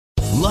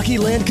Lucky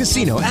Land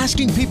Casino,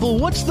 asking people,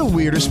 what's the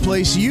weirdest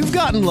place you've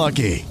gotten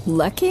lucky?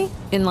 Lucky?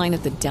 In line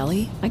at the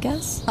deli, I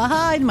guess?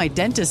 Aha, in my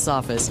dentist's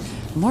office.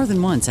 More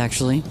than once,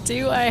 actually.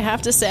 Do I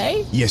have to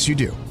say? Yes, you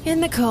do. In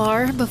the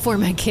car before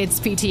my kids'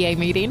 PTA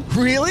meeting.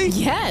 Really?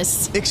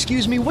 Yes.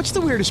 Excuse me, what's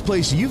the weirdest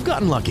place you've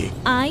gotten lucky?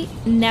 I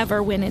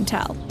never win and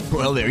tell.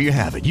 Well, there you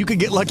have it. You can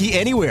get lucky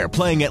anywhere,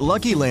 playing at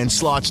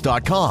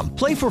LuckyLandSlots.com.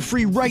 Play for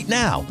free right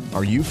now.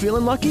 Are you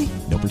feeling lucky?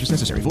 No purchase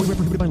necessary. Void where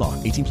prohibited by law.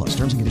 18 plus.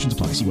 Terms and conditions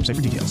apply. See website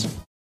for details.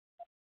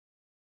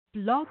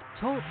 Blog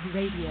Talk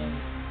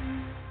Radio.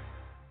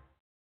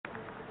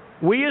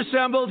 We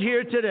assembled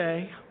here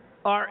today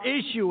are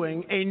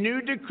issuing a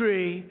new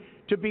decree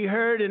to be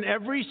heard in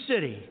every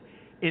city,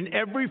 in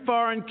every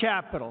foreign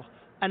capital,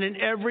 and in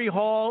every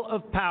hall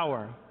of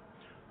power.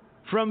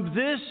 From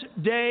this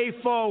day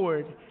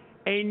forward,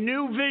 a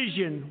new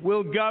vision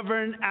will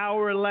govern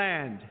our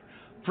land.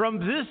 From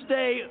this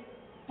day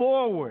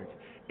forward,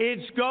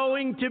 it's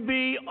going to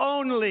be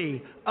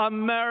only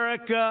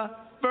America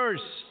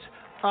first.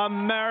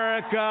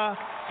 America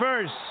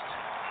first.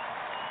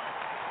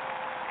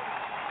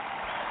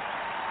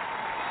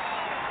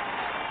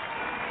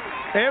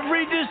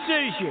 Every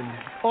decision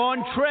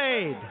on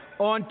trade,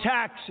 on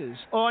taxes,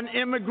 on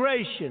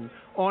immigration,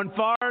 on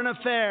foreign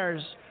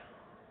affairs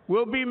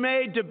will be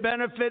made to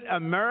benefit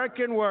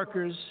American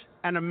workers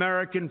and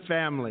American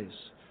families.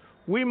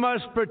 We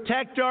must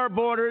protect our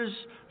borders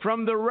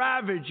from the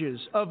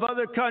ravages of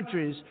other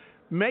countries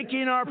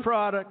making our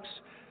products,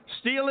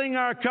 stealing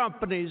our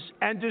companies,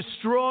 and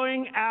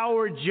destroying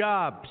our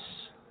jobs.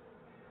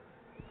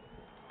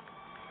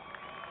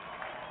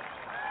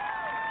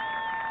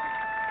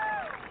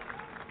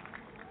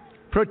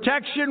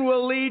 Protection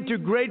will lead to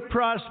great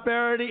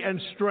prosperity and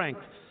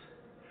strength.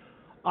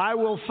 I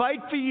will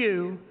fight for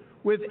you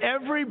with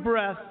every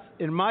breath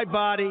in my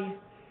body,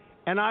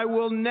 and I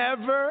will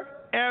never,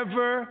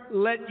 ever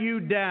let you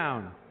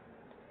down.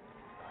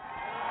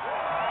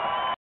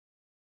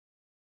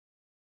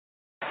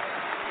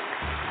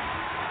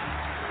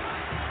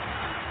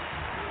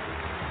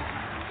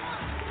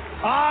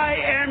 I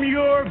am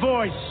your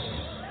voice.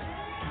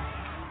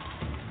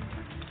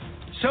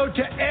 So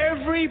to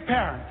every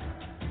parent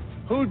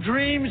who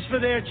dreams for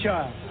their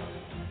child,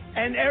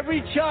 and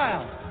every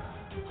child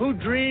who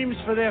dreams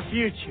for their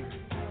future,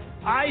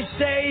 I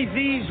say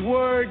these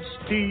words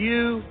to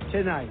you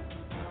tonight.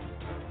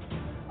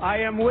 I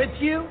am with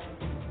you,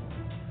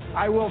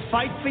 I will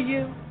fight for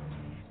you,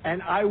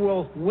 and I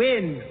will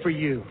win for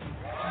you.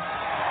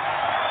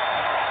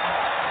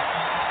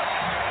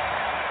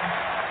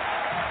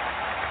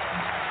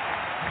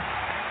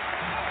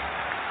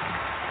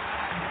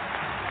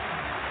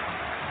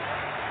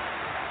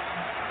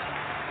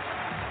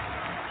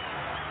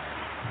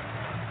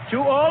 To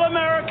all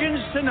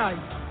Americans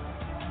tonight,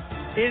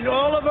 in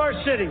all of our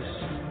cities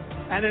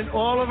and in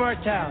all of our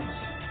towns,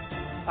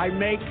 I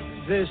make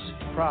this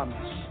promise.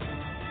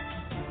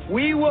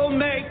 We will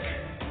make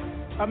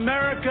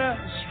America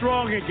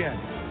strong again.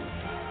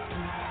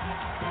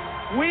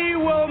 We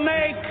will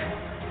make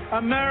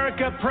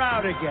America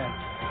proud again.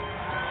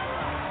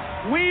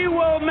 We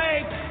will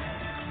make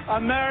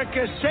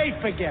America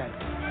safe again.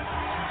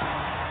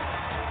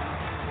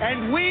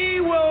 And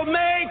we will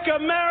make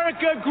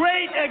America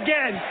great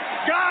again.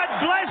 God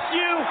bless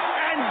you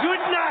and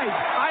good night.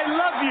 I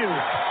love you.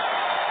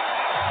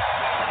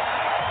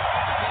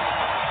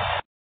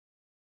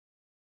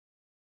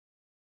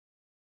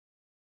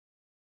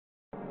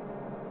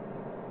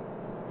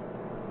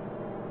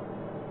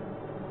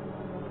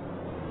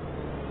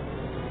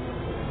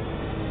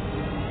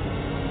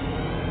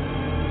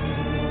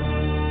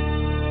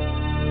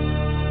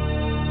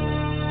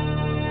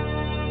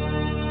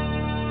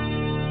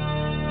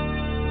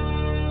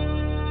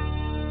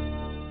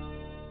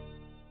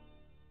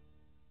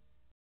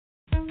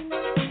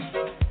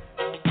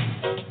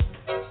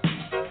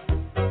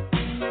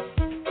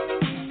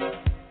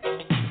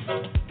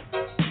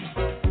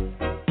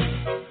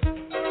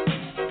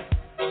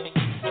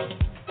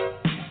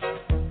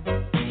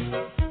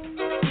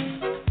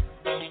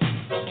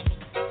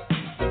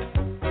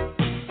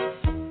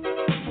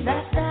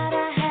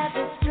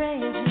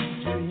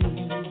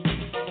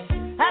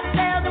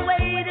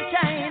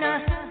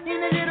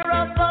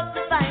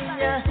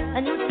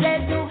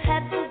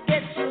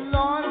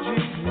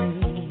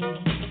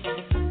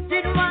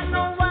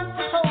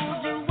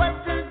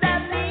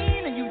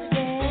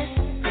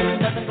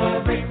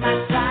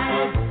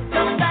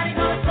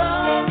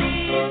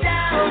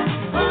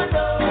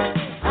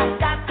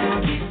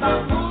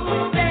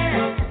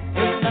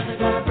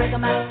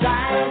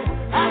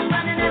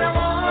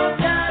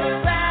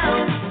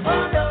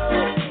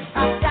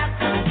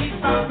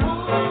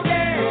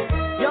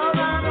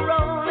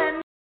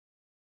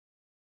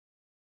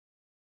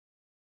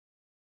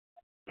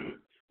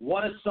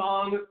 What a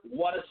song,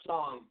 what a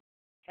song.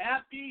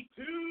 Happy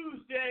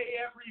Tuesday,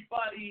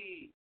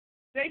 everybody.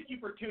 Thank you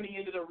for tuning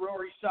into the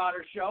Rory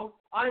Sauter Show.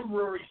 I'm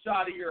Rory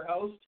Sauter, your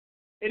host.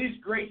 It is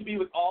great to be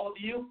with all of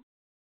you.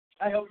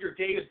 I hope your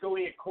day is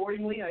going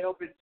accordingly. I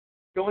hope it's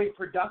going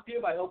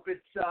productive. I hope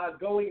it's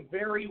going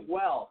very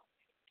well.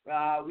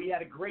 We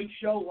had a great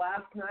show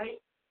last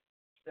night.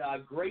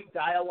 Great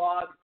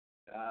dialogue.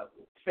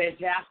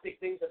 Fantastic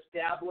things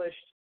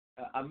established.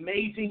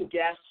 Amazing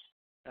guests.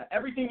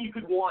 Everything you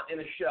could want in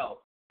a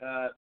show.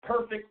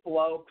 Perfect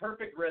flow,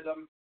 perfect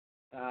rhythm.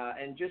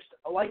 And just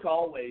like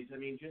always, I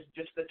mean,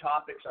 just the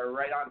topics are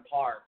right on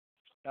par.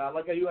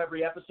 Like I do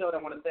every episode, I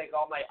want to thank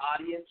all my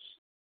audience,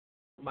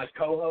 my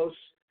co-hosts,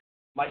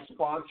 my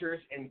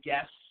sponsors, and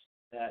guests.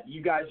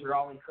 You guys are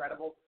all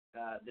incredible.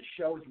 The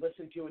show is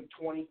listened to in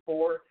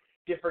 24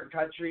 different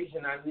countries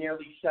and on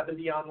nearly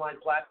 70 online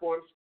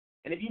platforms.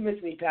 And if you miss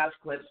any past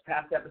clips,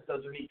 past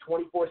episodes, or need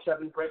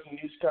 24/7 breaking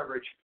news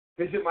coverage,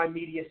 visit my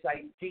media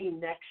site,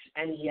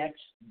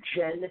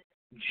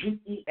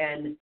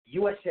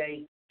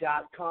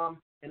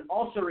 DNextNEXGENUSA.com. And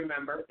also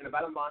remember, in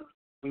about a month,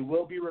 we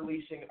will be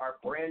releasing our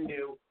brand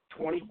new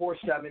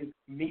 24/7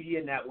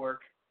 media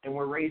network, and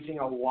we're raising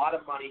a lot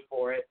of money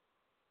for it.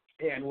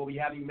 And we'll be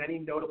having many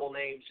notable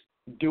names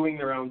doing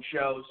their own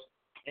shows.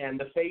 And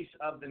the face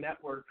of the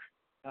network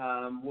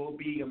will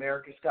be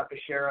America's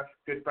Toughest Sheriff,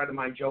 good friend of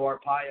mine, Joe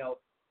Arpaio,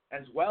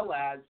 as well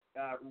as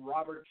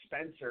Robert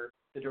Spencer,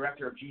 the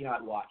director of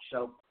Jihad Watch.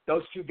 So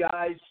those two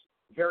guys,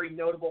 very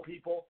notable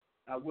people,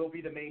 will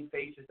be the main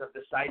faces of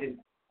the site.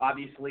 And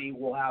obviously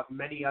we'll have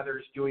many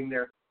others doing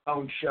their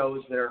own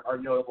shows that are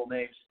notable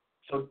names.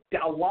 So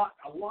a lot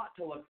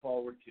to look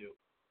forward to.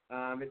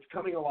 It's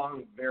coming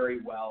along very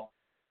well.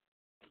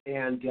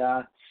 And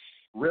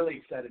really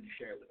excited to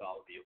share it with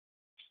all of you.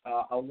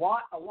 A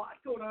lot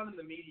going on in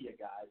the media,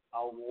 guys.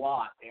 A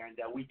lot, and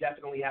we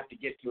definitely have to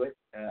get to it.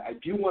 I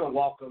do want to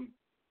welcome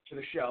to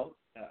the show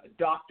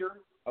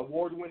doctor,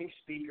 award-winning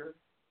speaker,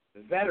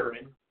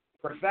 veteran,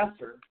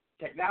 professor,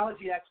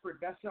 technology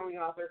expert, best-selling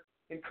author,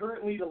 and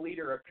currently the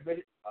leader of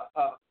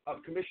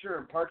Commissioner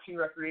in Parks and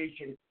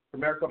Recreation for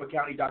Maricopa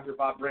County, Dr.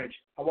 Bob Branch.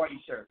 How are you,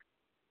 sir?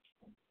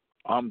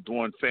 I'm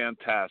doing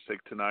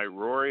fantastic tonight,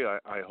 Rory.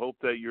 I hope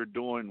that you're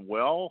doing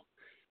well.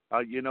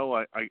 I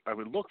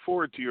would look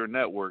forward to your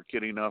network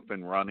getting up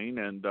and running,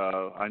 and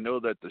I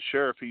know that the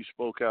sheriff, he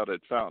spoke out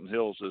at Fountain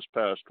Hills this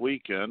past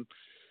weekend.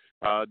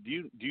 Do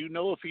you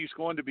know if he's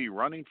going to be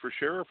running for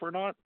sheriff or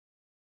not?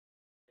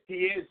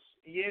 He is,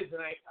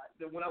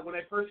 and when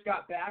I first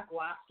got back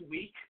last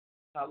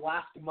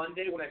last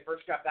Monday, when I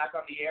first got back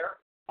on the air,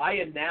 I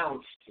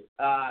announced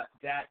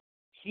that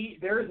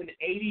there is an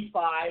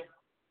 85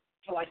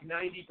 to like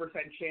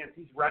 90% chance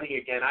he's running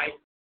again.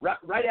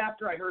 Right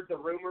after I heard the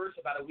rumors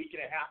about a week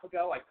and a half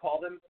ago, I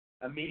called him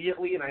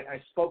immediately, and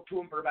I spoke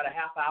to him for about a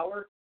half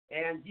hour,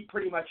 and he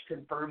pretty much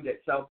confirmed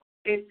it. So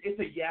it's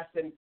a yes,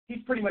 and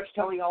he's pretty much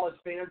telling all his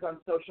fans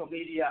on social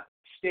media,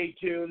 stay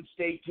tuned,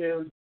 stay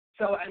tuned.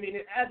 So, I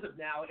mean, as of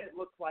now, it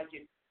looks like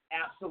it's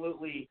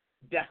absolutely,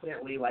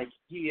 definitely like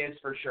he is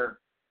for sure.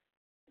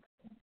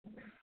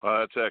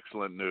 That's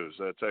excellent news.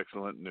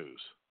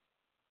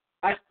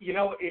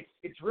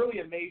 It's really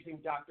amazing,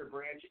 Dr.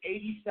 Branch,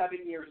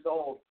 87 years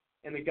old,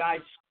 and the guy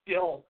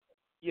still,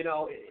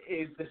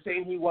 is the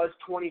same he was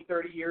 20,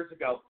 30 years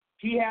ago.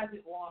 He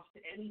hasn't lost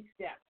any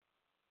steps.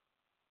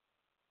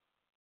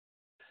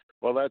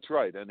 Well, that's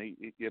right. And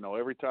he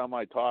every time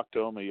I talk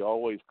to him, he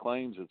always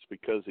claims it's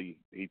because he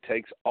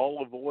takes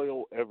olive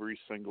oil every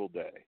single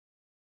day.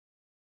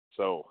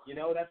 So,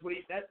 that's what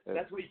he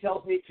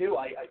tells me too.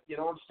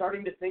 I'm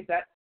starting to think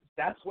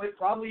that's what it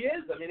probably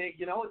is. I mean, it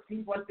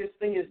seems like this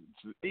thing is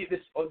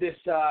this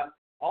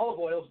olive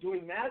oil is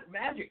doing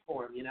magic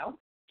for him.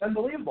 It's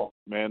unbelievable.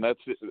 Man,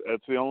 that's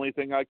the only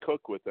thing I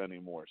cook with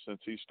anymore.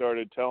 Since he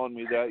started telling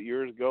me that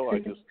years ago,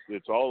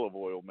 it's olive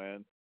oil,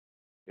 man.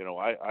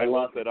 I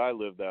love that I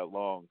lived that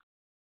long.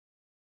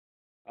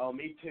 Oh,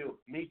 me too,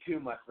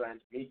 my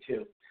friend. Me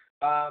too.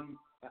 I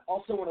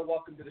also want to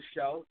welcome to the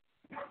show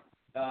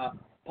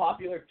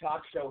popular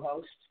talk show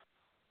host,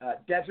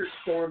 Desert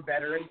Storm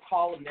veteran,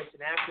 columnist,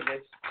 and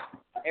activist,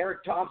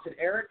 Eric Thompson.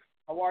 Eric,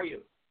 how are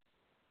you?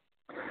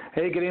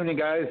 Hey, good evening,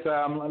 guys.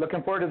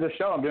 Looking forward to the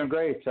show. I'm doing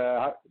great.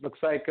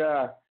 Looks like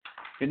your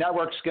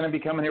network's going to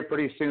be coming here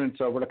pretty soon,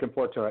 so we're looking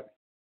forward to it.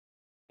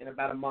 In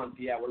about a month,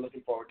 yeah, we're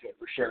looking forward to it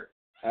for sure.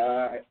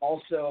 I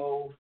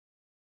also,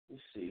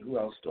 let's see, who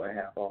else do I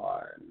have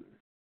on?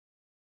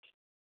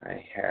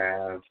 I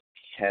have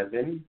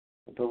Kevin,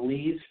 I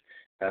believe,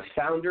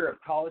 founder of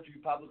College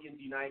Republicans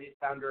United,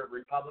 founder of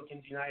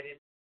Republicans United,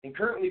 and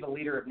currently the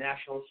leader of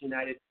Nationalists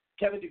United,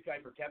 Kevin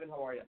Dukuiper. Kevin,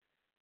 how are you?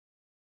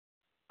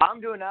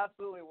 I'm doing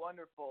absolutely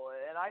wonderful,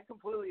 and I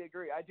completely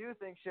agree. I do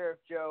think Sheriff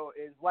Joe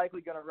is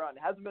likely going to run.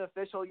 It hasn't been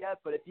official yet,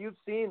 but if you've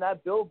seen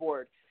that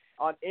billboard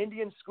on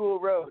Indian School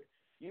Road,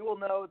 you will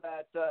know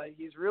that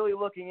he's really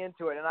looking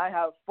into it, and I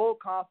have full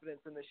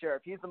confidence in the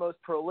sheriff. He's the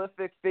most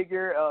prolific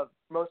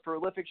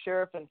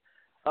sheriff in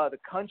the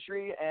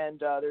country, and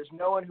there's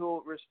no one who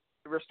will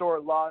restore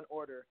law and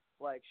order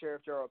like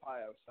Sheriff Joe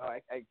Arpaio. So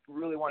I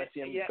really want to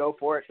see him go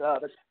for it.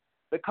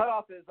 The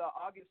cutoff is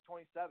August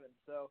 27th,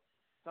 so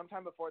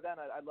sometime before then,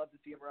 I'd love to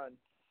see him run.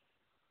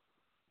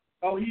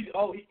 He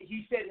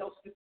said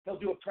he'll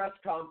do a press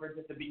conference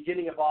at the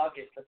beginning of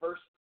August, the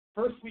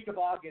first week of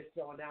August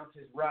he'll announce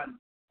his run.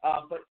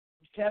 But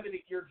Kevin,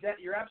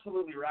 you're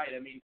absolutely right. I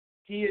mean,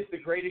 he is the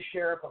greatest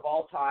sheriff of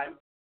all time,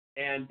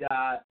 and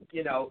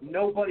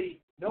nobody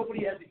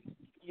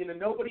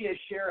as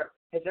sheriff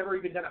has ever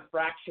even done a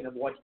fraction of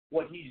what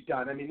he's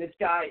done. I mean, this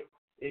guy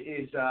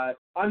is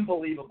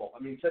unbelievable. I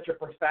mean, such a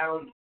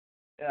profound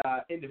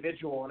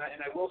individual, and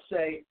I will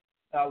say,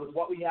 with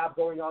what we have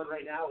going on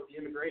right now with the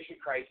immigration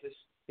crisis,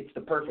 it's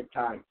the perfect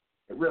time.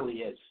 It really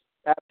is.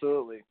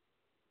 Absolutely.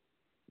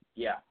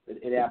 Yeah,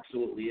 it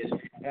absolutely is.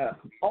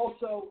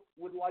 Also,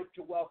 would like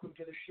to welcome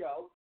to the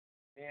show,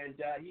 and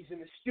he's in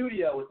the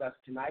studio with us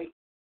tonight.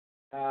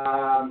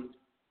 Hold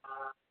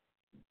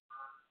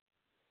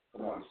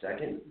on a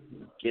second.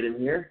 Get him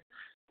here.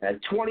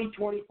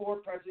 2024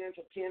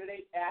 presidential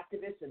candidate,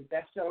 activist, and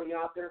best-selling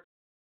author,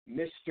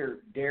 Mr.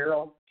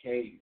 Daryl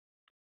Cave.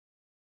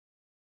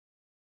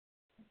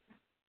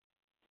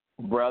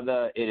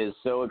 Brother, it is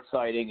so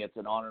exciting. It's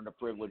an honor and a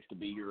privilege to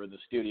be here in the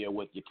studio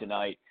with you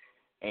tonight.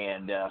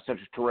 And such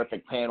a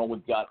terrific panel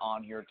we've got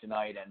on here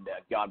tonight. And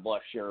God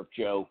bless Sheriff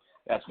Joe.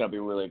 That's going to be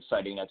really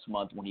exciting next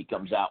month when he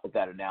comes out with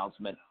that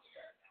announcement.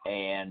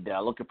 And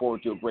looking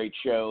forward to a great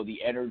show.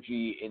 The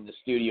energy in the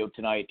studio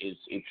tonight it's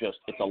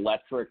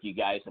electric. You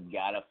guys have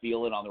got to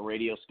feel it on the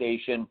radio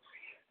station.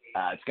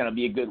 It's going to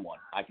be a good one.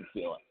 I can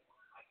feel it.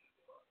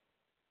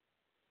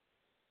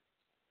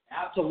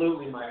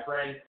 Absolutely, my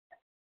friend.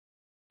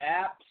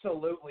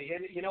 Absolutely.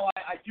 And,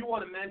 I do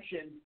want to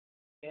mention,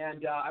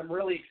 and I'm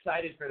really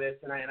excited for this,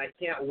 and I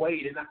can't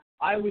wait. And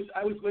I was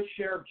with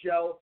Sheriff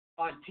Joe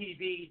on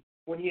TV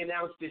when he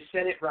announced his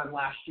Senate run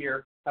last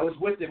year. I was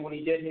with him when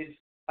he did his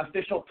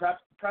official press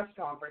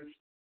conference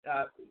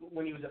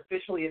when he was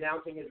officially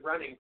announcing his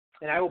running.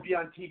 And I will be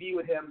on TV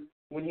with him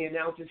when he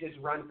announces his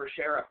run for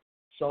sheriff.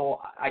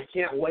 So I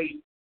can't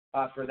wait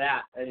for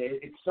that.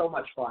 It's so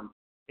much fun.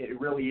 It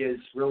really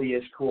is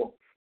cool.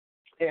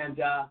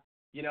 And,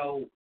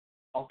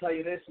 I'll tell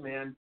you this,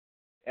 man,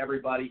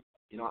 everybody,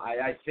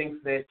 I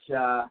think that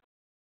the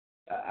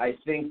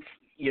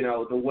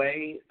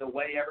way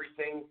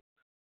everything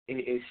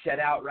is set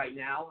out right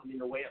now, I mean,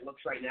 the way it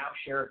looks right now,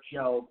 Sheriff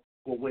Joe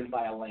will win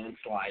by a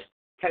landslide.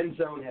 Penn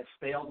Zone has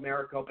failed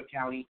Maricopa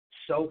County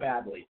so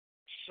badly.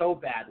 I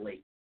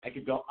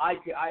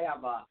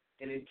have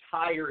an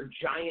entire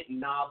giant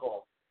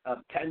novel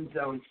of Penn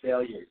Zone's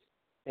failures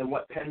and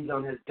what Penn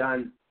Zone has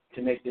done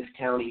to make this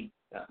county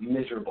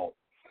miserable.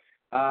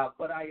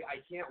 But I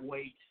can't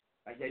wait.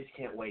 I just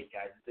can't wait,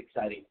 guys. It's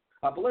exciting.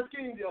 But let's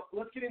get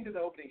into the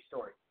opening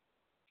story.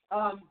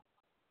 A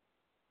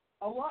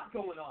lot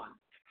going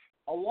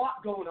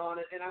on,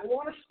 and I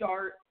want to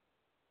start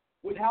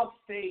with how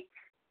fake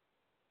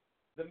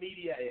the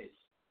media is.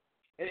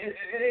 And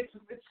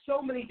it's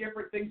so many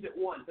different things at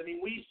once. I mean,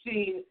 we've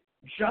seen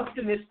just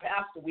in this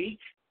past week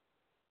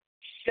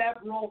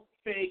several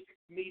fake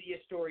media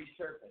stories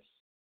surface.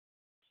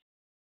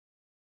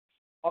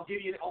 I'll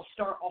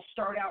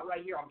start out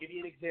right here. I'll give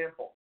you an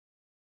example.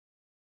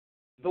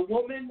 The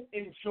woman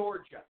in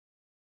Georgia,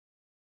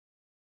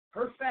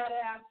 her fat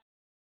ass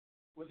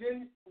was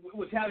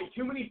having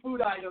too many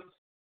food items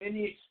in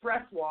the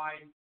express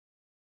line,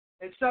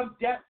 and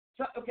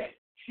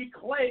she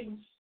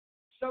claims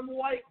some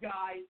white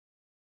guy,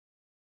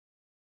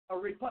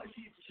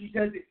 she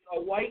says it's a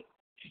white,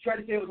 she tried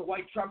to say it was a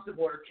white Trump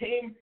supporter,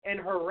 came and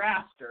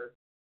harassed her,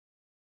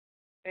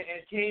 and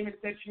came and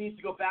said she needs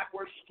to go back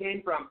where she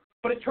came from.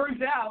 But it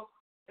turns out,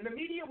 and the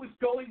media was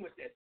going with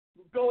this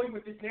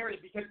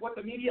narrative, because what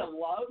the media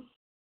loves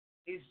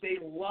is they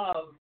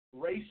love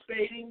race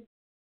baiting,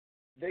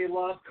 they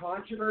love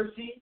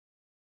controversy,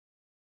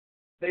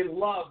 they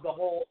love the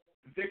whole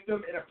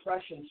victim and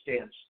oppression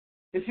stance.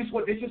 This is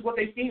what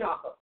they feed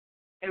off of.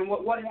 And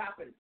what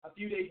happened a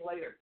few days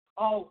later?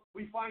 Oh,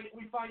 we find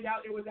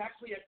out it was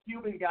actually a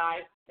Cuban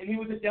guy, and he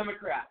was a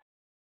Democrat.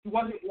 He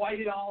wasn't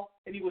white at all,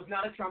 and he was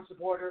not a Trump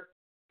supporter,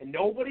 and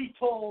nobody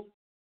told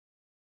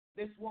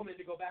this woman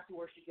to go back to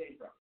where she came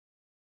from.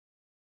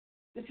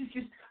 This is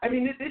just,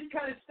 this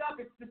kind of stuff,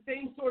 it's the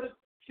same sort of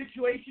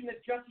situation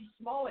that Jussie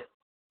Smollett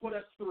put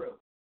us through.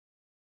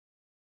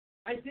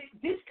 I think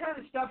this kind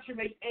of stuff should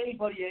make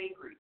anybody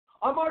angry.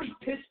 I'm already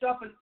pissed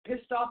off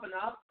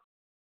enough,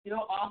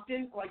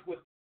 often, like with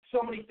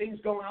so many things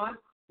going on,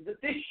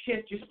 that this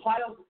shit just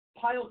piles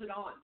it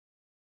on,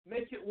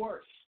 makes it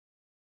worse.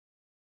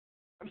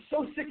 I'm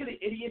so sick of the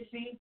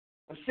idiocy.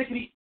 I'm sick of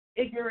the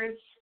ignorance.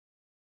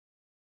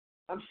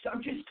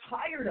 I'm just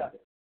tired of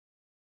it.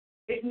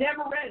 It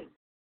never ends.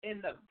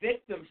 And the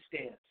victim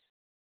stance.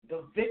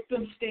 The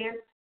victim stance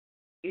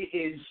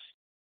is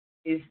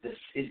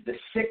the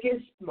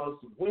sickest,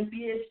 most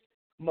wimpiest,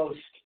 most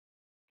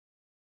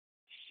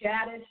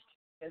saddest,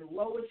 and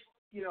lowest,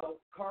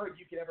 card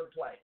you could ever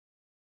play.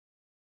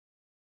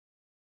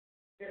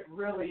 It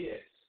really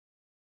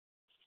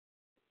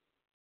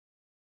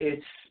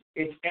is.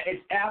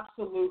 It's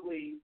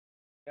absolutely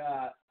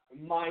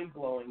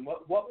mind-blowing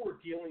what we're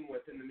dealing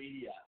with in the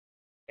media,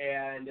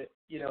 and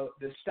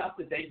the stuff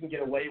that they can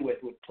get away with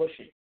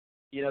pushing.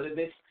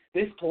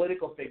 This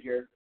political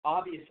figure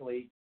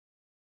obviously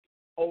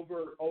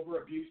over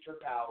abused her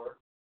power.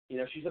 You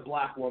know, she's a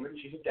black woman.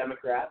 She's a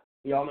Democrat.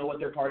 We all know what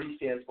their party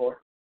stands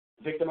for: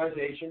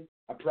 victimization,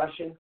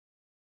 oppression,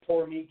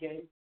 poor me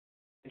game.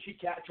 And she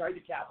tried to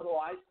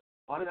capitalize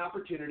on an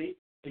opportunity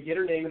to get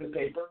her name in the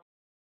paper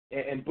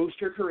and boost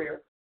her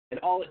career. And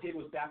all it did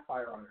was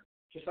backfire on her,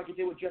 just like it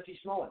did with Jesse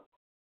Smollett.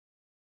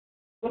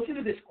 Listen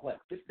to this clip.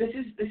 This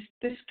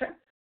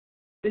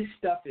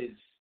stuff is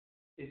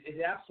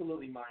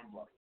absolutely mind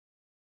blowing.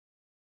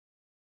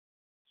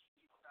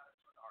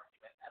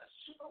 At a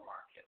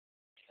supermarket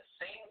in the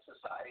same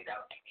society that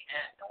would be the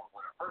end. No one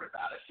would have heard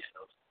about it, yet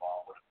those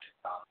involved would have been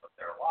found with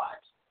their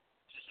lives.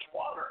 Just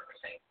water in the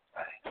same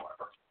society,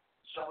 however.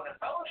 So when a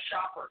fellow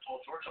shopper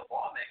told Georgia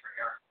lawmaker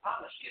Eric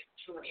Thomas he had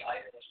too many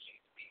items to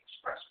be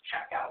express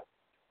checkout,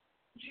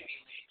 she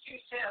immediately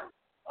accused him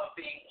of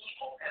being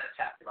evil and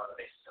attacked him on the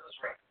basis of his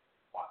race.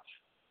 Watch.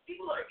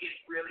 People are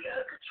getting really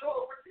out of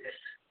control with this.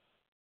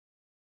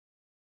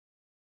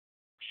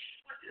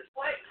 With this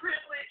white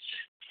privilege,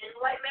 and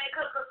white man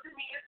comes up to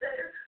me and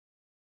says,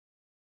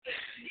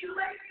 "You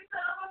lazy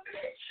son of a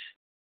bitch.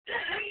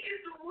 That hate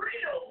is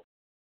real."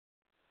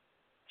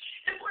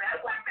 And for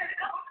that white man to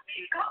come up to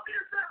me and call me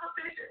a son of a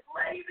bitch is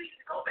lazy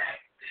to go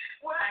back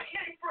where I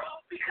came from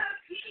because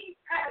he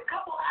had a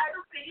couple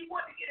items that he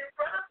wanted to get in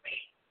front of me.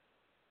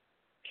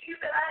 He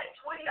said I had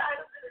 20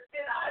 items in a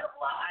 10-item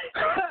line.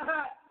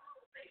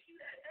 Make you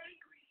that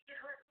angry to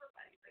hurt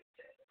somebody like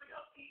that. We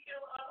don't see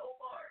Ilhan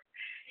Omar.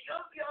 You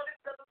don't see all this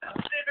stuff about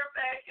center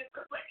back and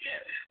stuff like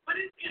that. But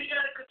it's getting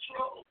out of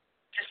control.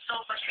 There's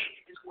so much hate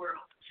in this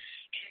world.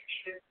 It's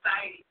being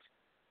incited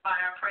by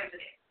our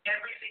president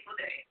every single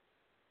day.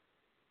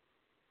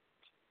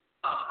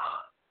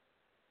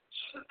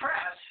 The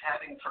press,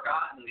 having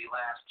forgotten the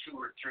last 2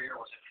 or 3 or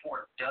was it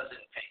 4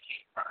 dozen fake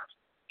hate crimes,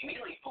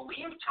 immediately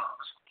believed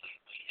Thomas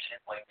completely and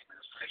blamed the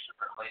administration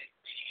for relating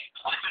the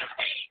climate of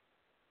hate.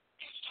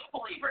 He's a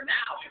believer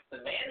now if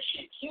the man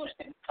she accused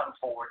didn't come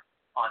forward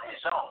on his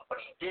own, but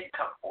he did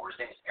come forward.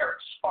 His name is Eric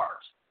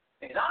Sparks.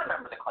 He's not a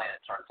member of the Klan, it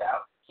turns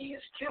out. He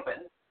is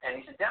Cuban, and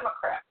he's a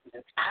Democrat. He's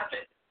an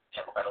avid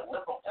Democrat, a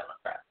liberal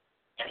Democrat.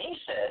 And he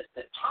says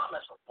that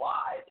Thomas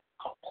lied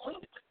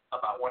completely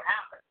about what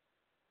happened.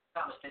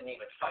 Thomas didn't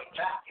even fight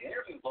back. In an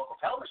interview with local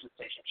television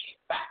station, she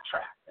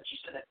backtracked, and she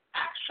said that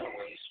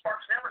actually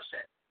Sparks never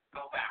said,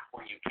 "Go back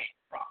where you came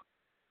from."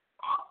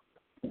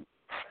 It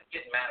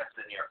didn't matter to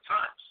the New York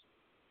Times.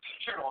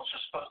 Journalists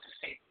are supposed to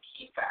state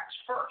key facts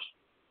first.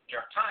 The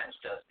New York Times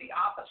does the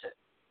opposite.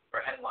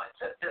 Her headline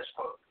said this,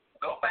 quote,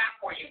 "Go back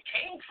where you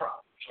came from,"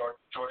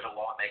 Georgia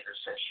lawmaker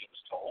says she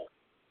was told.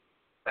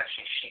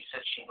 Actually, she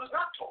said she was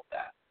not told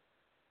that.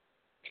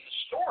 In the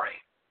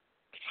story,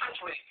 the Times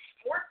waited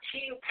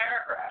 14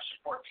 paragraphs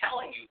before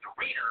telling you, the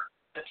reader,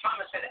 that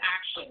Thomas had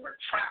actually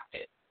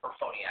retracted her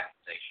phony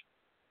accusation.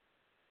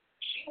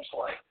 Seems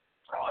like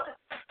fraud.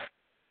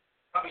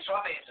 Robbie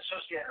Sauter is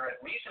associate editor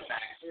at Reason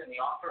Magazine and the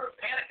author of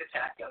Panic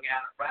Attack, Young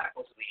Adult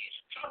Radicals in the Age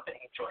of Trump, and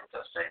he joins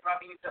us today.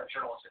 Robbie, you've done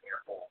journalism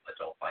here for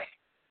adult life.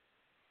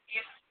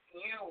 If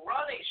you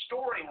run a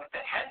story with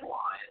a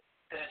headline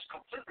that is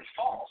completely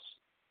false,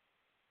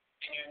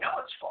 and you know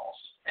it's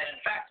false, and in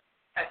fact,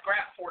 at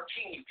graph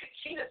 14, you can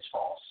see that it's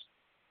false,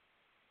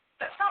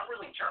 that's not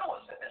really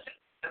journalism, is it?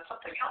 That's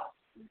something else.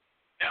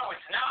 No,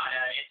 it's not.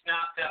 It's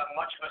not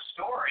much of a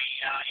story.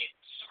 It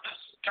sort of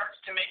starts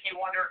to make you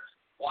wonder,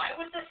 why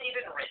was this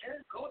even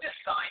written? Who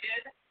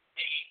decided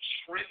a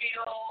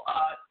trivial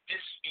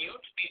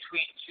dispute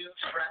between 2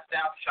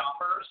 stressed-out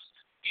shoppers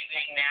is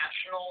a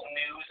national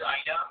news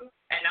item?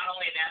 And not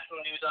only a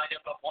national news item,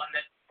 but one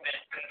that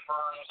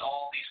confirms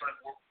all these sort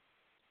of...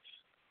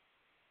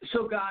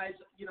 So, guys,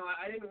 you know,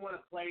 I didn't want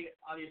to play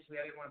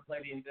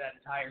that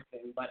entire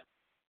thing, but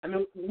I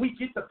mean, we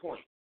get the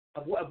point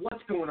of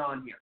what's going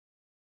on here.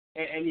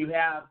 And you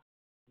have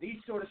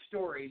these sort of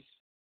stories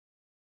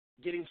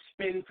getting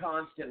spin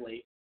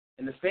constantly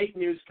and the fake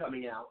news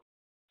coming out.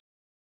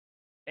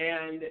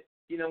 And,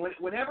 you know,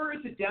 whenever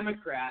it's a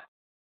Democrat,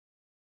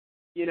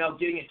 you know,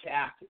 getting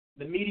attacked,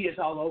 the media's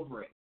all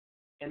over it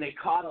and they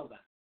coddle them.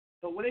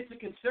 But when it's a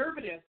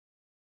conservative,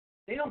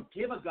 they don't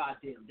give a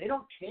goddamn. They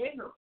don't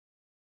care.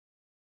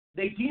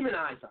 They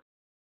demonize them.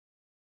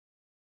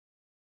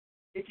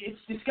 It's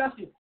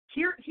disgusting.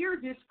 Hear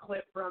this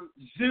clip from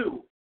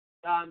Zoo.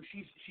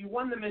 She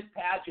won the Miss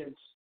Pageants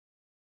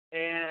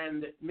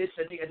and Miss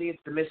I think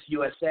it's the Miss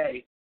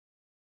USA.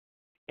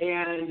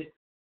 And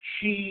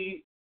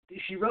she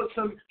wrote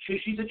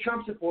she's a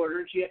Trump supporter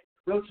and she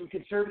wrote some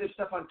conservative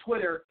stuff on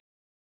Twitter.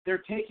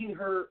 They're taking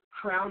her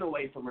crown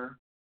away from her,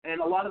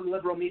 and a lot of the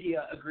liberal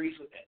media agrees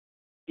with it.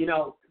 You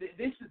know, this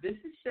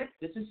is sick.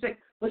 This is sick.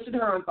 Listen to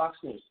her on Fox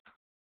News.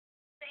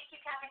 Thank you,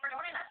 Kathy, for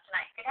joining us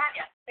tonight. Good to have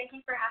you. Thank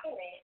you for having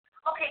me.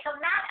 Okay, so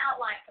Matt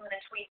outlined some of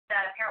the tweets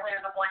that apparently are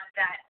the ones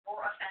that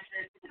were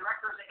offensive to the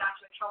directors that got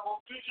you in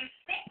trouble. Did you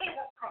think they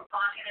were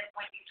provocative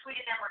when you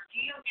tweeted them, or do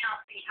you now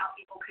see how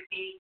people could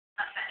be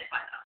offended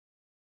by them?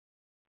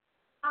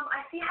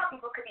 I see how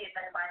people could be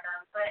offended by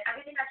them, but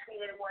everything I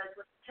tweeted was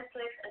with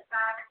statistics and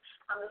facts.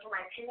 Those were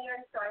my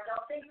opinions, so I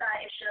don't think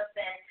that it should have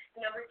been,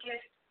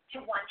 reduced to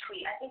one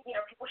tweet. I think,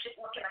 people should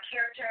look at my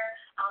character,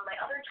 my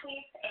other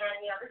tweets,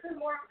 and, this is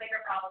more of a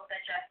bigger problem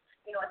than just,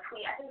 a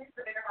tweet. I think this is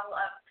a bigger problem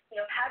of,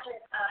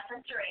 pageants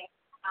censoring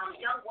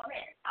young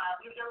women,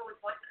 young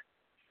women's voices.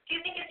 Do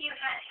you think if you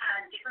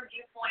had different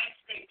viewpoints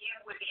that you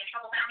would be in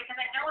trouble now? Because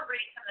I know in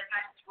reading some of the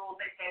pageant's rules,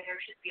 they say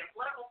there should be a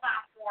political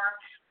platform,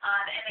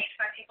 and they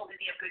expect people to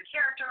be of good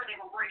character. They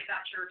were worried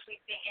about your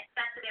tweets being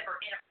insensitive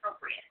or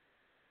inappropriate.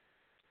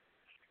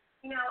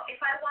 If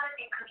I wanted to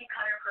be cookie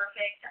cutter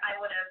perfect, I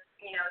would have,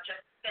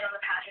 just been on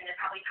the pageant and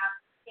probably have,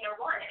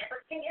 won. And the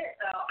thing is,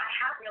 though, I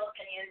have real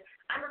opinions.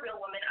 I'm a real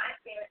woman. I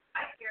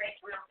experience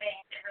real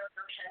things and real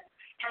emotions,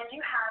 and I do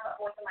have a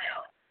voice of my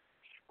own.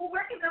 Well,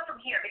 where can we go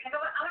from here? Because I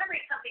want to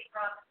read something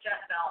from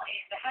Jezebel.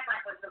 The headline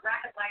was "The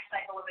Rapid Life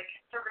Cycle of a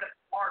Conservative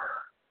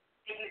Martyr."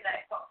 They use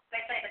that quote. They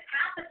say the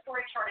path the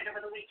story charted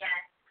over the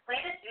weekend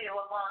played a do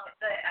among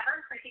the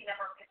ever-increasing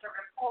number of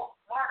conservative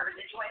martyrs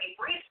enjoying a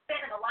brief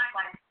spin in the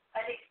limelight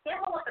as a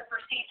symbol of the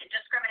perceived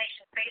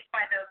discrimination faced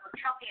by those with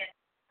Trumpian,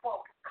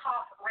 quote,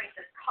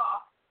 racist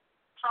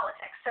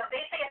politics. So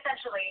they say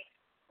essentially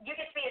you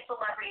get to be a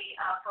celebrity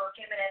for a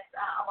few minutes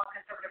among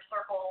conservative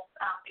circles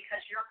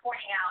because you're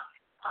pointing out,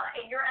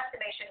 in your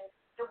estimation,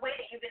 the way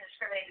that you've been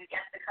discriminated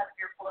against because of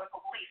your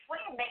political beliefs. What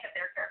do you make of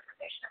their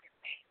characterization of your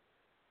faith?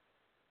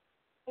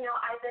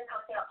 I've been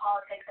posting about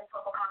politics and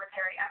political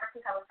commentary ever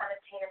since I was 17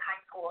 in high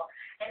school,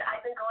 and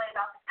I've been going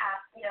about this path,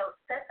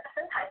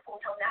 since high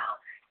school till now.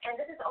 And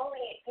this is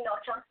only, a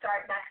jump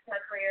start next to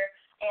my career,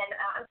 and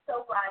I'm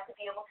so glad to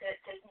be able to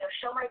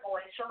show my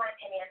voice, show my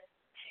opinion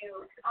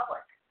to the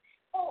public.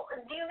 Well,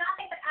 do you not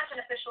think the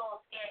pageant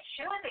officials in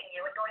choosing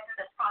you and going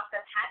through this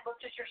process had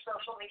looked at your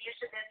social media?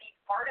 Should this be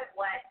part of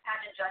what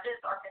pageant judges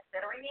are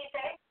considering these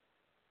days?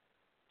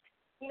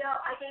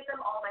 I gave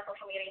them all my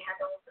social media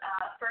handles.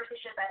 First, they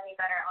should have me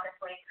better,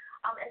 honestly.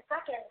 And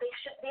second, they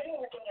didn't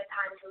even give me a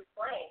time to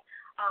explain.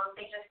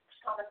 They just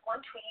saw this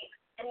one tweet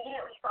and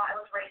immediately thought I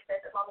was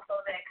racist,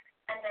 Islamophobic,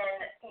 and then,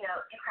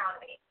 decrowned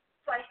me.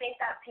 So I think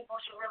that people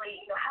should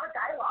really, have a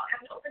dialogue,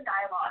 have an open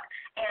dialogue,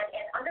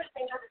 and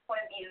understand each other's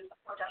point of view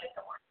before judging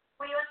someone.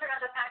 Will you enter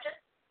another pageant?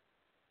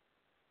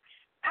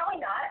 Probably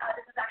not.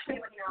 This is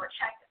actually,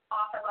 checked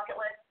off my bucket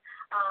list.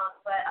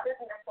 But other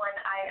than this one,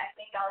 I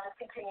think I'll just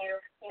continue,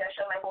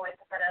 show my voice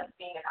instead of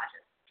being a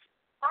pageant.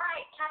 All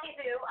right, Kathy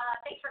Vu,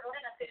 thanks for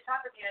joining us to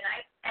talk with you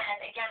tonight. And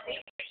again,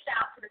 we reached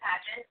out to the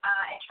pageant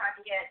and tried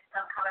to get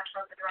some comments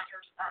from the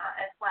directors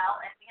as well,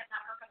 and we have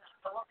not heard from them.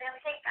 So we'll stay on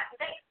the case. Kathy,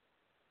 thanks.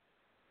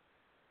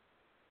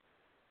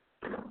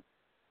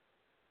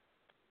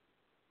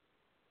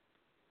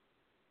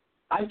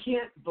 I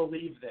can't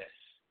believe this.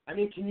 I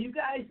mean, can you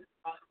guys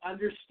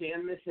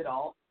understand this at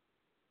all?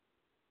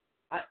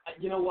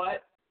 You know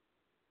what?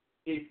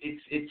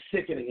 It's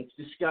sickening. It's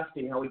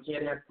disgusting how we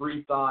can't have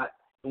free thought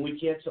and we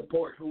can't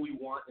support who we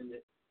want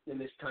in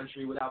this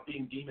country without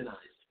being demonized.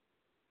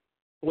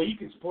 Well, you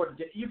can support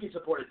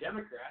a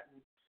Democrat,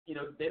 and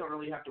they don't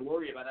really have to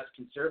worry about us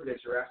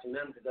conservatives harassing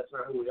them because that's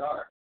not who we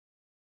are.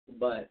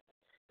 But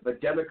if a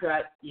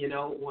Democrat,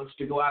 wants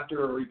to go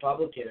after a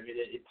Republican, I mean,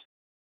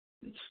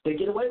 they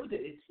get away with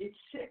it. It's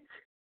sick.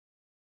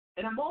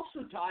 And I'm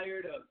also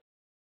tired of,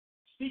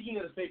 speaking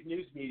of the fake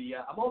news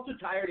media, I'm also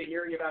tired of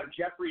hearing about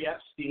Jeffrey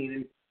Epstein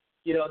and,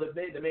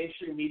 the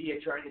mainstream media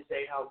trying to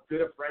say how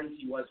good of friends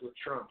he was with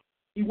Trump.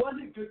 He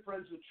wasn't good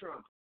friends with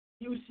Trump.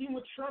 He was seen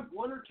with Trump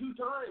 1 or 2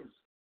 times.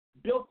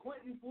 Bill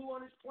Clinton flew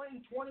on his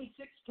plane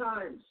 26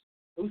 times.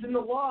 It was in the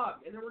log,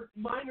 and there were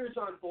minors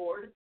on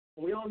board.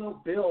 And we all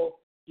know Bill,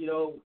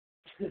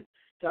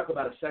 talk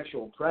about a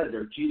sexual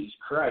predator, Jesus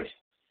Christ.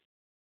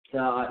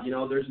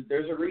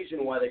 There's a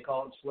reason why they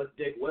call him Slick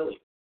Dick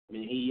Willie. I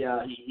mean,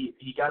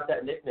 he got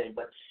that nickname.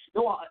 But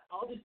no,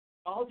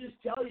 I'll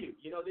just tell you,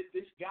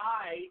 this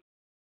guy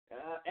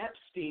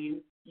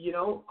Epstein,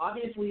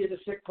 obviously is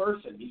a sick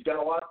person. He's got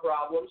a lot of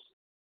problems.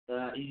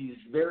 He's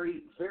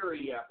very,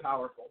 very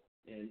powerful,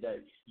 and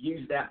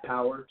used that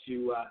power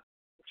to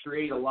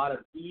create a lot of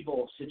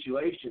evil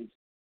situations.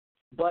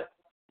 But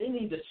they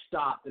need to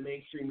stop the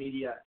mainstream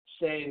media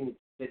saying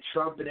that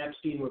Trump and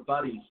Epstein were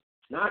buddies.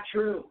 Not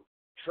true.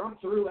 Trump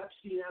threw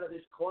Epstein out of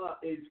his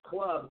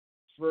club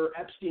for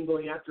Epstein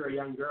going after a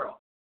young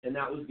girl, and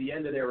that was the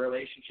end of their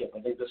relationship.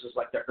 I think this was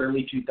like the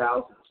early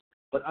 2000s.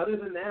 But other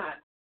than that,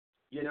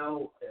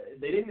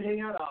 they didn't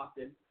hang out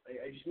often.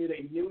 I just knew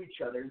they knew each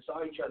other and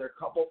saw each other a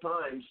couple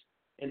times,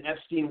 and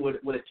Epstein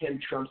would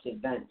attend Trump's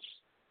events.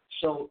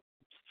 So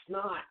it's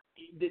not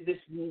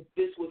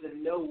this was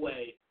in no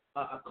way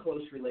a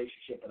close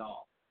relationship at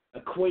all.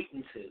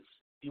 Acquaintances,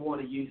 if you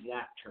want to use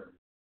that term.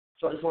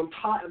 So I'm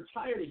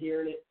tired of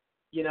hearing it,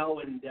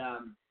 and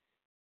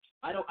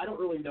I don't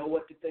really know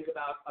what to think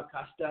about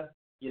Acosta.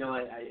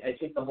 I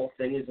think the whole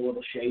thing is a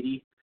little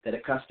shady, that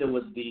Acosta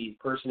was the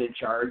person in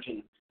charge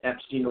and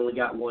Epstein only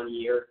got 1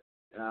 year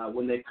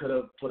when they could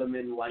have put him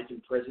in life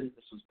in prison.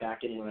 This was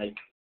back in I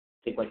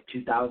think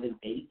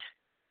 2008.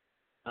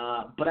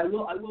 But I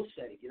will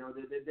say,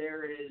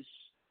 there is,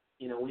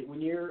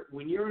 when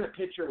you're in a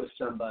picture with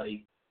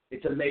somebody,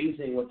 it's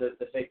amazing what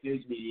the fake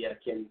news media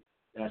can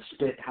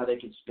how they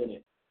can spin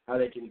it. how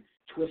they can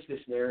twist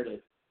this narrative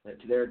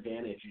to their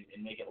advantage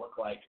and make it look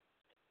like,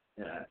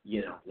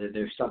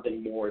 there's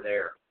something more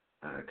there.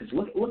 Because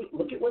look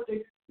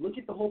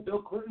at the whole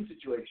Bill Clinton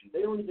situation.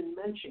 They don't even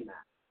mention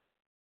that.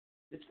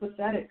 It's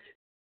pathetic.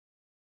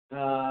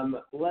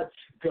 Let's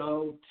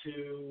go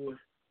to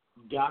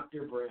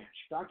Dr. Branch.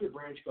 Dr.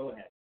 Branch, go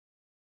ahead.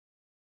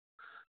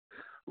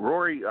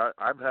 Rory,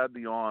 I've had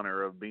the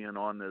honor of being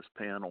on this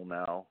panel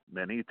now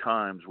many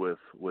times with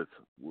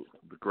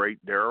the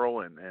great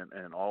Daryl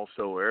and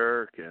also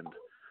Eric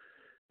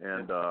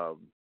and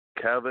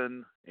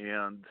Kevin,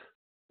 and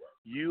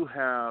you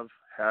have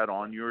had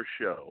on your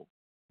show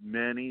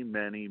many,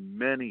 many,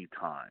 many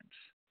times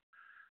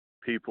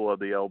people of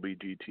the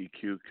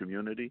LGBTQ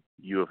community.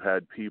 You have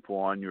had people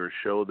on your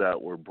show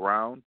that were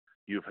brown.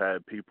 You've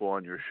had people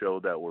on your show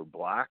that were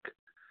black.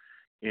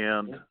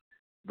 And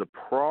the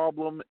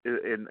problem,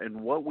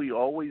 and what we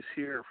always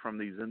hear from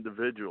these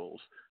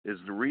individuals, is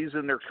the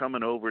reason they're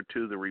coming over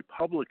to the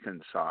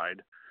Republican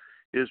side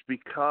is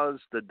because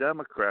the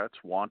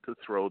Democrats want to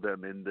throw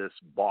them in this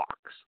box.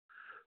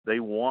 They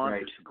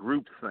want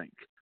groupthink.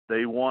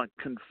 They want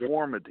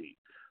conformity.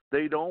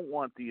 They don't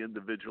want the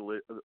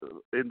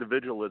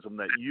individualism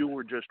that you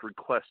were just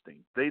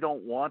requesting. They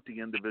don't want the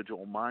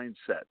individual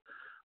mindset.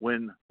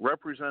 When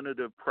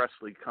Representative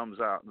Presley comes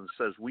out and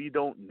says we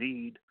don't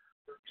need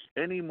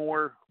any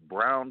more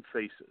brown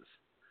faces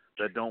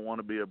that don't want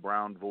to be a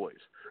brown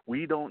voice.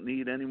 We don't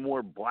need any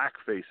more black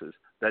faces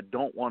that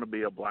don't want to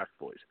be a black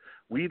voice.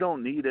 We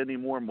don't need any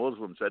more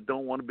Muslims that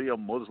don't want to be a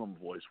Muslim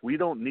voice. We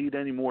don't need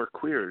any more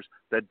queers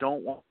that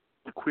don't want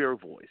a queer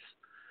voice.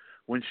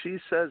 When she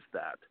says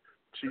that,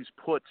 she's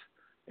put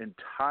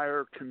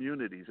entire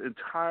communities,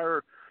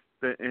 entire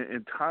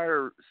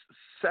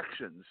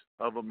sections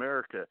of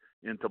America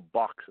into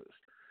boxes.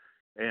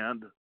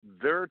 And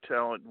they're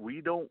telling,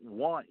 we don't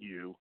want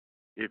you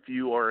if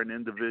you are an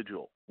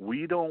individual.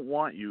 We don't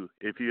want you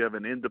if you have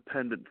an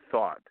independent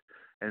thought.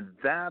 And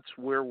that's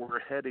where we're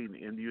heading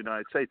in the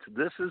United States.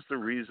 This is the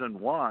reason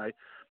why,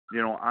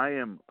 I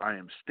am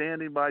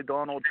standing by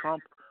Donald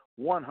Trump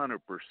 100%,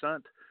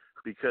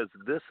 because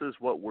this is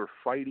what we're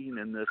fighting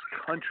in this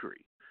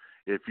country.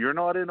 If you're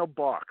not in a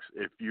box,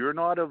 if you're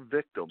not a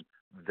victim,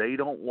 they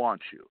don't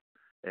want you.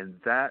 And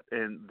that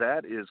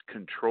is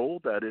control.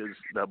 That is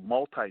the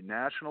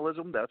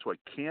multinationalism. That's what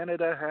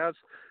Canada has.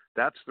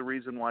 That's the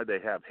reason why they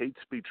have hate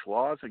speech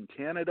laws in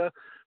Canada,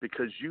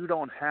 because you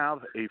don't have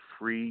a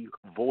free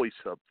voice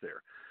up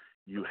there.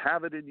 You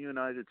have it in the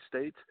United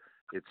States.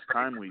 It's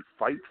time we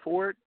fight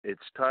for it.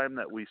 It's time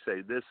that we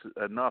say this,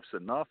 enough's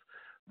enough.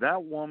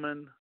 That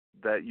woman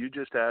that you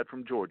just had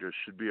from Georgia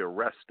should be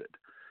arrested.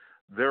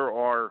 There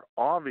are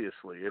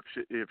obviously, if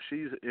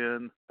she's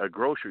in a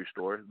grocery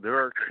store, there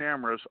are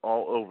cameras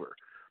all over.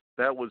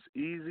 That was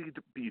easy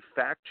to be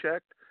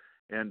fact-checked,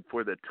 and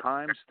for the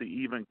Times to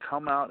even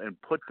come out and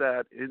put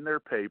that in their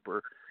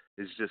paper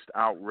is just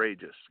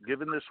outrageous.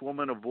 Giving this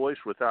woman a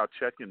voice without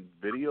checking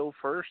video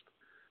first,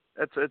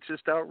 it's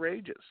just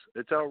outrageous.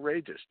 It's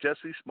outrageous.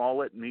 Jussie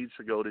Smollett needs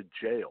to go to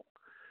jail.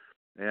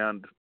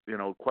 And,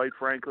 quite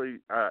frankly,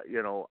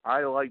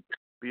 I like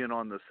being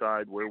on the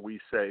side where we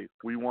say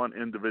we want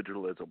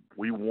individualism.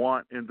 We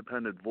want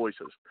independent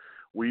voices.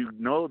 We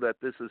know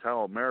that this is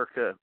how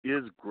America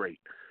is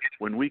great,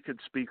 when we could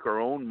speak our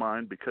own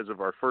mind because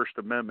of our First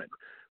Amendment,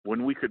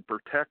 when we could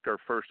protect our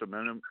First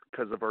Amendment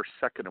because of our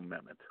Second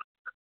Amendment.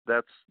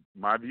 That's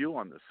my view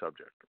on this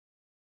subject.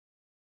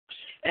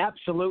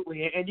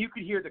 Absolutely. And you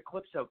could hear the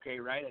clips okay,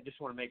 right? I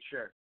just want to make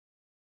sure.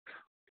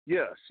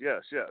 Yes.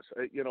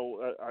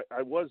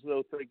 I was,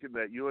 though, thinking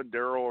that you and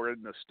Daryl are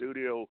in the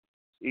studio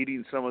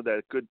eating some of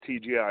that good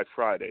TGI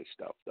Friday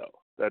stuff, though.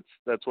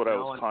 That's what I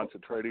was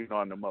concentrating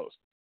on the most.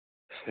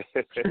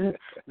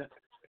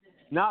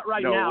 Not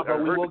right now, but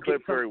I we heard will the clip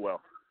get some... very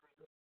well.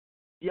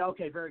 Yeah.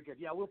 Okay. Very good.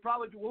 Yeah, we'll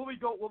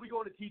be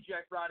going to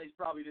TGI Fridays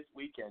probably this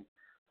weekend.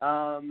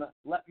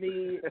 Let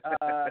me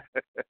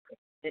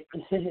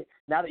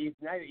now that you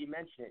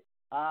mention it,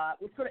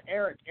 let's go to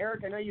Eric.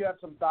 Eric, I know you have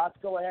some thoughts.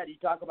 Go ahead. You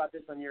talk about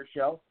this on your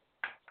show.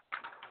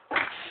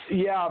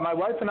 Yeah, my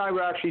wife and I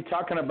were actually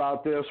talking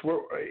about this.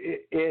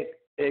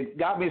 It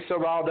got me so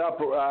riled up.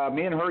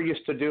 Me and her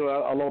used to do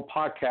a little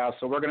podcast,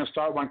 so we're going to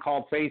start one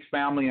called Faith,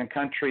 Family, and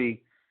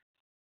Country,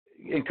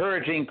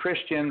 encouraging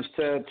Christians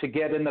to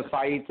get in the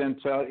fight and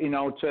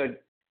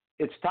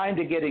it's time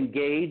to get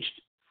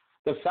engaged.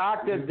 The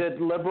fact that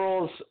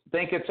liberals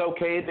think it's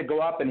okay to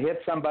go up and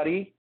hit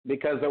somebody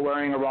because they're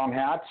wearing a wrong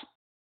hat,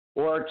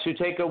 or to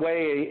take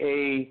away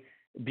a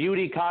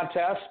beauty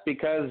contest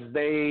because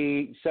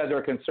they said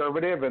they're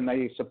conservative and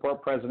they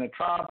support President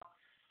Trump,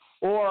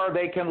 or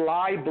they can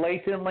lie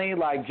blatantly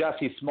like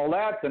Jussie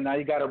Smollett, and now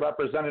you got a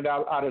representative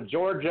out of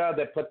Georgia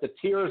that put the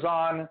tears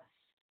on.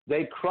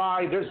 They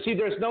cry.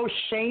 There's no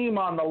shame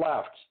on the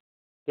left.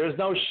 There's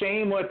no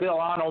shame with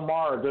Ilhan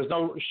Omar. There's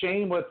no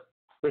shame with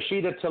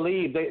Rashida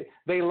Tlaib.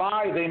 They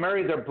lie. They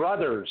marry their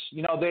brothers.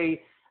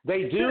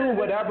 They do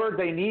whatever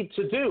they need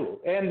to do,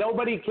 and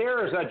nobody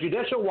cares.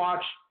 Judicial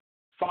Watch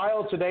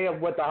filed today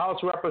with the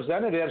House of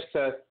Representatives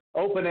to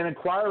open an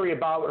inquiry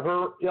about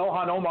her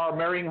Ilhan Omar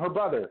marrying her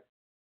brother.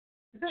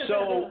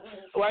 So,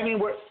 I mean,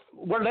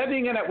 we're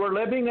living in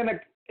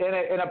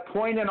a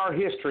point in our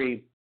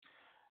history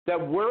that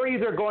we're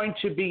either going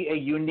to be a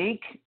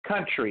unique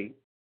country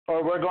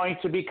or we're going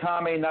to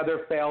become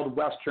another failed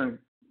Western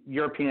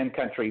European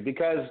country,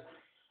 because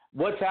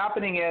what's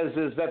happening is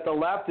that the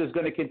left is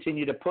going to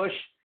continue to push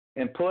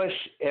and push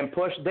and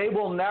push. They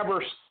will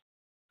never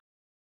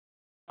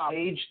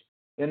engage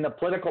in the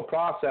political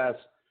process.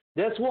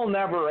 This will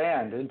never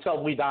end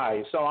until we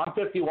die. So I'm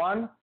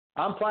 51.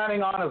 I'm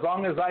planning on, as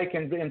long as I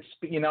can,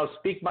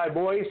 speak my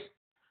voice,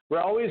 we're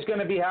always going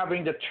to be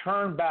having to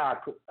turn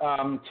back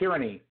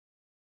tyranny,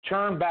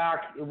 turn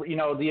back,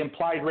 the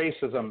implied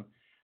racism,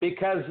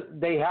 because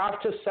they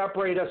have to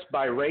separate us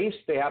by race.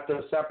 They have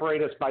to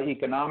separate us by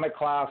economic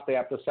class. They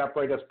have to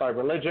separate us by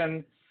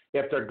religion.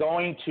 If they're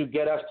going to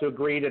get us to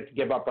agree to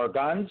give up our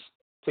guns,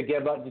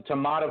 to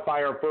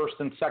modify our First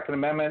and Second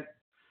Amendment,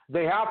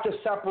 they have to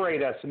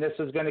separate us, and this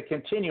is going to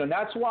continue. And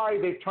that's why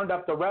they've turned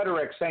up the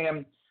rhetoric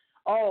saying,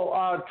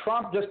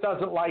 Trump just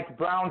doesn't like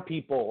brown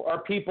people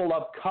or people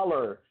of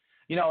color.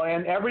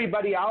 And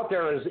everybody out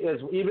there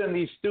is even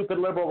these stupid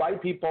liberal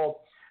white people.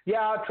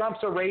 Yeah, Trump's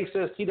a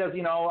racist. He does,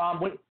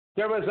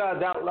 there was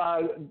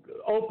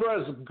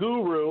Oprah's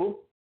guru,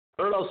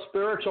 her little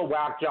spiritual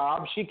whack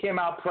job. She came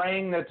out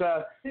praying that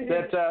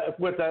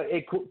with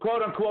a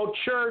quote unquote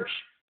church,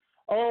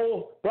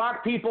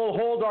 black people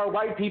hold our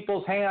white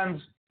people's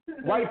hands.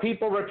 White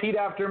people repeat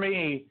after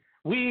me.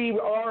 We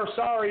are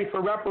sorry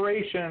for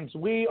reparations.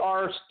 We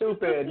are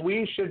stupid.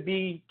 We should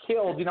be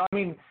killed.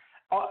 And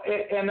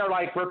they're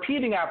like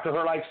repeating after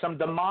her like some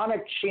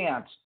demonic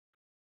chant,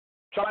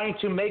 trying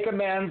to make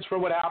amends for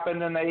what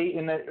happened in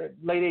the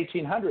late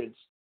 1800s.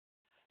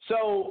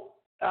 So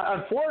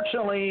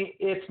unfortunately,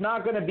 it's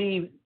not going to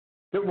be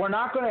that we're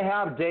not going to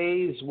have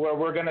days where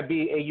we're going to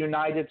be a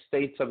United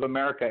States of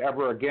America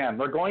ever again.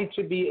 We're going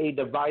to be a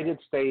divided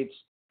states.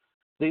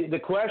 The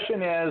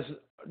question is,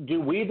 do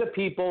we, the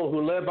people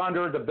who live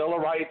under the Bill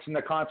of Rights and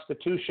the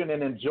Constitution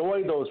and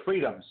enjoy those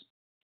freedoms,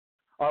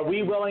 are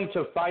we willing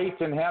to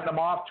fight and hand them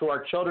off to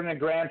our children and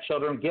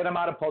grandchildren, get them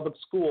out of public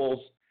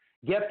schools,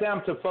 get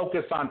them to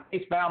focus on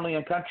faith, family,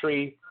 and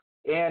country,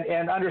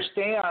 and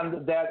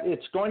understand that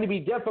it's going to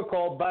be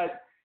difficult,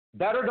 but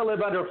better to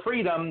live under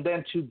freedom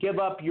than to give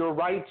up your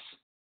rights?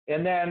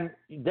 And then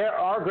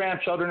our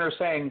grandchildren are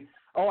saying,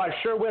 I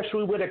sure wish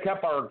we would have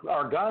kept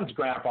our guns,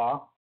 Grandpa,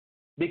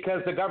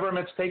 because the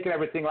government's taken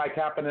everything like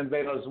happened in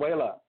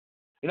Venezuela.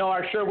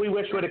 I sure we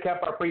wish we would have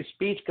kept our free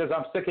speech because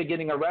I'm sick of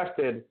getting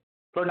arrested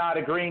for not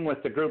agreeing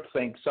with the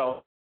groupthink.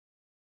 So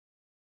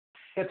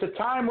it's a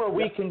time where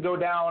we can go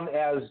down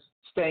as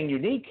staying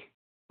unique,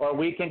 or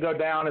we can go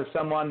down as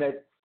someone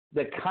that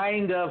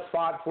kind of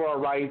fought for our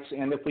rights,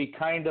 and if we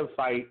kind of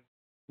fight,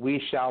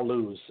 we shall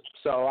lose.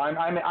 So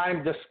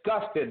I'm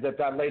disgusted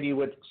that lady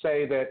would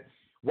say that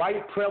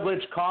white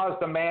privilege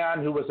caused a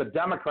man who was a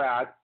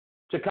Democrat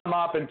to come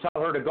up and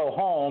tell her to go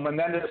home, and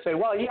then to say,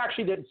 well, he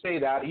actually didn't say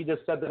that. He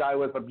just said that I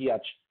was a bitch.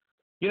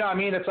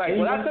 It's like,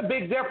 well, that's a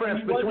big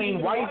difference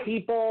between white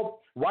people,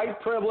 white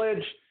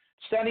privilege,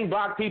 sending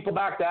black people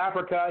back to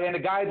Africa, and a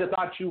guy that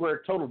thought you were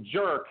a total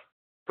jerk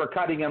for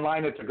cutting in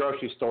line at the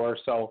grocery store.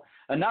 So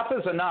enough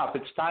is enough.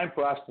 It's time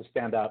for us to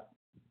stand up.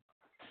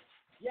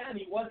 Yeah, and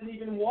he wasn't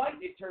even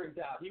white, it turns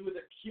out. He was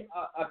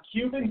a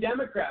Cuban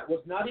Democrat, was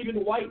not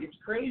even white. It's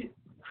crazy.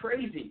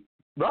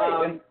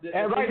 Right,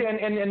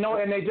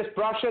 and they just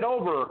brush it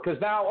over because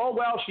now,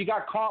 she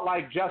got caught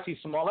like Jussie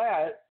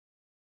Smollett.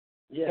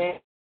 Yeah.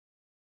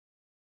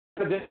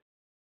 And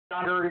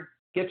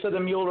get to the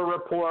Mueller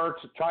report,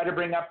 try to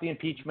bring up the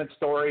impeachment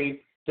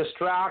story,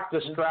 distract,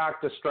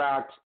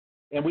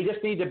 and we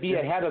just need to be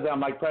ahead of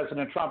them like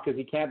President Trump because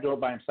he can't do it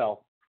by himself.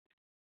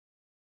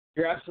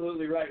 You're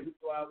absolutely right.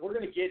 We're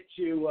going to get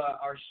to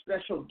our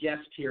special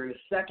guest here in a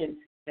second.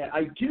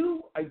 I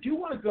do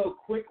want to go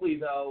quickly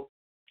though.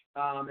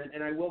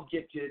 And I will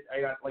get to,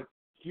 I got like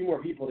a few more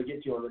people to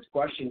get to on this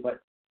question, but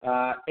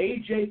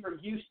AJ from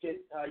Houston,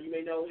 you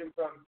may know him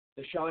from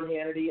the Sean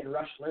Hannity and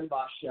Rush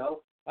Limbaugh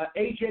show.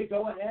 AJ,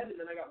 go ahead, and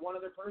then I got one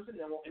other person, and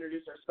then we'll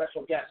introduce our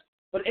special guest.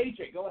 But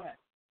AJ, go ahead.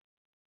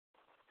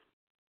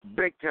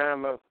 Big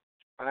time,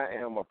 I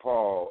am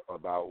appalled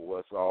about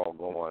what's all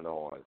going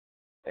on.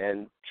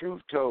 And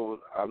truth told,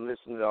 I'm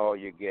listening to all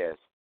your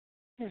guests.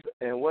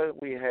 And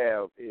what we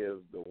have is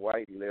the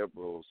white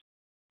liberals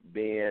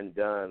being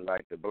done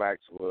like the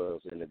blacks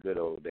was in the good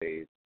old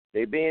days.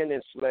 They're being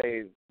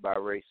enslaved by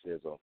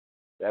racism.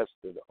 That's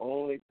the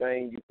only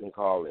thing you can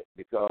call it,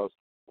 because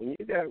when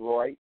you got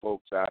white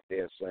folks out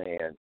there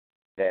saying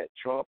that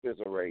Trump is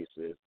a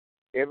racist,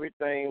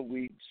 everything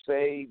we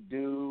say,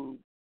 do,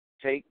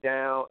 take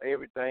down,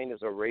 everything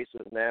is a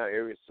racist now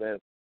ever since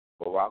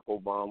Barack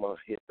Obama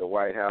hit the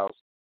White House.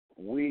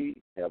 We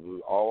have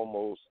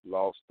almost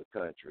lost the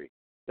country.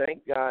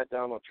 Thank God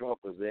Donald Trump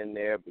is in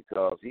there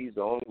because he's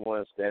the only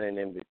one standing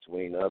in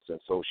between us and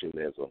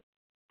socialism.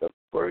 The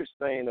first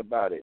thing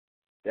about it,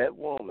 that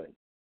woman,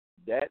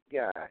 that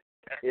guy,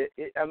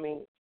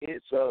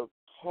 it's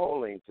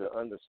appalling to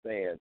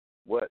understand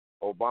what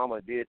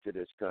Obama did to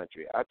this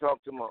country. I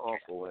talked to my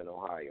uncle in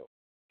Ohio.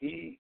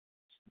 He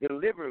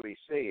deliberately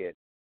said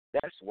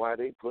that's why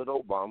they put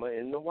Obama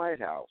in the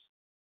White House,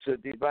 to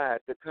divide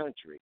the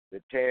country, to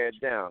tear it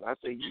down. I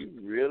say, you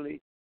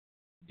really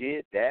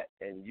did that,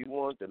 and you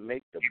want to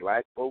make the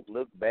black folk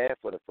look bad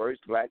for the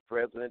first black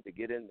president to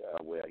get in?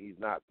 Well, he's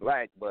not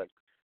black, but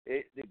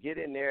to get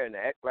in there and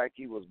act like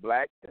he was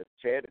black to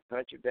tear the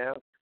country down.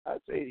 I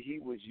say he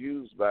was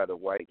used by the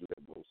white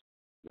liberals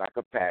like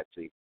a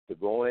patsy to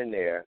go in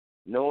there,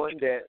 knowing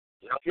that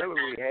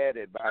Hillary had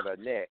it by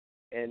the neck,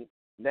 and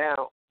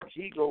now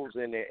he goes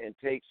in there and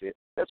takes it.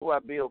 That's why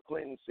Bill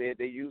Clinton said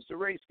they used the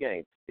race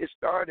game. It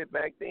started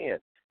back then.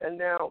 And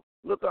now,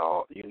 look,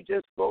 you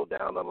just go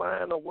down the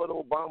line of what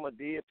Obama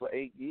did for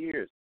 8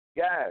 years.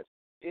 Guys,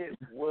 it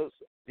was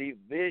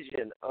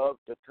division of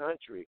the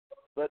country.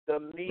 But the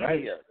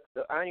media,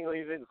 I ain't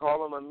going to even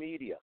call them a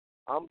media.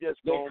 I'm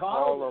just going to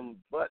call them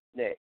butt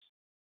necks.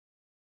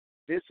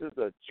 This is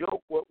a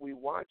joke what we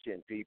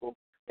watching, people.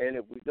 And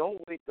if we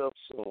don't wake up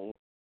soon,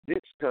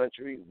 this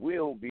country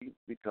will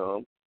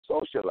become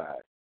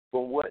socialized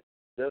from what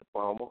the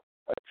former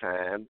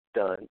time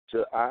done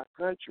to our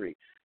country.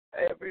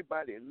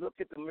 Everybody, look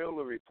at the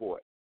Mueller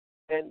report.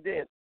 And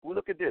then,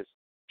 look at this.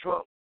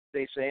 Trump,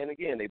 they saying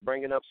again, they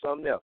bringing up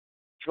something else.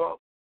 Trump,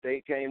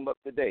 they came up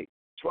today.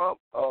 Trump,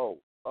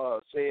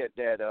 said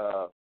that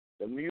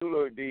the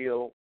Mueller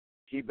deal,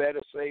 he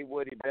better say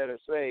what he better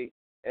say,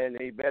 and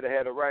he better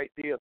have the right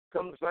deal.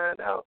 Come to find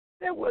out,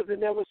 that wasn't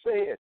never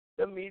said.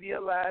 The media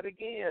lied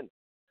again.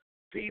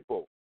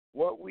 People,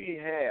 what we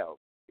have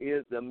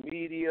is the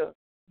media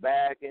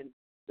backing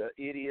the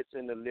idiots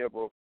and the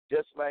liberals,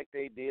 just like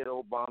they did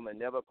Obama,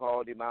 never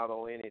called him out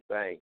on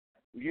anything.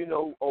 You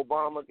know,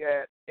 Obama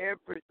got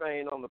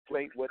everything on the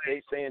plate, what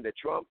they saying that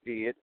Trump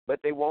did, but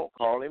they won't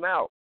call him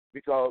out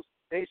because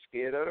they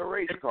scared of the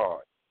race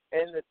card.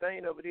 And the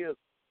thing of it is,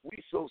 we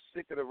so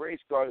sick of the race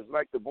card. It's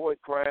like the boy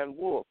crying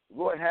wolf.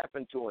 What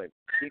happened to him?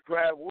 He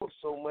cried wolf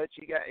so much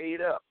he got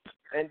ate up.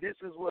 And this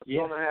is what's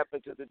going to happen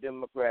to the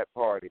Democrat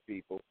Party,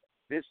 people.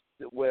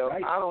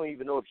 I don't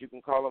even know if you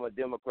can call them a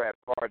Democrat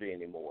Party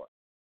anymore.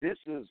 This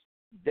is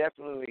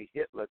definitely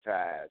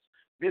Hitlerized.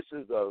 This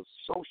is a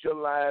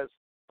socialized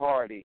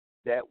party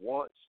that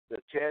wants to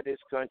tear this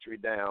country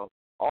down,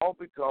 all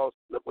because,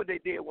 look what they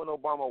did when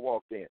Obama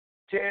walked in,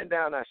 tearing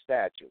down our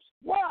statues.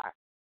 Why?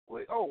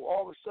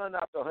 All of a sudden,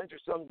 after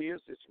 100-some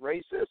years, it's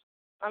racist?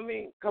 I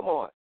mean, come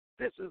on.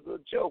 This is a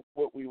joke,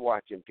 what we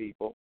watching,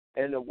 people.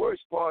 And the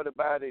worst part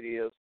about it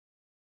is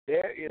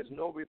there is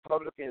no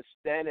Republicans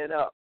standing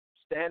up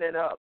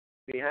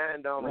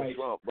behind Donald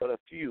Trump, but a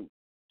few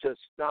to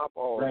stop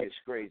all this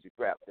crazy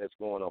crap that's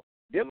going on.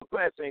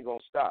 Democrats ain't going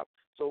to stop.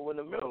 So when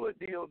the Mueller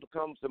deal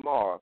comes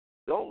tomorrow,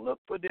 don't look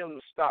for them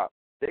to stop.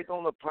 They're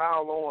going to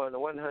pile on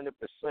 100%.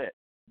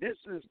 This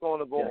is going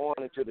to go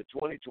on into the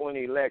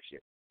 2020 election.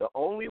 The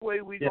only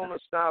way we're going to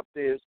stop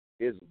this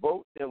is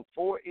vote them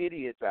 4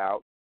 idiots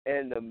out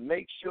and to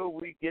make sure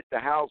we get the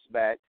House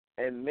back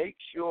and make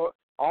sure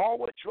all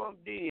what Trump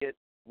did,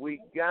 we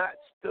got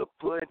to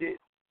put it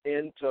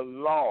into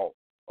law.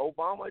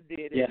 Obama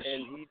did it,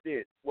 and he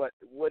did what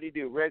he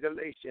did,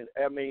 regulation.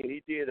 I mean,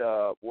 he did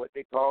what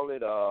they call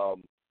it,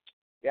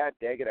 God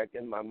dang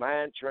it, my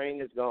mind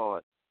train is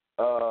gone.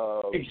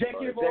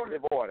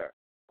 Executive order.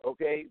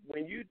 Okay,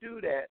 when you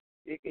do that,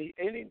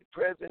 any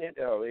president,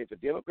 if a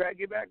Democrat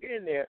get back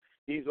in there,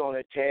 he's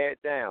going to tear it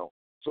down.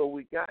 So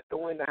we got to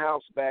win the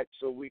House back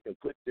so we can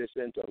put this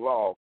into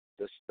law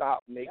to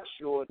make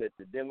sure that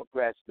the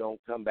Democrats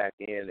don't come back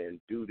in and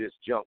do this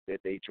junk that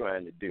they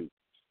trying to do.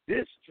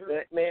 You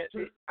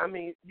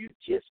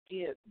just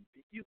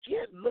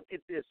can't look at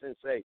this and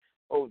say,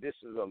 oh, this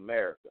is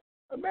America.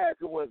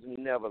 America was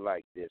never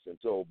like this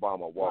until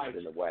Obama walked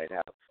in the White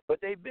House. But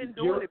they've been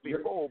doing it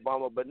before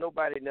Obama, but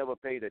nobody never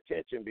paid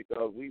attention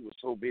because we were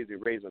so busy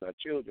raising our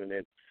children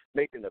and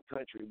making the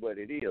country what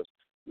it is.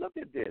 Look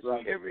at this.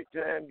 Every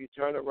time you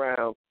turn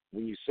around,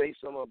 when you say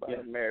something about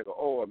America,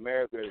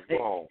 America is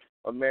wrong.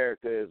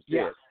 America is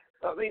this.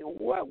 I mean,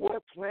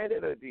 what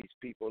planet are these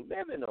people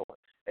living on?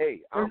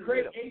 Hey,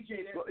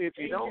 if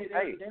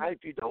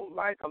you don't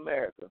like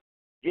America,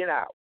 get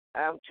out.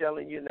 I'm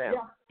telling you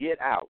now, get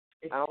out.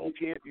 I don't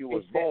care if you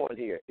was born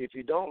here. If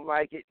you don't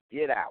like it,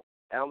 get out.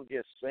 I'm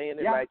just saying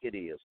it like it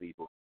is,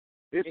 people.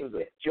 This is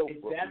a joke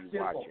what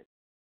we're watching.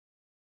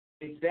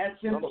 It's that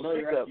simple.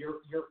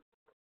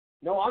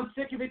 No, I'm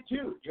sick of it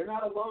too. You're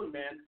not alone,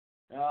 man.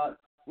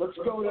 Let's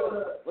go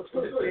to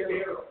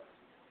Sarah.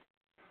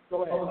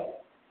 Go ahead.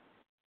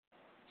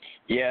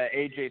 Yeah,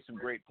 AJ, some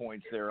great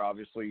points there.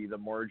 Obviously, the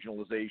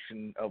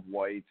marginalization of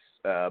whites,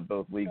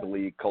 both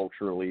legally,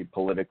 culturally,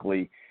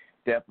 politically,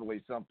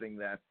 definitely something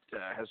that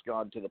has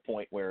gone to the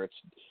point where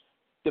it's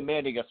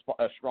demanding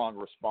a strong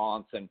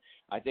response. And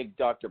I think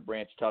Dr.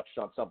 Branch touched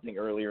on something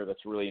earlier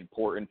that's really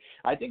important.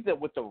 I think that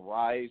with the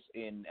rise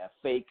in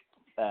fake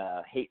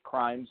hate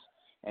crimes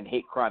and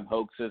hate crime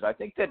hoaxes, I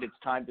think that it's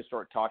time to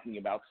start talking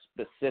about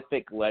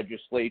specific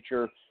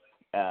legislature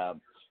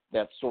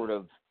that's sort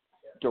of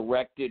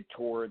directed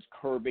towards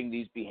curbing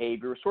these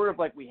behaviors, sort of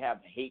like we have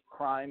hate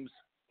crimes.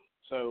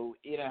 So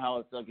you know how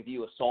it's like if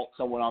you assault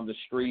someone on the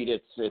street,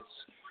 it's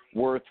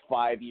worth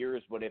 5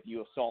 years, but if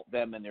you assault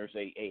them and there's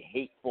a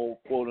hateful,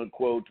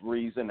 quote-unquote,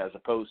 reason as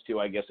opposed to,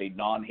 I guess, a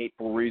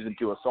non-hateful reason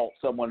to assault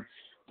someone,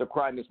 the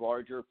crime is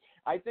larger.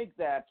 I think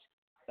that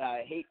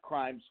hate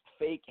crimes,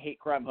 fake hate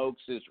crime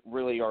hoaxes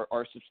really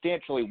are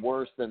substantially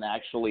worse than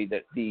actually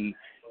the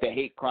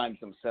hate crimes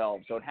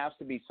themselves. So it has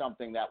to be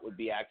something that would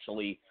be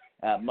actually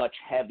much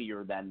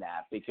heavier than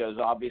that, because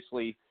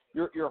obviously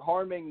you're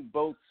harming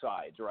both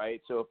sides,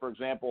 right? So, for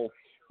example,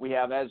 we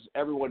have, as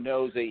everyone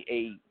knows,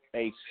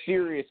 a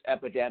serious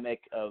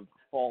epidemic of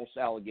false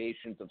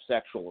allegations of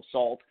sexual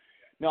assault.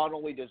 Not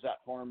only does that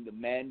harm the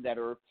men that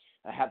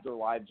have their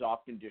lives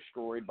often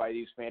destroyed by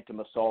these phantom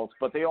assaults,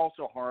 but they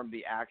also harm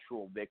the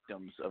actual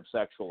victims of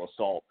sexual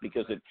assault,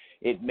 because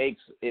it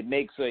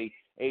makes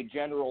a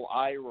general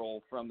eye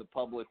roll from the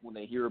public when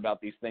they hear about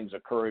these things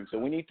occurring. So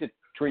we need to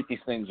treat these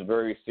things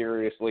very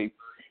seriously.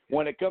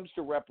 When it comes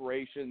to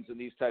reparations and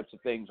these types of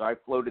things, I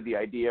floated the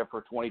idea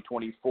for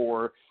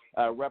 2024,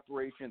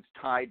 reparations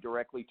tied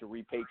directly to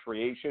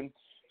repatriation.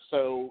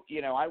 So,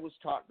 you know, I was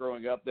taught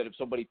growing up that if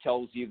somebody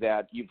tells you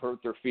that you've hurt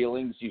their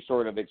feelings, you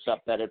sort of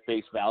accept that at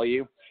face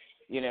value.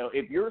 You know,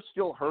 if you're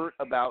still hurt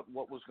about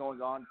what was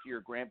going on to your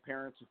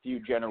grandparents a few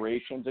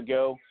generations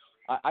ago,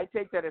 I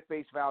take that at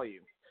face value.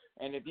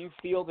 And if you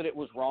feel that it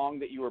was wrong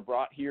that you were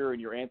brought here and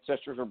your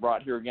ancestors were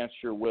brought here against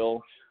your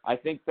will, I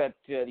think that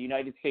the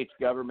United States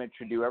government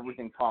should do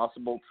everything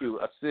possible to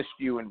assist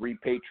you in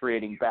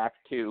repatriating back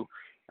to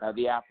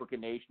the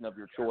African nation of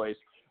your choice.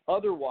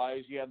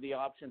 Otherwise, you have the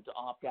option to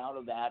opt out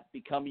of that,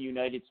 become a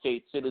United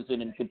States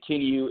citizen, and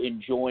continue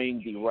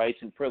enjoying the rights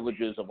and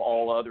privileges of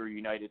all other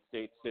United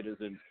States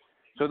citizens.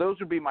 So those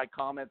would be my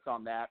comments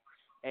on that.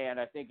 And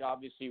I think,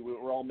 obviously,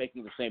 we're all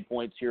making the same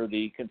points here.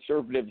 The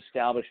conservative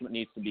establishment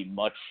needs to be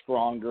much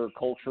stronger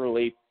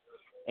culturally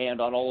and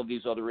on all of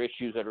these other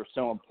issues that are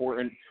so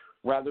important,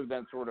 rather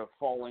than sort of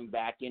falling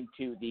back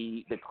into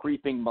the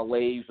creeping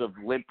malaise of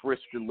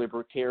limp-wristed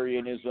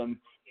libertarianism.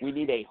 We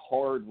need a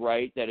hard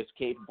right that is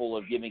capable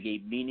of giving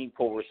a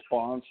meaningful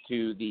response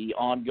to the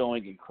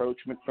ongoing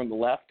encroachment from the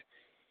left.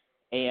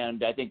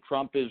 And I think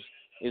Trump is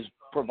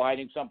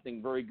providing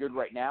something very good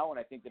right now, and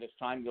I think that as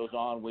time goes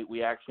on,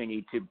 we actually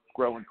need to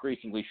grow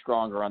increasingly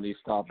stronger on these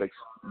topics.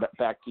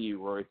 Back to you,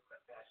 Rory.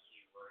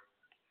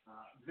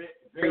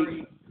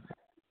 Very,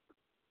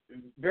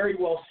 very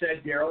well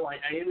said, Daryl.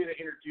 I am going to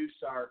introduce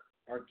our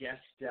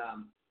guest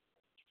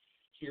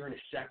here in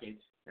a second.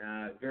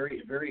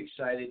 Very, very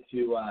excited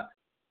to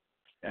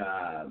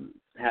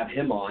have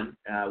him on.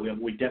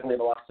 We definitely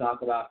have a lot to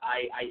talk about.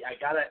 I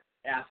got to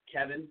ask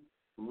Kevin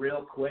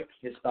real quick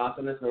his thoughts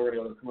on this, and then we're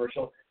going to go to the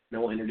commercial, and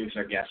then we'll introduce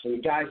our guest.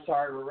 And guys,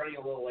 sorry, we're running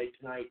a little late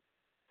tonight.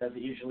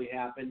 Doesn't usually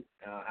happen.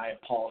 I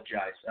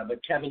apologize. But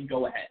Kevin,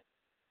 go ahead.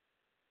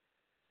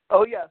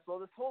 Oh, yeah. So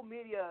this whole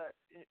media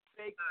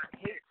fake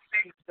hate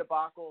speech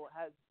debacle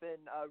has been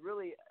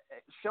really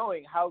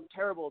showing how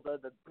terrible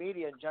the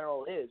media in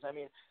general is. I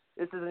mean,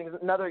 this is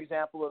another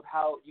example of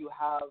how you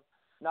have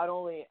not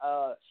only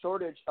a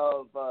shortage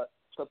of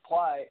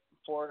supply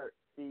for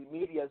the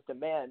media's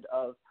demand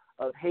of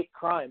hate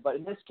crime, but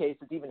in this case,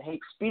 it's even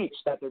hate speech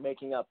that they're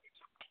making up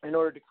in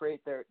order to create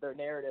their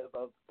narrative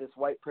of this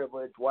white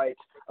privilege, white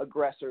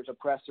aggressors,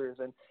 oppressors,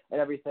 and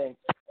everything.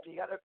 And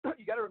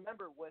you gotta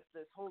remember, with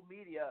this whole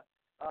media,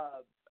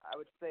 I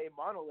would say,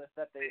 monolith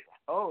that they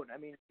own. I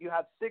mean, you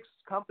have 6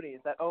 companies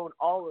that own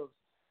all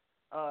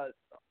of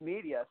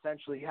media.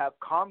 Essentially, you have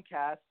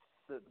Comcast,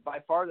 by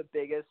far the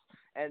biggest,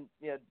 and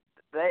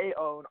they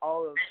own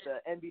all of the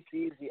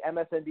NBCs, the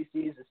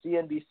MSNBCs, the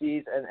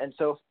CNBCs, and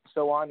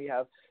so on. You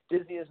have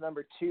Disney is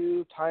number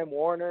 2, Time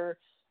Warner.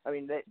 I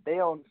mean, they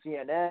own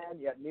CNN.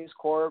 You have News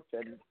Corp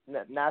and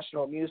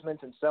National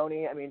Amusements and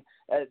Sony. I mean,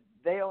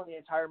 they own the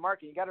entire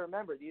market. You got to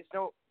remember,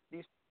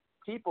 these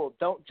people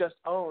don't just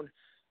own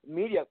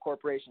media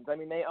corporations. I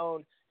mean, they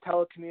own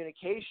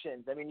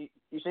telecommunications. I mean,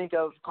 you think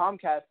of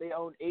Comcast, they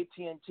own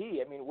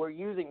AT&T. I mean, we're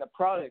using the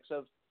products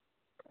of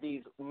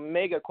these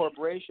mega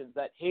corporations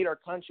that hate our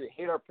country,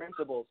 hate our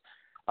principles,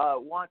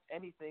 want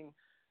anything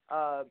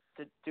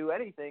to do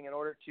anything in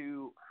order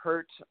to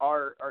hurt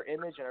our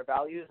image and our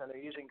values, and they're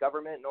using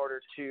government in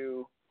order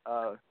to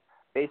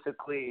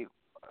basically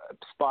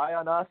spy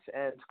on us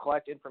and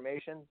collect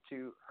information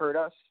to hurt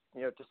us,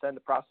 to send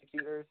to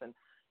prosecutors and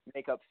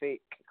make up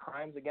fake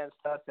crimes against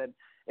us. And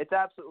it's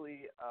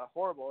absolutely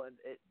horrible. And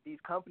these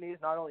companies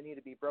not only need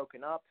to be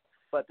broken up,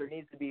 but there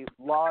needs to be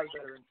laws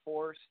that are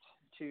enforced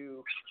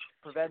to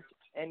prevent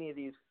any of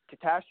these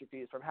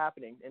catastrophes from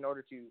happening in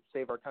order to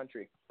save our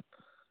country.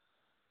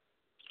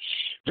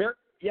 You're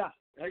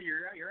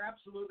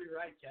absolutely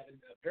right, Kevin.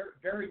 Very,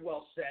 very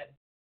well said.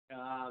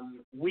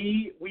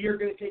 We are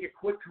going to take a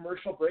quick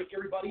commercial break,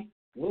 everybody.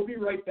 We'll be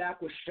right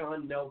back with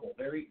Sean Noble.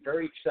 Very,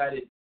 very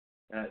excited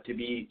to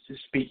be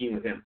speaking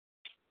with him.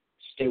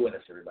 Stay with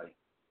us, everybody.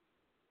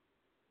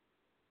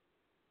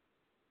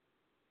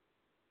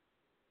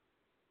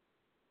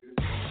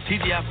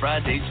 TGI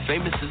Fridays'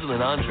 famous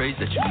sizzling entrees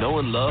that you know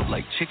and love,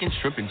 like chicken,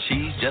 shrimp, and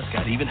cheese, just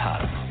got even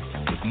hotter.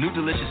 With new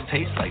delicious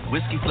tastes like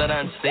whiskey flat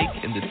iron steak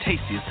and the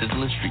tastiest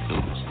sizzling street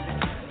noodles.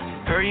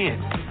 Hurry in.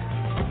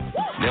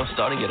 Now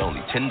starting at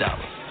only $10.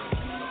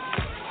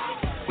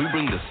 We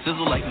bring the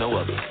sizzle like no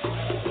other.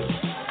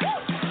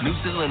 New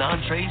sizzling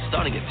entrees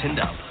starting at $10.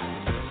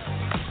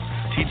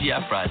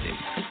 TGI Fridays,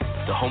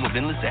 the home of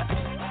endless apps.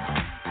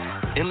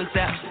 Endless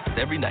apps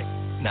every night,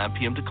 9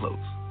 p.m. to close.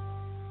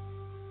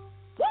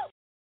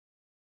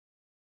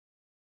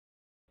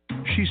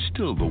 She's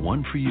still the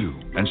one for you,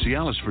 and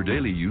Cialis for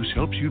daily use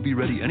helps you be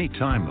ready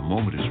anytime the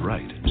moment is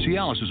right.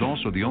 Cialis is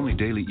also the only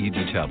daily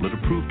ED tablet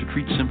approved to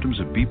treat symptoms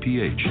of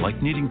BPH,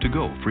 like needing to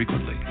go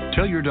frequently.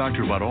 Tell your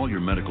doctor about all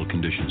your medical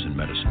conditions and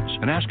medicines,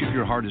 and ask if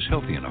your heart is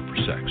healthy enough for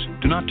sex.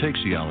 Do not take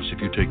Cialis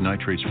if you take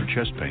nitrates for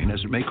chest pain,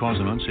 as it may cause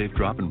an unsafe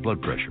drop in blood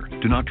pressure.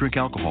 Do not drink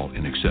alcohol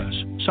in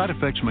excess. Side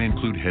effects may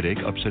include headache,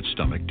 upset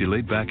stomach,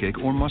 delayed backache,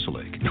 or muscle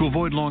ache. To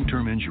avoid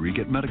long-term injury,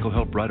 get medical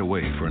help right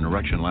away for an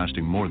erection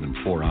lasting more than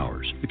 4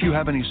 hours. If you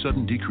have any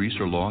sudden decrease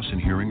or loss in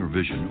hearing or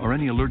vision, or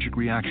any allergic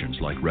reactions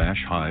like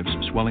rash, hives,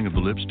 swelling of the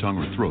lips, tongue,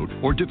 or throat,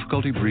 or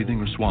difficulty breathing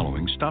or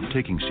swallowing, stop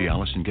taking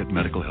Cialis and get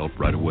medical help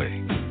right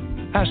away.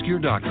 Ask your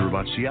doctor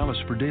about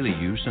Cialis for daily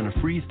use and a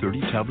free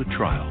 30-tablet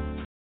trial.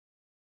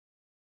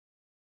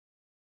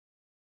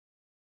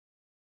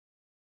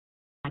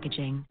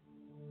 Packaging.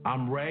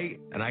 I'm Ray,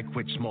 and I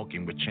quit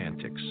smoking with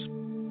Chantix.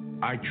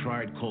 I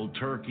tried cold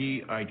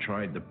turkey, I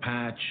tried the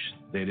patch,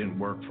 they didn't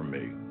work for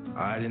me.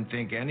 I didn't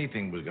think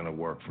anything was going to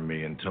work for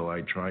me until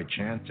I tried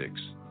Chantix.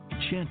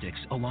 Chantix,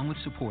 along with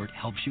support,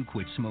 helps you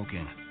quit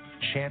smoking.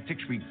 Chantix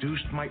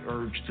reduced my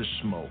urge to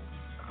smoke.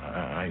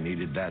 I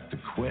needed that to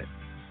quit.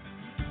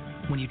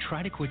 When you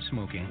try to quit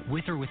smoking,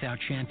 with or without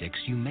Chantix,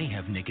 you may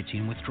have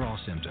nicotine withdrawal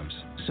symptoms.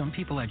 Some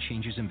people had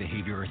changes in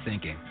behavior or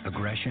thinking,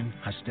 aggression,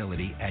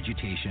 hostility,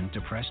 agitation,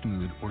 depressed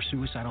mood, or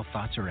suicidal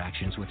thoughts or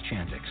actions with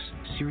Chantix.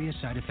 Serious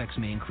side effects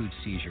may include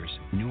seizures,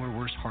 new or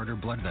worse heart or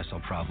blood vessel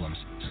problems,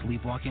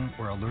 sleepwalking,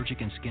 or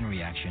allergic and skin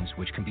reactions,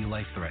 which can be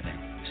life-threatening.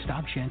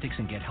 Stop Chantix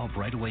and get help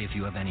right away if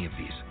you have any of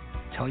these.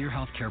 Tell your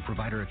healthcare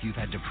provider if you've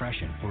had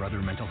depression or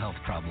other mental health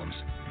problems.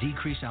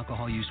 Decrease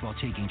alcohol use while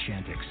taking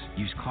Chantix.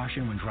 Use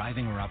caution when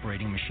driving or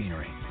operating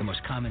machinery. The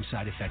most common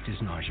side effect is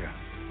nausea.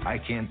 I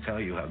can't tell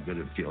you how good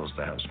it feels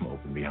to have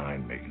smoking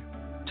behind me.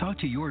 Talk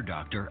to your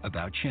doctor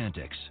about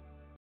Chantix.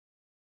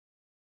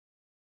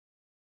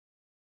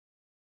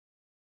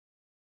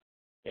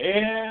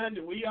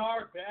 And we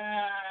are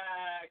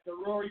back. The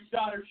Rory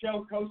Sauter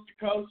Show, coast to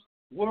coast,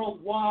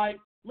 worldwide,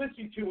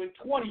 listened to in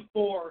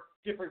 24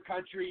 different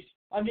countries,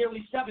 on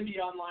nearly 70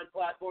 online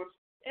platforms.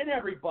 And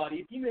everybody,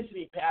 if you miss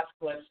any past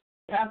clips,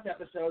 past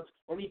episodes,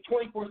 or need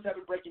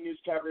 24/7 breaking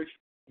news coverage,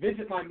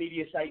 visit my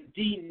media site,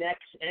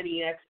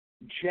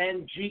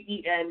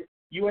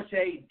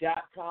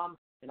 DNexUSA.com.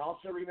 And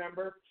also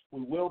remember,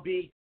 we will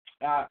be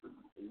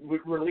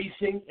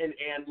releasing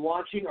and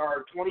launching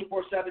our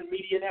 24/7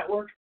 media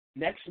network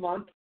next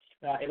month.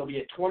 It'll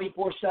be at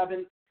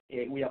 24/7.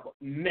 We have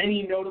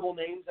many notable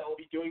names that will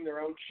be doing their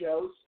own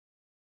shows,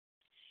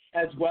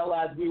 as well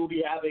as we will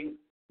be having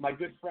my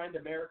good friend,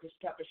 America's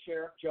Peppa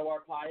Sheriff, Joe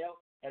Arpaio,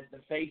 as the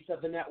face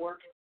of the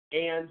network,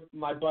 and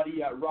my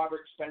buddy,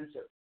 Robert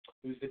Spencer,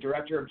 who's the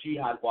director of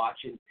Jihad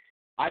Watch. And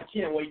I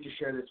can't wait to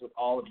share this with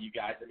all of you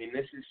guys. I mean,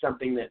 this is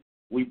something that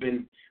we've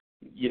been,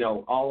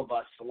 all of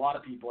us, a lot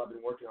of people have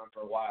been working on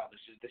for a while.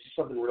 This is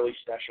something really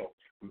special.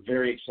 I'm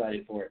very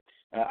excited for it.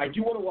 I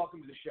do want to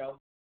welcome to the show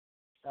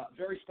a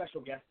very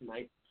special guest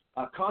tonight,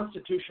 a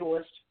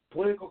constitutionalist,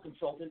 political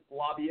consultant,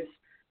 lobbyist,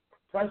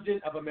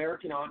 president of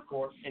American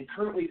Encore, and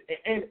currently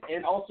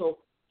and also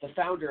the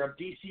founder of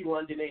DC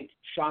London Inc.,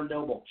 Sean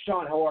Noble.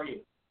 Sean, how are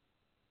you?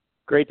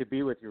 Great to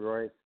be with you,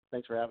 Roy.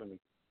 Thanks for having me.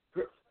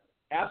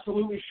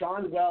 Absolutely,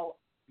 Sean. Well,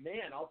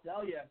 man, I'll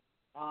tell you,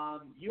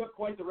 you have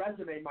quite the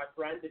resume, my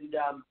friend. And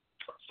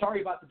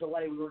sorry about the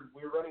delay. We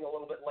were running a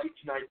little bit late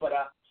tonight, but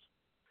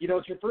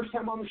it's your first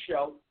time on the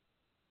show.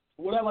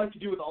 What I like to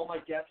do with all my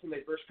guests when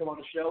they first come on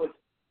the show is,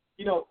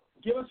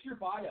 give us your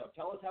bio.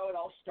 Tell us how it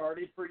all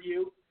started for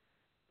you.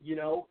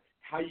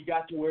 How you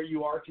got to where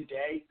you are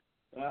today,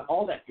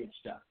 all that good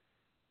stuff.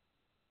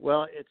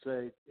 Well, it's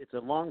a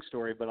long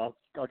story, but I'll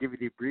give you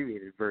the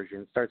abbreviated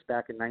version. It starts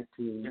back in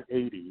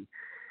 1980.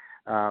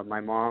 My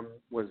mom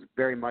was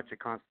very much a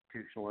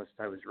constitutionalist.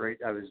 I was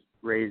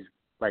raised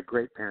by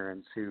great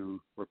parents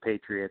who were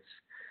patriots,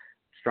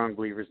 strong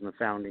believers in the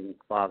founding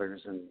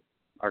fathers and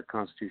our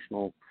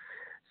constitutional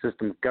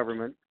system of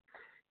government.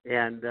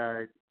 And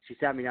she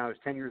sat me down. I was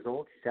 10 years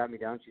old. She sat me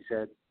down. She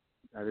said,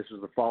 this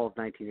was the fall of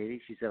 1980.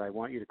 She said, I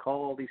want you to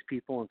call all these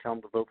people and tell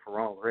them to vote for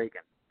Ronald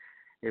Reagan.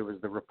 It was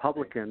the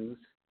Republicans,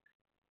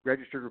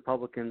 registered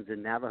Republicans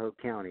in Navajo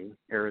County,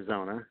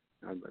 Arizona.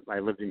 I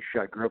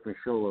grew up in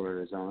Shoalo,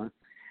 Arizona.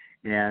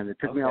 And it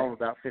took me all of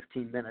about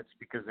 15 minutes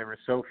because there were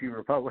so few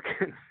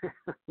Republicans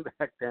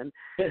back then.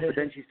 But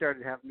then she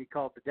started having me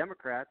call the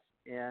Democrats,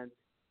 and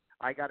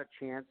I got a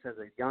chance as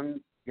a young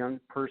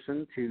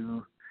person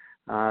to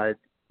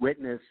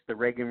witness the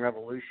Reagan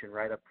Revolution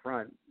right up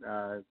front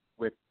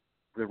with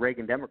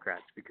Reagan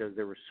Democrats, because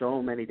there were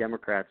so many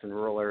Democrats in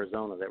rural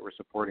Arizona that were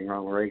supporting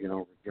Ronald Reagan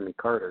over Jimmy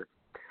Carter.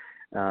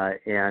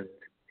 And,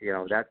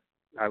 that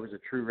I was a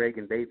true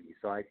Reagan baby.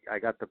 So I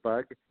got the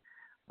bug,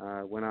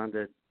 went on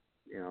to,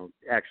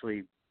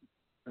 actually,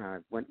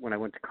 when I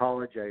went to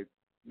college, I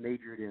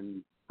majored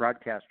in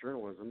broadcast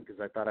journalism because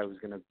I thought I was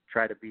going to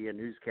try to be a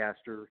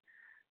newscaster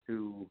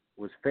who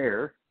was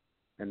fair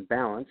and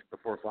balanced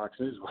before Fox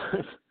News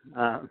was.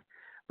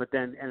 But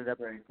then ended up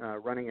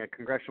running a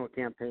congressional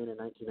campaign in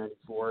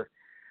 1994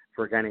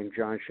 for a guy named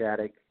John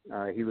Shattuck.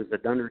 He was the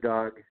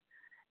underdog,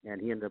 and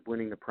he ended up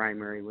winning the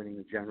primary, winning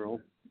the general.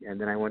 And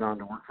then I went on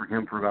to work for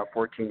him for about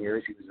 14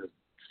 years. He was a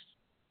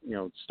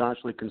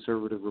staunchly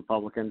conservative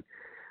Republican,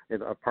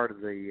 a part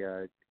of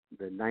the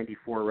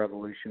 94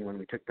 revolution when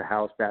we took the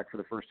House back for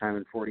the first time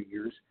in 40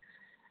 years.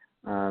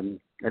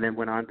 And then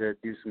went on to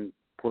do some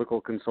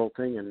political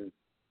consulting, and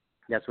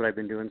that's what I've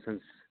been doing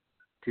since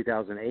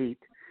 2008.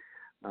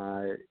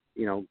 And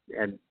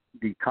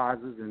the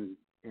causes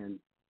and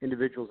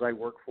individuals I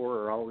work for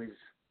are always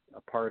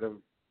a part of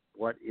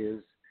what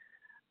is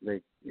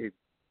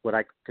what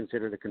I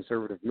consider the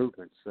conservative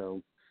movement.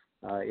 So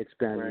it's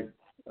been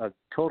a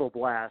total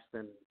blast,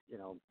 and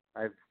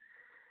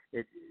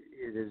it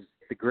is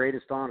the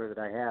greatest honor that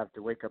I have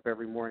to wake up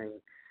every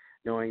morning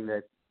knowing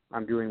that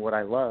I'm doing what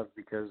I love,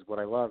 because what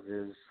I love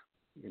is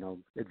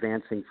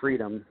advancing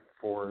freedom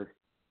for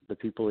the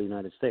people of the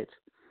United States.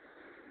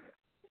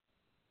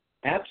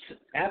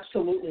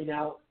 Absolutely.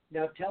 Now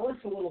tell us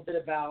a little bit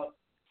about,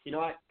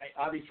 I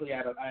obviously I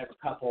have a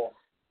couple,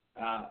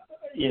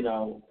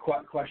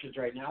 questions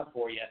right now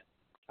for you.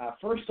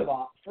 First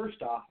off,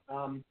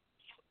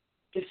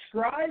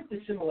 describe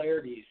the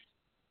similarities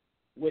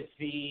with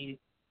the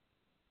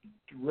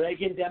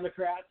Reagan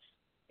Democrats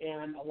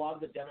and a lot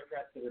of the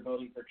Democrats that are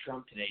voting for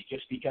Trump today,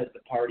 just because the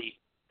party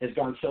has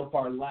gone so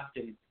far left.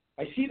 And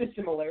I see the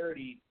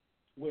similarity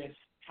with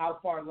how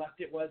far left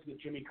it was with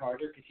Jimmy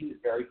Carter, because he was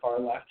very far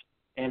left,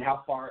 and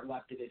how far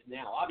left it is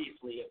now.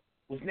 Obviously, it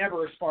was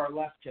never as far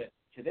left to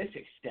this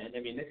extent. I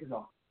mean, this is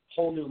a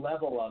whole new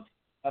level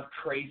of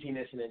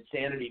craziness and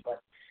insanity.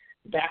 But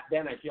back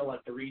then, I feel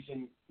like the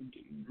reason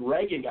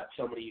Reagan got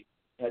so many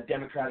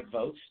Democratic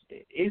votes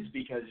is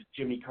because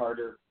Jimmy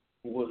Carter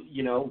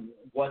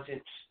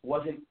wasn't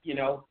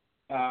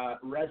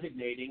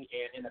resonating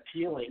and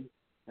appealing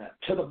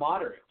to the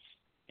moderates.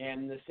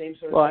 And the same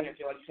sort of thing I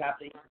feel like is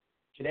happening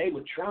today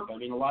with Trump. I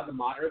mean, a lot of the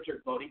moderates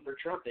are voting for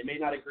Trump. They may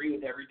not agree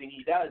with everything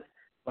he does,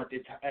 but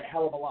it's a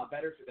hell of a lot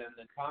better for them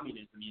than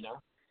communism,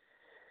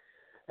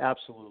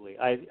 Absolutely.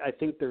 I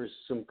think there's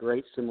some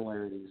great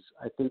similarities.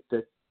 I think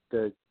that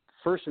the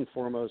first and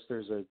foremost,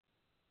 there's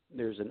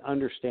an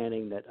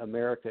understanding that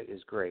America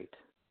is great.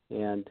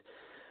 And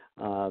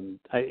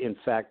in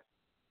fact,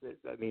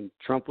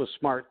 Trump was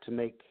smart to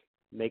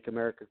make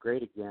America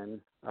great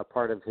again a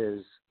part of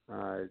his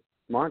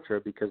mantra,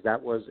 because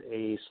that was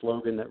a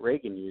slogan that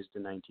Reagan used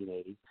in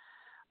 1980,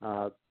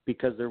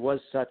 because there was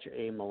such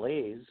a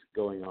malaise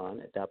going on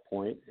at that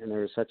point, and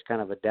there was such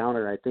kind of a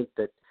downer. I think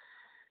that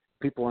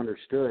people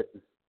understood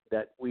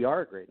that we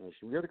are a great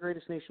nation. We are the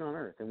greatest nation on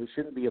earth, and we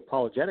shouldn't be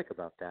apologetic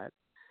about that.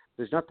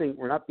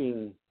 We're not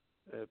being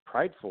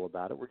prideful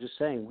about it. We're just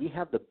saying we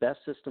have the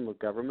best system of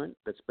government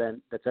that's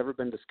ever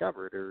been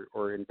discovered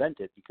or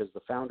invented, because the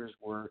founders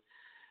were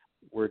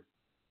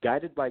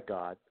guided by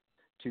God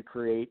to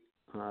create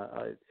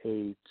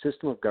a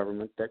system of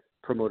government that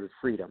promoted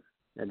freedom.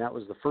 And that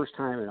was the first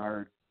time in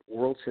our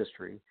world's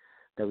history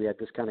that we had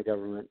this kind of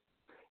government,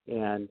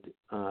 and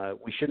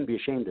we shouldn't be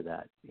ashamed of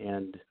that.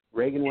 And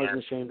Reagan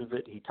wasn't ashamed of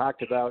it. He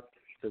talked about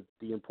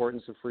the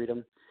importance of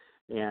freedom,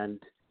 and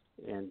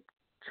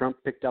Trump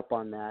picked up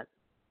on that,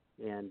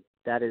 and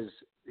that is,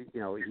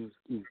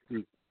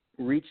 he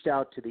reached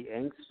out to the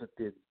angst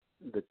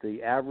that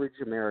the average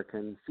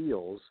American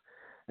feels,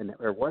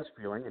 or was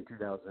feeling in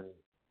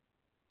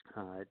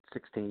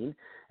 2016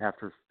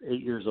 after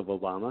 8 years of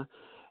Obama,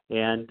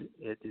 and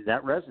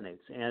that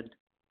resonates. And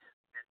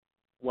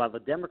while the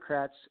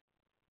Democrats,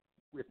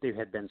 if they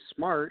had been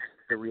smart,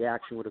 the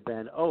reaction would have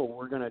been,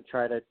 we're going to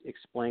try to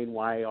explain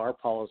why our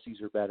policies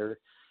are better,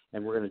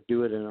 and we're going to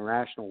do it in a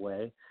rational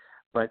way.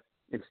 But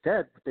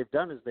instead, what they've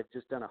done is they've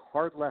just done a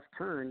hard left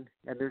turn,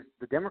 and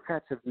the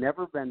Democrats have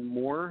never been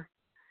more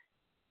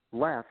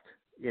left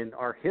in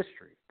our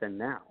history than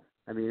now.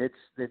 I mean, it's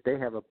that they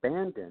have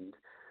abandoned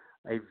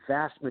a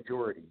vast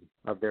majority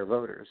of their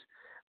voters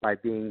by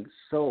being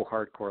so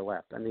hardcore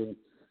left. I mean,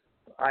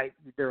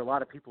 there are a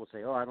lot of people who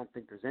say, I don't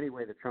think there's any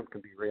way that Trump can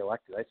be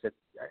reelected. I said,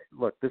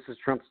 look, this is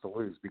Trump's to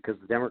lose, because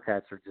the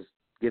Democrats are just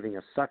giving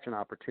us such an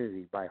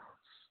opportunity by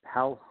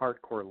how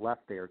hardcore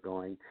left they are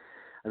going.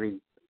 I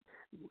mean,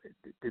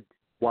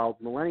 while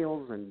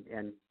millennials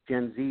and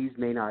Gen Zs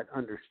may not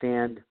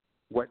understand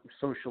what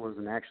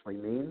socialism actually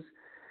means,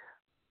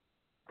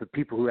 the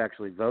people who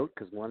actually vote,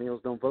 because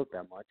millennials don't vote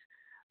that much,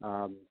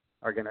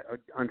 are going to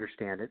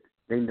understand it.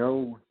 They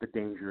know the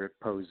danger it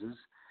poses,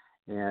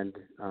 and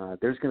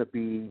there's going to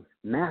be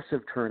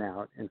massive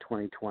turnout in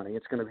 2020.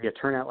 It's going to be a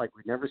turnout like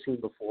we've never seen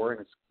before,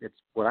 and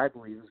it's what I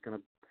believe is going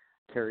to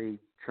carry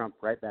Trump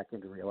right back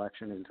into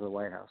re-election into the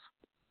White House.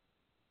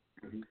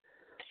 Mm-hmm.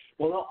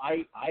 Well, no,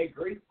 I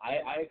agree.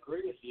 I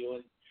agree with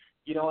you.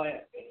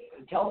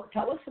 And tell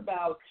us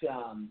about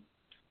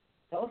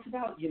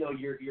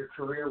your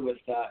career with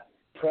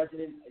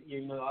President.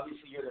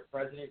 Obviously you're the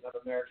president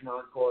of American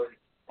Encore, and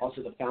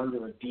also the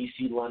founder of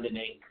DC London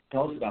Inc.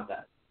 Tell us about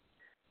that.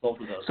 Both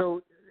of those.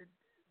 So,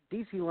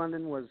 DC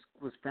London was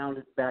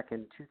founded back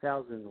in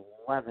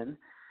 2011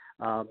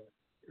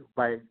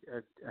 by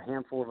a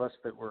handful of us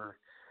that were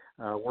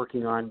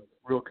working on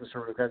real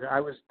conservative causes.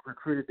 I was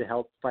recruited to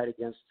help fight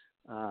against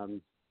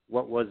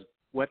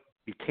what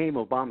became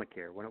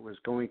Obamacare. When it was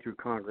going through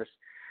Congress,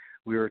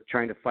 we were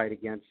trying to fight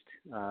against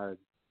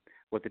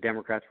what the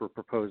Democrats were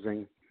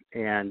proposing,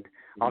 and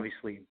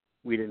obviously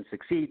we didn't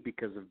succeed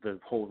because of the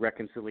whole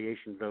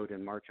reconciliation vote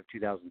in March of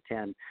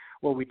 2010.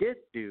 What we did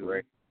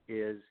do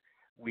is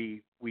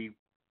we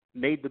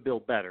made the bill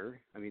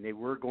better. I mean, they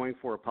were going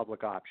for a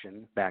public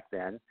option back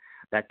then.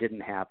 That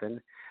didn't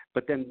happen.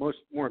 But then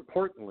more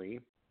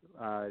importantly,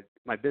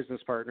 my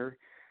business partner,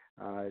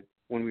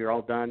 when we were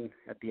all done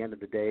at the end of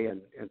the day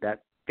and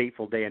that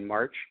fateful day in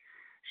March,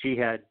 she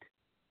had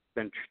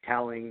been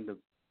tallying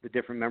the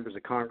different members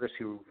of Congress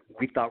who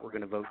we thought were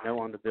going to vote no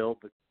on the bill,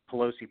 but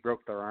Pelosi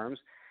broke their arms.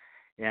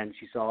 And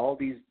she saw all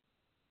these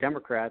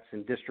Democrats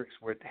in districts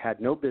where had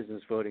no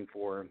business voting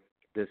for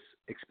this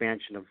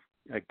expansion of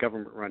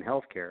government-run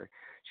health care.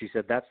 She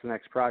said, that's the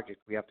next project.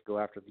 We have to go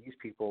after these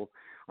people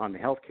on the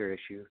health care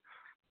issue.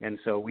 And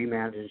so we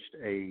managed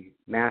a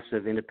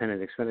massive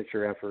independent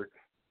expenditure effort.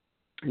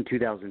 In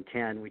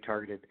 2010, we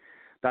targeted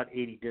about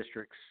 80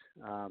 districts.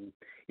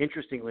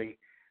 Interestingly,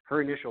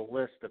 her initial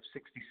list of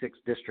 66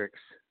 districts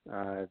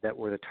that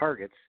were the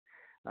targets,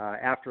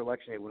 after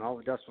Election Day, when all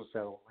the dust was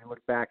settled, we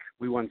looked back,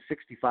 we won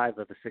 65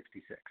 of the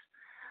 66,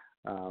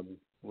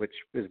 which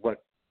is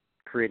what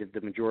created the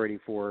majority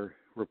for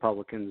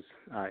Republicans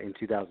in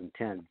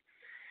 2010.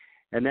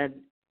 And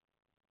then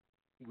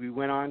we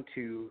went on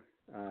to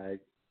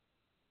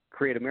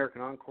create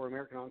American Encore.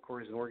 American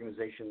Encore is an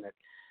organization that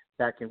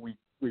back in we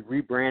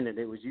rebranded.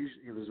 It was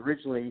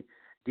originally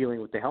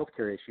dealing with the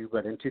healthcare issue,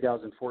 but in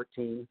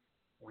 2014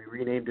 we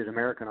renamed it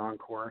American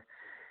Encore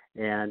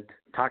and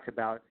talked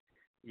about,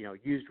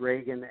 used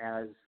Reagan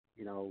as,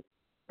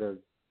 the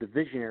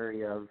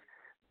visionary of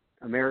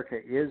America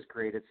is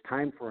great. It's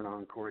time for an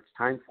encore. It's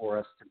time for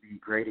us to be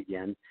great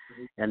again.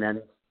 And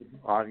then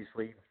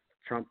obviously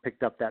Trump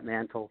picked up that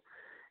mantle,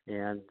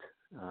 and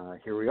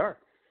here we are.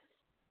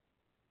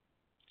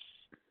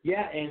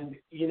 Yeah, and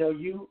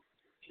you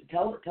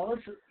tell us,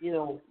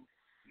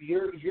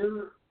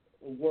 your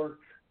work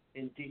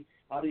in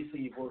obviously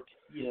you've worked,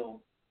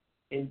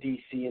 in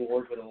DC and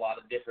worked with a lot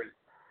of different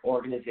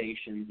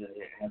organizations and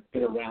have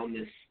been around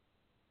this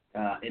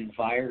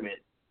environment.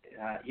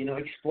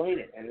 Explain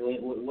it. I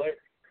mean,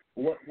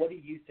 what do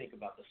you think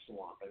about the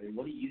swamp? I mean,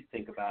 what do you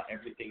think about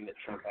everything that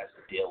Trump has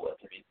to deal with?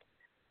 I mean,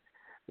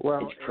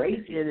 well, it's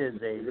crazy. It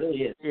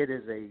really is. It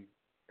is a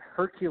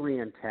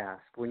Herculean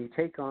task when you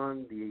take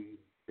on the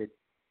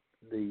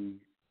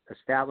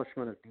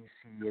establishment of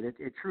DC, and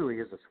it truly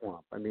is a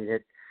swamp. I mean,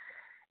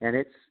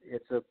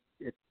 it's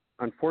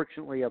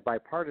unfortunately a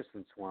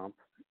bipartisan swamp,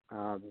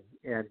 and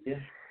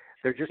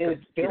they're just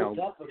it's built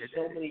up of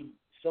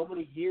so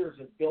many years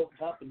and built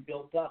up and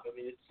built up. I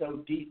mean, it's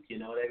so deep. You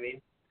know what I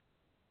mean?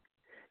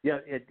 Yeah,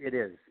 it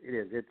is. It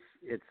is.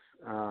 It's.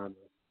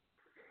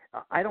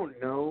 I don't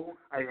know.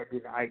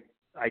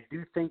 I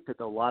do think that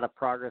a lot of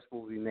progress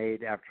will be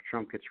made after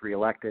Trump gets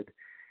reelected,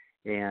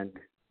 and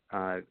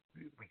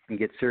we can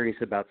get serious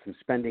about some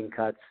spending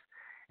cuts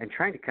and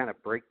trying to kind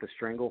of break the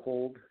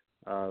stranglehold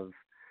of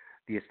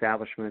the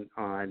establishment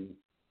on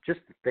just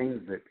the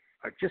things that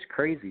are just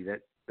crazy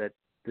that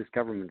this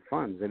government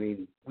funds. I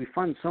mean, we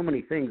fund so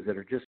many things that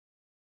are just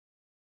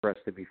for us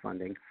to be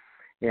funding.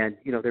 And,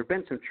 there have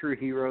been some true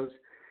heroes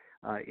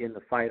in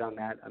the fight on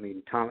that. I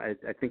mean, I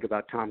think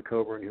about Tom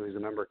Coburn, who was a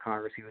member of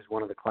Congress. He was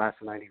one of the class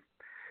of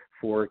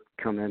 94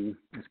 come in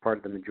as part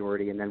of the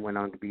majority and then went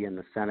on to be in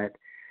the Senate.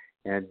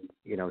 And,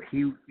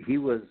 he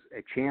was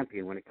a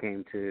champion when it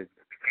came to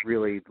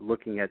really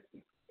looking at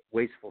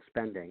wasteful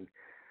spending.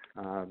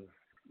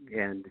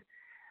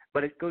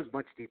 But it goes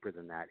much deeper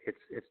than that.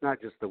 It's not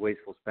just the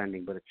wasteful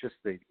spending, but it's just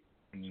the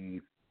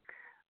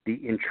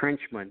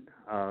entrenchment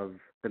of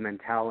the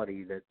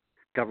mentality that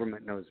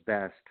government knows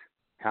best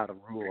how to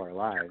rule our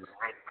lives.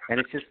 And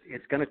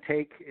it's going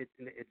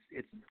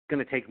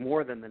to take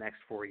more than the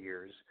next 4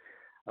 years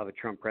of a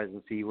Trump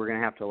presidency. We're going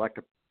to have to elect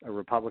a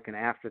Republican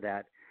after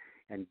that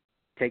and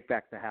take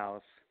back the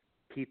House,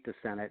 keep the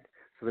Senate,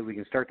 so that we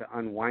can start to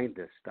unwind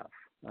this stuff.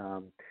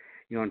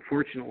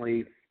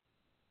 Unfortunately,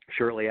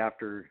 shortly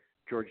after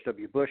George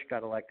W. Bush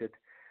got elected,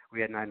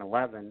 we had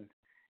 9/11,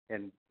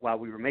 and while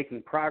we were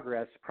making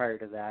progress prior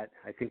to that,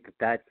 I think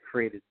that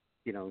created,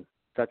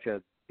 such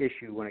a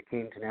issue when it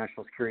came to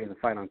national security and the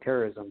fight on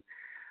terrorism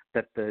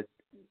that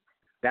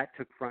that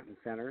took front and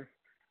center,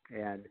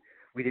 and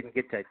we didn't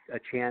get a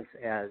chance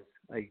as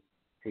a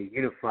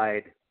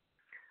unified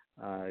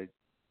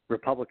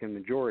Republican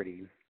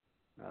majority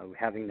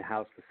having the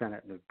House, the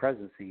Senate, and the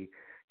presidency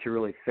to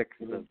really fix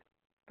the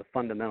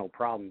fundamental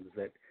problems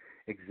that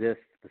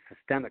exist, the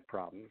systemic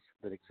problems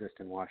that exist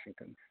in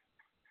Washington.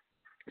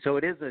 So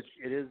it is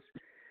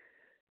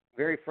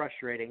very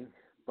frustrating,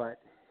 but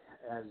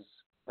as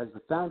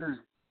the founders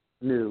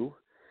knew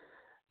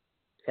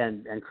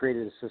and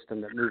created a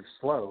system that moves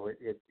slow,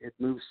 it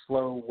moves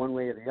slow one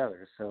way or the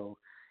other. So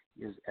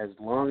as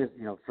long as,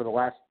 for the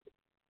last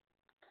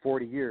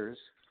 40 years,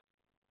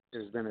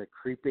 there's been a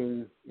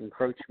creeping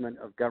encroachment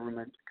of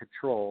government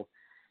control.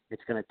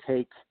 It's going to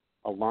take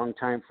a long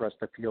time for us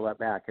to peel that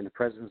back. And the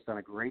president's done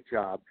a great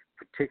job,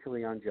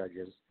 particularly on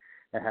judges.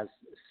 That has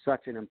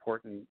such an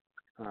important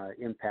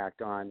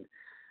impact on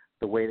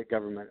the way that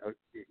government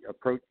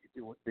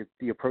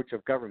the approach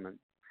of government,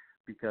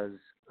 because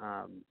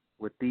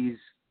with these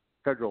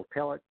federal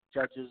appellate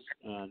judges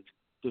and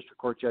district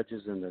court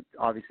judges and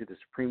obviously the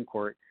Supreme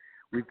Court,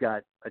 we've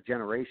got a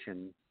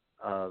generation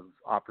of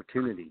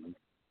opportunity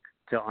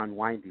to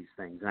unwind these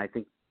things. And I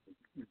think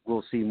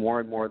we'll see more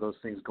and more of those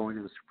things going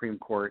to the Supreme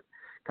Court,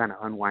 kind of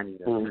unwinding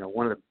this.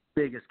 One of the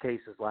biggest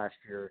cases last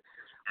year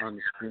on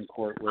the Supreme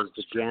Court was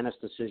the Janus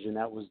decision.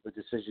 That was the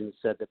decision that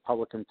said that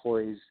public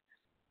employees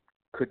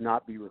could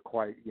not be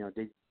required.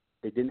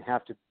 They didn't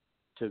have to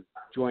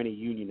join a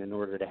union in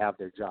order to have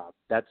their job.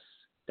 That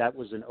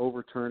was an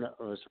overturn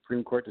of a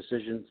Supreme Court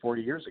decision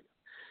 40 years ago.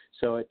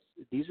 So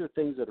these are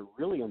things that are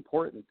really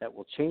important that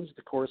will change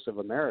the course of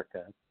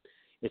America.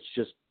 It's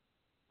just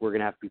we're going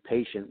to have to be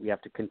patient. We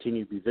have to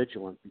continue to be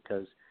vigilant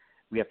because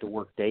we have to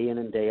work day in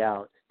and day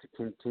out to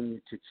continue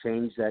to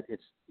change that.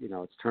 It's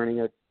turning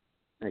a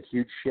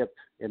huge ship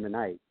in the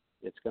night.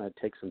 It's going to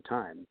take some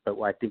time, but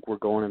I think we're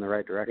going in the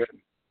right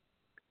direction.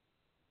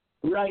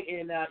 Right,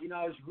 and I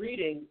was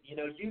reading.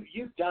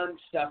 You've done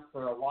stuff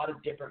for a lot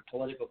of different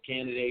political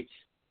candidates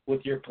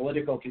with your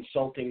political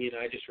consulting.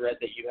 I just read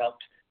that you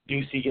helped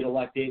Ducey get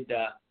elected.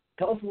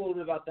 Tell us a little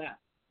bit about that.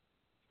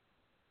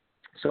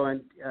 So,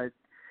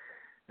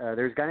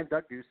 there's a guy named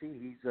Doug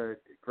Ducey. He's a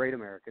great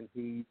American.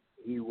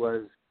 He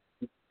was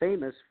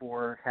famous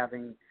for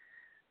having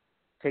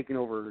taken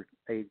over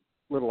a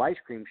little ice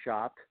cream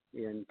shop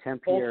in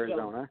Tempe,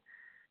 Arizona,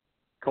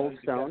 Cold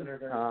Stone,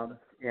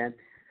 and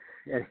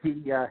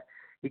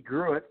he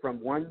grew it from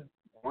one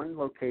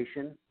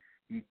location.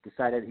 He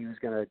decided he was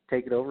going to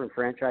take it over and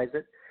franchise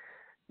it.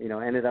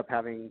 Ended up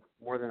having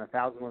more than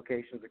 1,000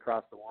 locations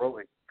across the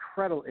world.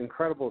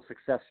 Incredible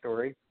success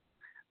story.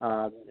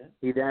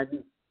 He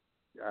then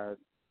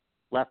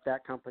left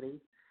that company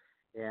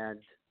and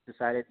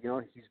decided,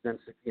 he's been,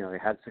 he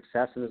had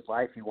success in his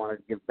life. He wanted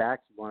to give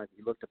back.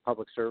 He looked at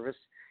public service.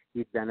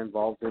 He'd been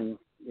involved in,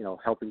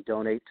 helping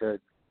donate to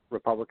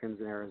Republicans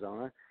in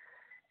Arizona,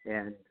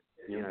 and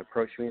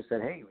approached me and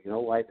said, "Hey,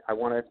 I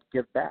want to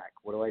give back.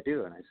 What do I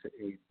do?" And I said,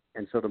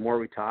 and so the more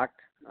we talked,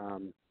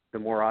 the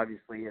more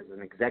obviously as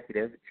an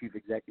executive, chief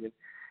executive,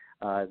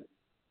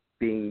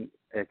 being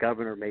a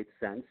governor made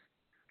sense.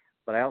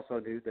 But I also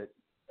knew that,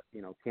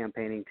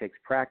 campaigning takes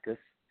practice,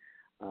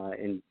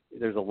 and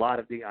there's a lot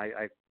of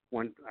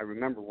I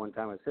remember one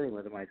time I was sitting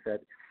with him. I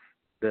said,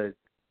 the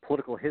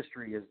political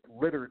history is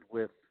littered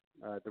with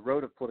the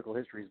road of political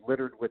history is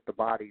littered with the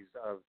bodies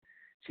of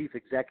chief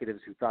executives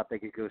who thought they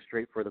could go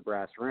straight for the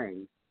brass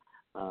ring.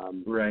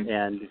 Right.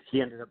 And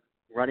he ended up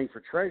running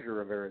for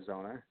treasurer of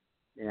Arizona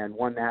and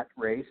won that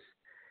race.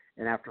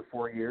 And after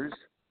 4 years,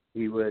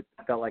 he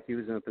felt like he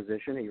was in a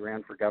position. He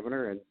ran for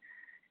governor,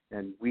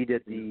 and we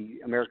did the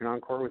American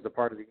Encore was a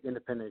part of the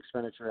independent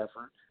expenditure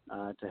effort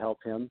to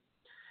help him.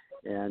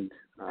 And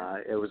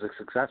it was a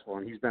successful,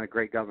 and he's been a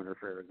great governor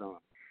for Arizona.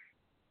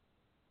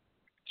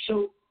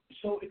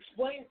 So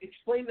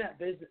explain that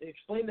business.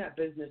 Explain that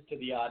business to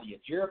the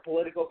audience. You're a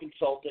political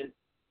consultant.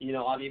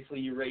 Obviously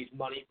you raise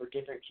money for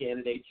different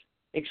candidates.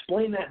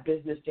 Explain that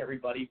business to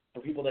everybody,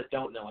 for people that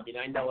don't know. I mean,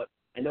 I know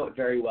it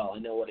very well. I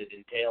know what it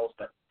entails,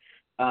 but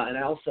and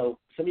I also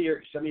some of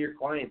your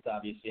clients.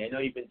 Obviously, I know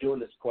you've been doing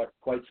this quite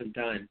some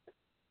time.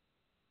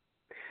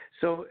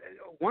 So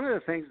one of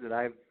the things that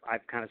I've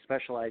kind of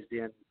specialized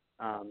in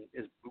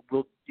is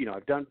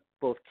I've done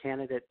both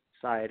candidate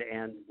side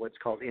and what's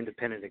called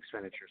independent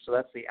expenditure. So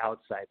that's the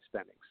outside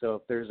spending. So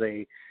if there's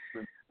a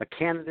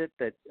candidate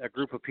that a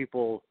group of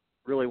people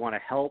really want to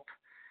help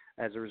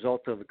as a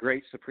result of a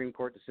great Supreme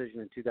Court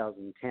decision in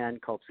 2010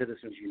 called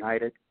Citizens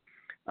United,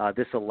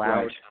 this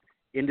allowed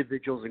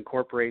individuals and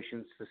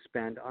corporations to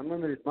spend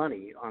unlimited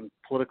money on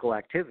political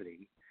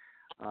activity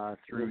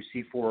through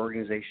C4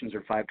 organizations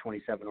or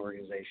 527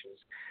 organizations.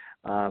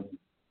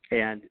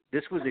 And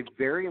this was a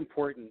very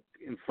important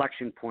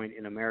inflection point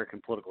in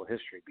American political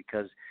history,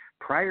 because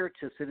prior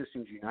to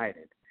Citizens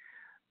United,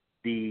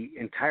 the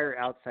entire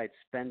outside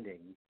spending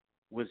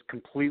was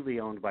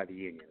completely owned by the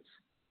unions.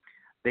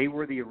 They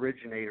were the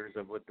originators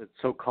of what the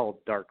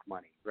so-called dark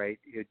money, right?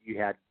 You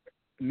had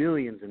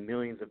millions and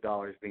millions of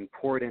dollars being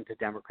poured into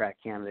Democrat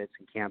candidates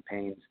and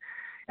campaigns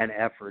and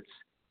efforts.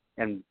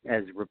 And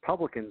as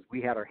Republicans,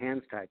 we had our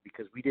hands tied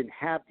because we didn't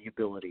have the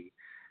ability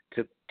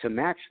to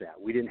match that.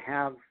 We didn't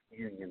have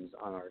unions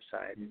on our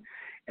side.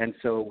 And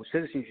so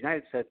Citizens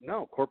United said,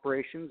 no,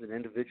 corporations and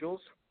individuals,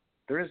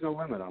 there is no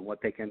limit on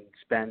what they can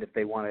spend if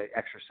they want to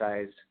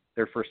exercise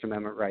their First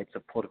Amendment rights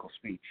of political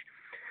speech.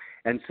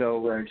 And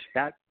so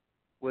that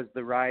was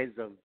the rise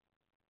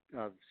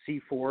of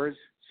C4s,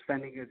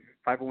 spending of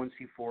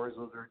 501c4s,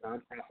 those are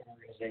nonprofit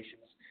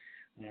organizations,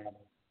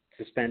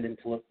 to spend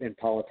in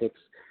politics.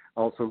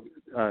 Also,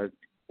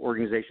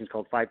 organizations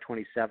called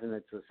 527,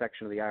 that's a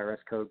section of the IRS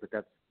code, but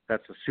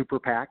that's a super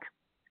PAC.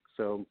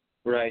 So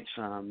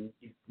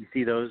you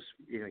see those,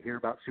 hear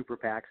about super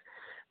PACs.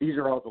 These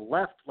are all, the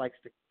left likes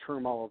to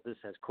term all of this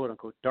as quote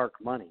unquote dark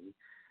money,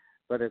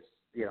 but it's,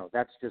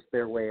 that's just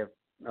their way of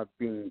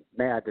being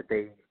mad that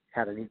they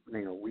had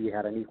we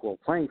had an equal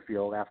playing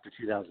field after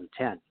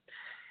 2010.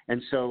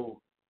 And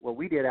so what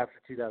we did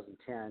after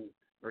 2010,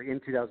 or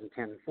in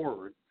 2010 and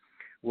forward,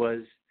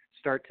 was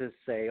start to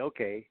say,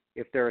 okay,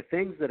 if there are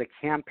things that a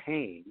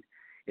campaign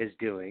is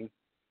doing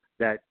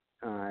that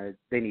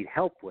they need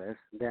help with,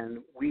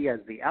 then we as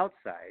the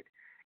outside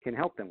can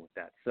help them with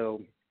that. So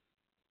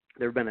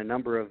there have been a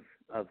number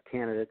of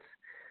candidates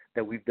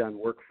that we've done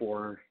work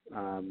for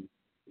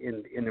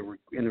in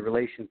the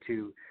relation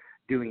to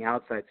doing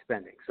outside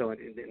spending. So and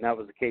that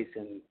was the case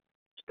in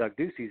Doug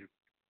Ducey's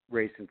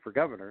race for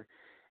governor,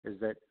 is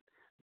that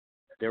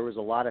there was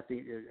a lot of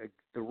the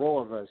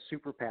role of a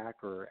super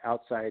PAC or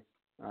outside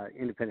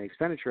independent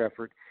expenditure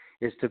effort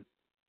is to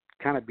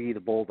kind of be the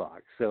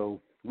bulldog. So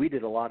we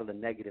did a lot of the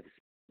negative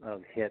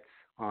of hits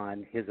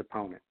on his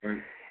opponent,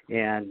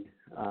 and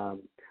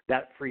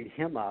that freed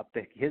him up,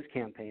 his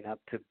campaign up,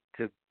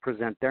 to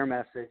present their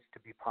message, to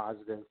be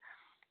positive,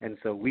 and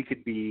so we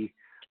could be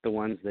the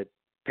ones that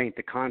paint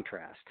the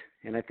contrast.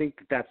 And I think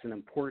that's an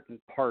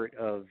important part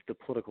of the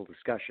political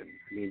discussion.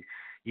 I mean,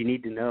 you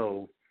need to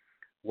know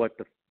what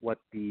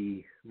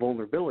the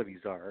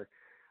vulnerabilities are,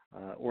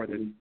 or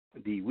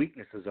the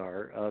weaknesses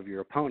are of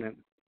your opponent.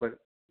 But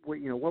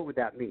what would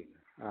that mean?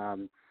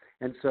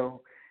 And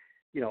so,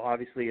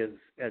 obviously, as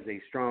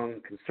a strong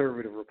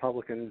conservative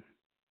Republican,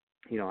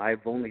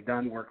 I've only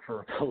done work for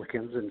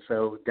Republicans, and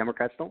so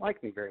Democrats don't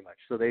like me very much.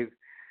 So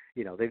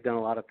they've done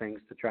a lot of things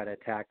to try to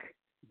attack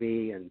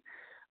me and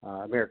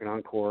American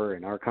Encore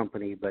and our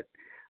company. But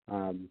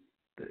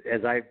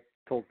as I've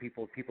told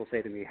people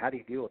say to me, how do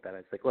you deal with that?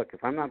 It's like, look,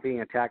 if I'm not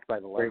being attacked by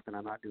the left, then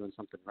I'm not doing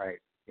something right.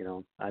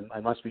 I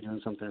must be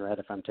doing something right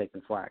if I'm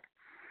taking flack.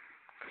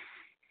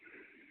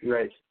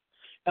 Right.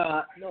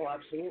 No,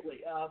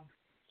 absolutely.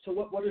 So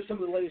what are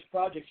some of the latest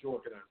projects you're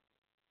working on?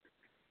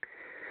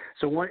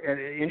 So an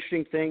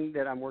interesting thing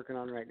that I'm working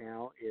on right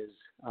now is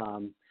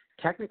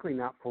technically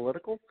not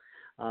political,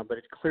 but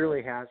it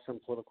clearly has some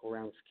political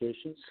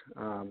ramifications.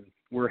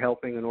 We're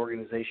helping an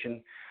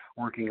organization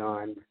working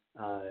on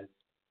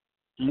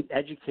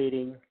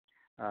educating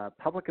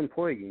public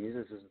employee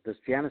unions. This is this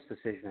Janus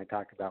decision I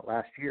talked about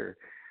last year,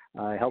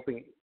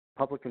 helping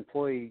public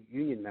employee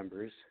union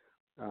members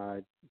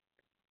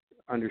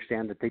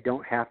understand that they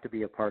don't have to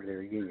be a part of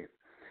their union.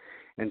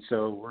 And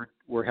so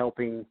we're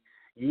helping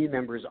union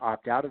members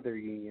opt out of their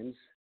unions,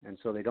 and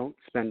so they don't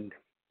spend,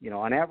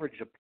 on average,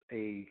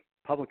 a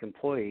public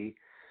employee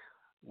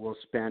will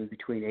spend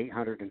between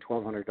 $800 and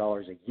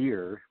 $1,200 a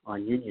year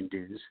on union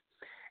dues,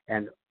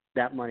 and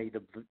that money,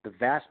 the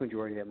vast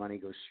majority of that money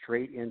goes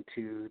straight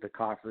into the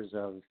coffers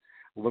of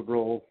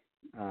liberal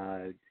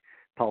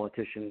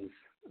politicians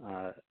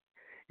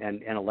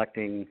and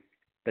electing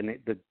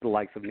the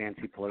likes of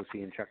Nancy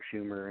Pelosi and Chuck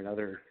Schumer and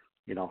other,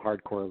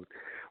 hardcore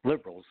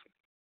liberals.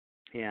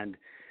 And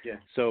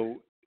so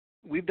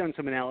we've done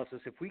some analysis.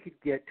 If we could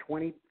get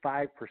 25%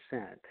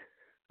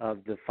 of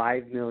the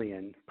 5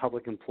 million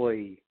public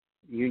employee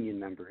union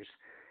members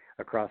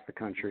across the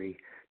country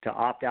to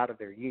opt out of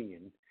their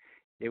union,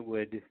 it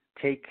would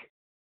take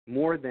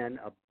more than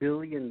 $1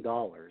 billion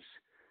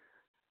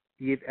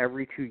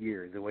every 2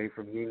 years away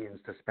from unions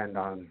to spend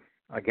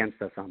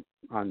against us on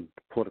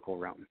the political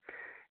realm.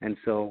 And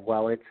so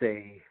while it's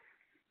a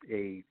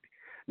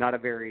not a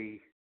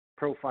very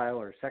profile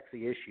or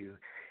sexy issue,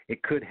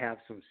 it could have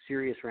some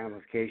serious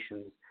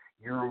ramifications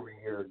year over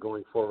year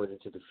going forward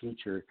into the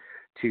future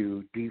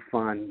to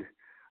defund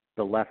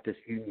the leftist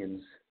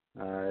unions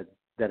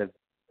that have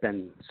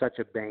been such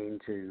a bane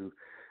to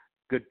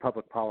good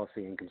public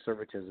policy and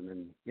conservatism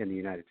in the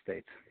United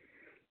States.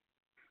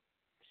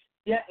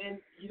 Yeah, and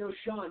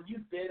Sean,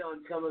 you've been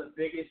on some of the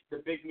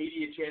big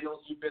media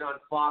channels. You've been on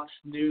Fox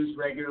News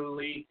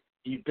regularly.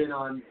 You've been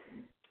on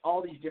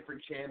all these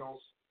different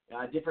channels,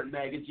 different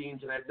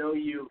magazines, and I know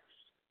you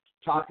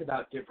talk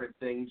about different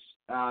things.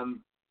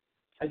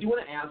 I do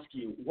want to ask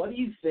you, what do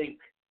you think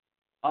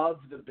of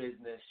the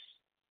business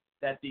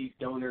that these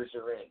donors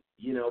are in?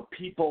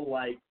 People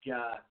like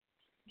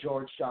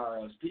George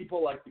Soros,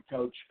 people like the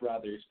Koch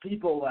brothers,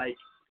 people like,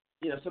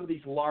 some of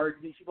these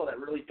people that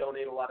really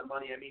donate a lot of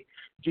money. I mean,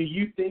 do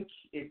you think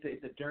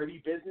it's a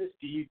dirty business?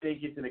 Do you think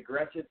it's an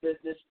aggressive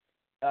business?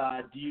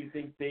 Do you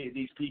think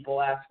these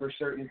people ask for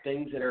certain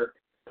things that are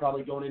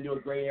probably going into a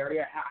gray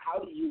area?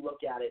 How do you look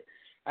at it?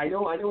 I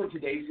know in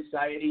today's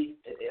society,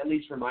 at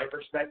least from my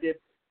perspective,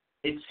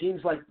 it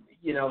seems like,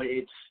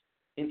 it's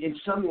in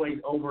some ways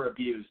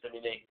over-abused. I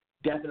mean,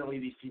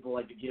 these people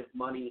like to give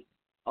money,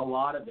 a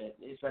lot of it,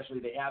 especially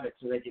if they have it,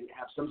 so they can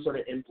have some sort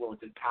of influence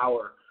and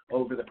power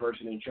over the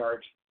person in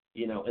charge,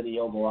 in the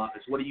Oval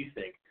Office. What do you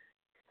think?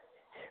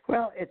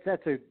 Well,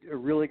 that's a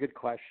really good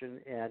question,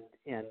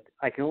 and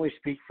I can only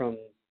speak from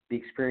the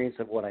experience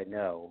of what I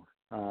know.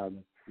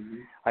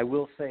 I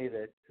will say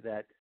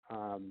that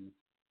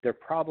there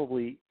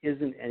probably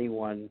isn't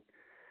anyone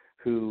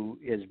who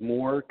is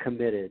more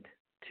committed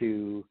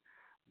to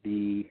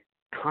the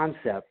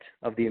concept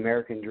of the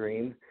American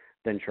dream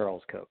than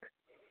Charles Koch.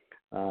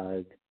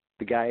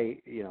 The guy,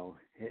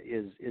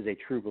 is a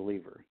true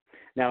believer.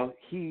 Now,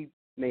 he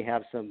may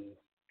have some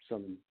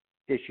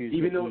issues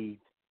he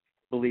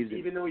believes in.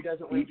 Even though he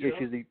doesn't like Trump?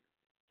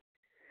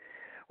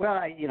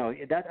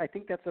 I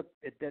think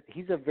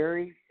he's a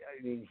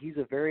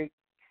very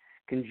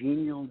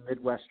congenial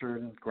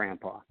Midwestern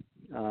grandpa,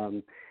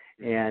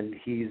 and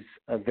he's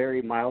a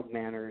very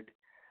mild-mannered,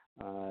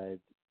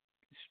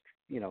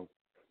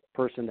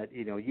 person that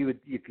you would,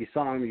 if you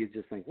saw him, you'd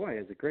just think, boy,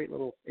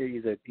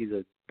 he's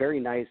a very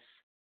nice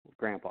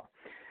grandpa,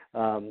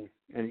 and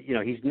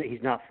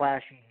he's not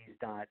flashy,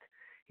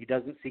 he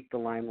doesn't seek the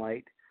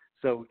limelight.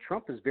 So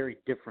Trump is very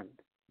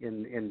different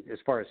in as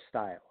far as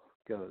style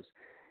goes.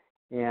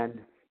 And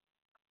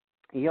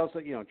he also,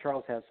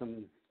 Charles has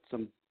some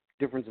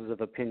differences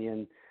of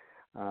opinion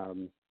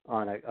on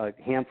a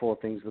handful of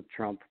things with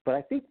Trump. But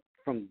I think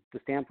from the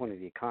standpoint of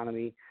the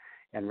economy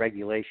and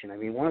regulation, I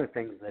mean, one of the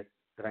things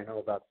that I know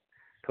about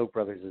Koch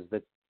brothers is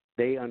that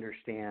they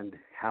understand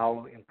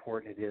how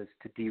important it is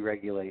to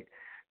deregulate,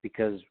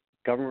 because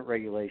government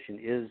regulation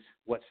is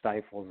what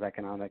stifles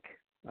economic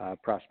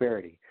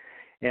prosperity.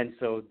 And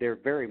so they're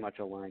very much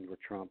aligned with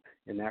Trump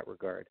in that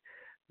regard.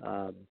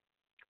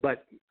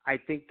 But I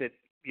think that,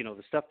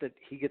 the stuff that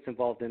he gets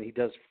involved in, he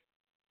does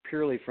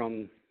purely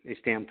from a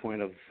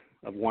standpoint of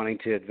wanting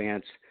to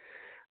advance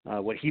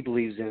what he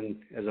believes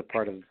in as a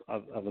part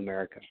of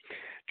America.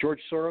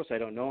 George Soros, I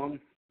don't know him.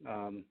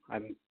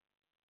 I'm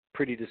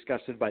pretty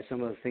disgusted by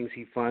some of the things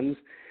he funds,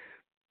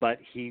 but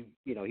he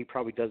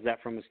probably does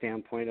that from a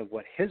standpoint of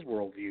what his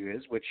worldview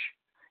is, which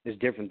is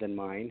different than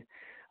mine.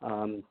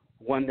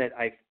 One that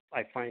I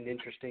find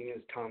interesting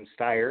is Tom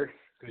Steyer,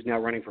 who's now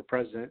running for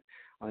president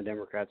on the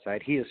Democrat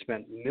side. He has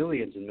spent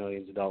millions and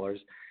millions of dollars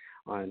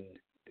on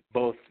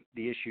both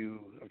the issue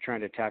of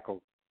trying to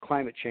tackle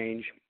climate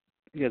change.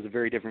 He has a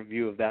very different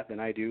view of that than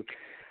I do.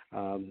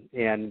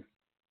 And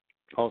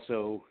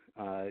also,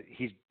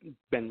 he's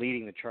been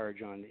leading the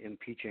charge on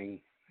impeaching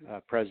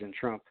President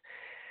Trump.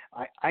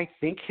 I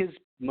think his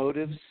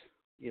motives,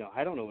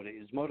 I don't know what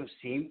his motives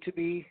seem to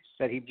be,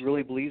 that he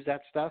really believes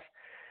that stuff.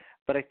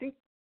 But I think,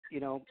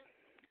 the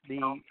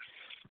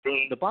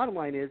bottom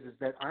line is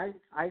that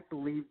I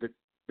believe that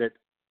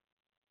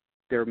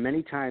there are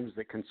many times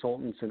that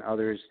consultants and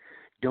others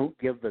don't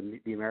give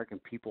the American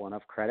people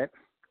enough credit.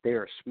 They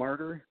are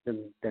smarter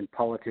than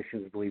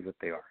politicians believe that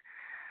they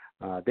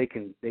are. They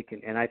can,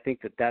 and I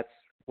think that that's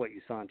what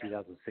you saw in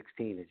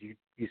 2016 is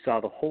you saw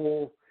the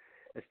whole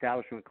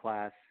establishment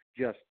class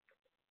just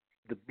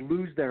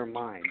lose their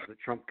minds that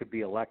Trump could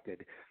be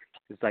elected.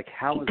 It's like,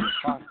 how is this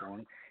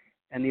possible?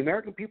 And the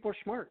American people are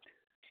smart.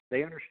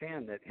 They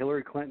understand that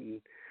Hillary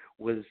Clinton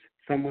was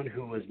someone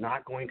who was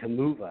not going to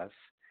move us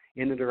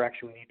in the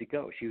direction we need to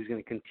go. She was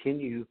going to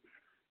continue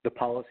the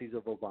policies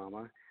of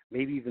Obama,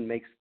 maybe even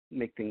make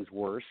things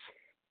worse.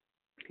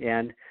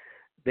 And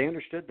they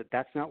understood that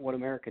that's not what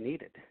America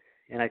needed.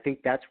 And I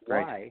think that's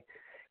why,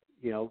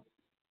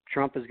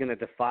 Trump is going to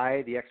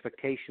defy the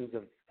expectations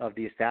of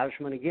the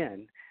establishment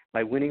again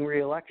by winning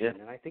re-election.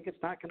 Yeah. And I think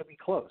it's not going to be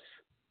close.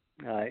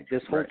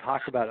 This whole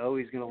talk about,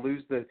 he's going to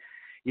lose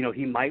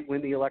he might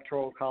win the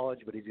Electoral College,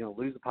 but he's going to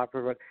lose the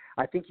popular vote.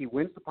 I think he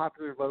wins the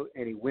popular vote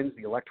and he wins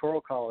the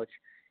Electoral College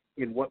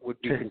in what would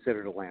be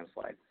considered a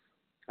landslide.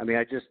 I mean,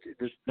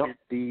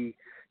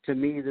 to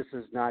me, this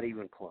is not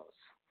even close.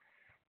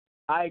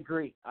 I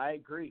agree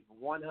 100%.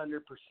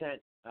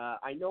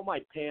 I know my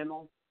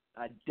panel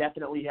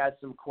definitely has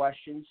some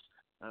questions.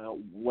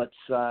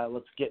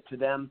 Let's get to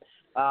them.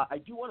 I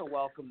do want to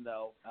welcome,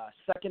 though,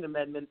 Second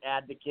Amendment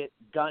advocate,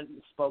 gun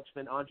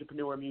spokesman,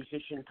 entrepreneur,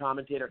 musician,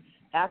 commentator,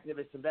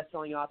 activist, and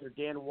best-selling author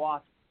Dan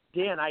Watts.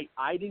 Dan,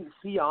 I didn't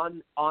see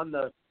on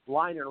the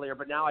line earlier,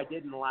 but now I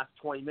did in the last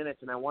 20 minutes,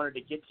 and I wanted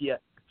to get to you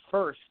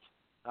first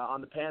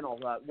on the panel.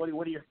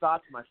 What are your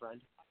thoughts, my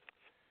friend?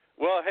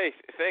 Well, hey,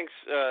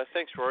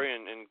 thanks, Rory,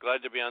 and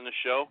glad to be on the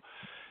show.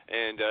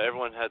 And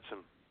everyone had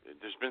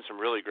there's been some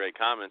really great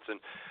comments, and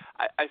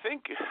I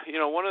think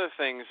one of the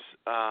things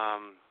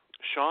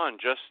Sean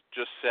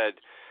just said,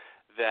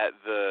 that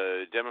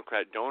the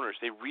Democrat donors,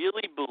 they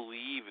really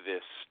believe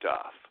this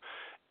stuff,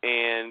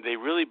 and they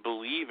really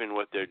believe in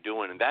what they're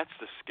doing, and that's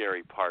the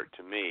scary part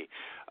to me.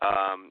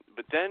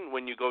 But then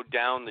when you go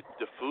down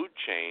the food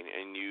chain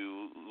and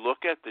you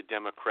look at the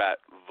Democrat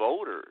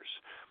voters,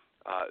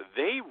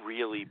 they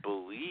really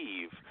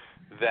believe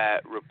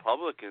that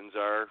Republicans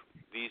are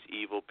these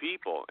evil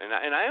people. And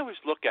I always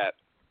look at,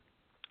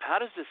 how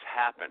does this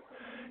happen?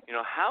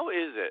 How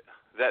is it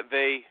that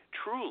they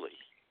truly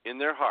in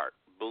their heart,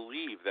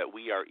 believe that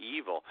we are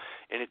evil.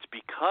 And it's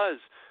because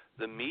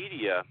the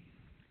media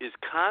is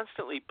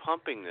constantly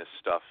pumping this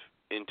stuff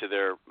into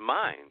their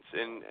minds.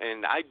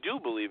 And I do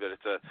believe that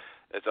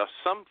it's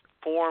some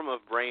form of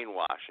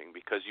brainwashing,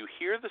 because you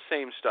hear the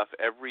same stuff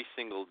every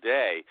single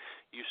day.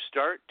 You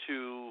start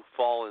to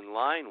fall in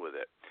line with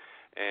it.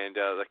 And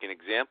like an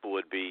example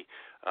would be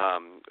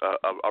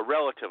a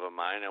relative of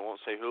mine, I won't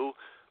say who,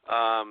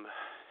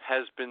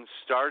 has been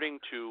starting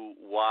to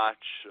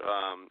watch.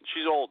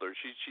 She's older.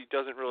 She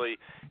doesn't really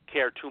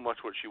care too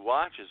much what she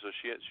watches, so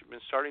she's been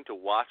starting to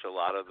watch a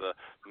lot of the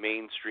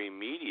mainstream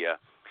media.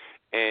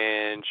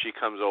 And she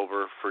comes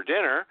over for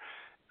dinner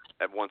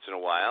once in a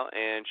while,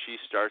 and she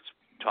starts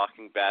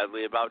talking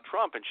badly about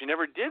Trump, and she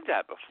never did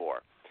that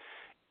before.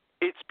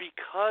 It's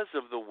because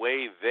of the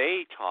way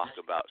they talk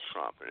about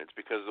Trump, and it's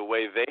because of the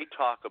way they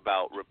talk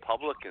about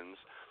Republicans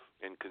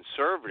and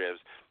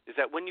conservatives, is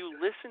that when you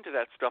listen to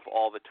that stuff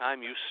all the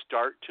time, you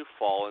start to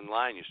fall in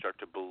line. You start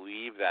to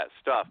believe that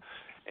stuff.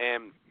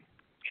 And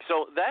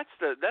so that's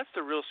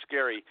the real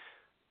scary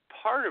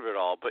part of it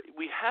all. But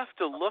we have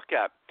to look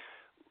at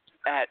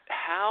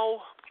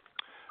how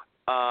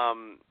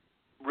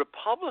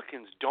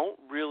Republicans don't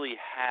really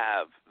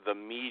have the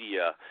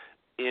media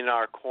in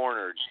our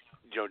corner,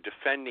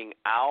 defending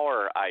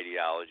our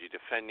ideology,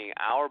 defending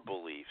our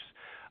beliefs,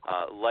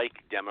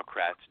 like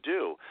Democrats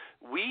do.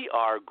 We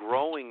are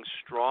growing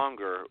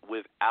stronger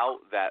without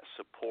that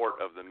support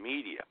of the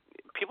media.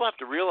 People have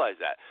to realize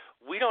that.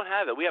 We don't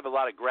have that. We have a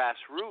lot of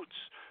grassroots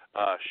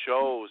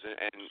shows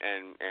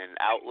and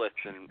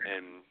outlets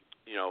and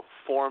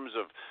forms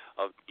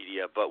of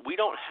media, but we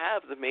don't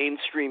have the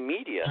mainstream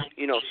media,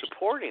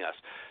 supporting us.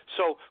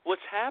 So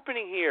what's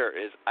happening here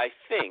is, I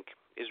think,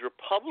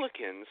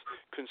 Republicans,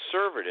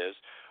 conservatives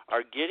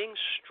are getting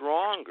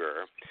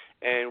stronger,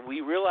 and we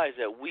realize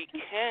that we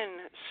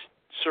can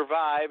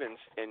survive and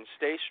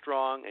stay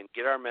strong and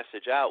get our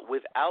message out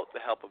without the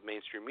help of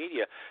mainstream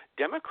media.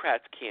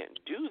 Democrats can't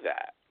do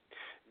that.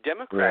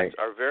 Democrats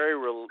are very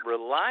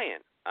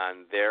reliant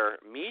on their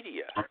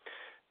media.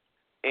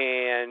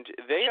 And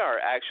they are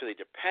actually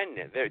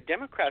dependent.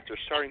 Democrats are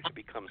starting to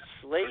become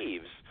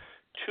slaves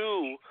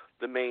to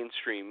the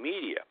mainstream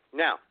media.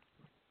 Now,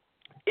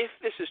 if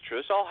this is true,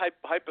 it's all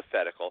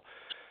hypothetical,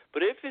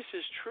 but if this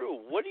is true,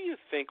 what do you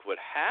think would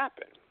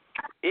happen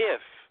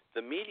if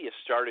the media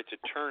started to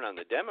turn on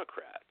the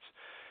Democrats?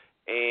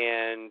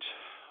 And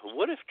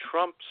what if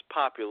Trump's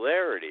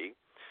popularity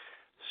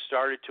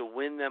started to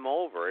win them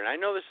over? And I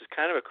know this is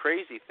kind of a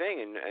crazy thing,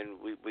 and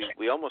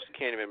we almost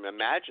can't even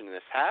imagine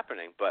this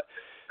happening, but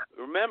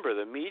remember,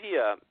 the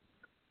media,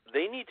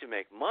 they need to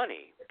make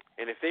money.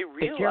 And if they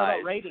realize... They care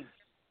about ratings.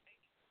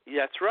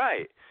 Yeah, that's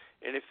right.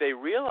 And if they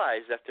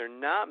realize that they're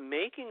not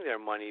making their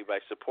money by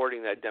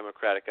supporting that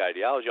Democratic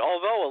ideology,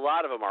 although a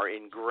lot of them are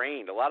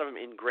ingrained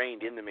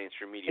in the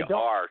mainstream media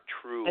are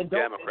true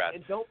Democrats.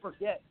 And don't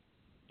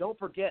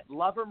forget,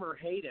 love him or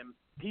hate him,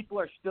 people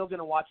are still going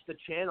to watch the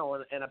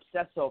channel and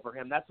obsess over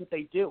him. That's what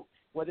they do.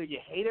 Whether you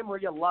hate him or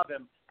you love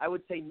him, I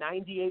would say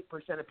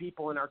 98% of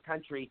people in our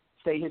country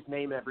say his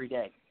name every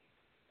day.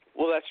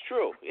 Well, that's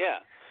true. Yeah.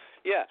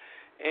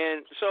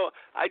 And so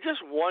I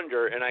just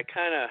wonder, and I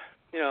kind of,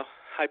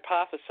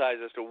 hypothesize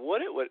as to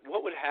what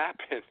would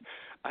happen.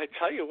 I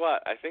tell you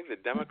what, I think the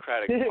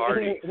Democratic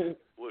Party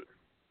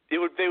they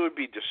would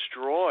be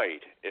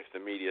destroyed if the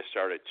media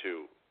started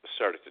to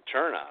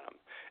turn on them,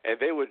 and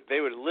they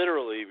would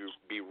literally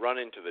be run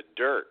into the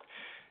dirt.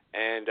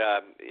 And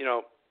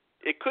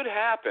it could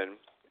happen.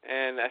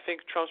 And I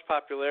think Trump's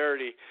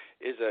popularity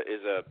is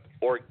a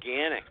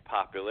organic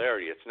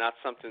popularity. It's not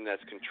something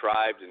that's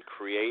contrived and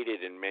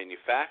created and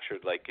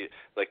manufactured like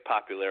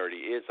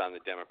popularity is on the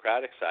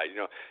Democratic side.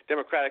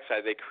 Democratic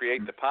side, they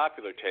create the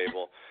popular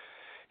table,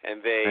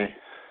 and they,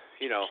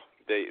 if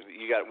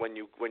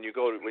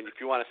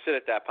you want to sit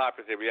at that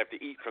popular table, you have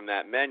to eat from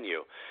that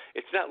menu.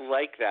 It's not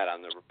like that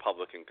on the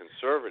Republican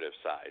conservative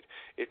side.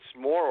 It's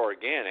more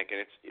organic,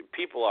 and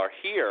people are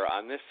here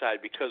on this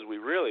side because we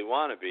really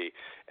want to be,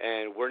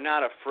 and we're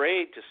not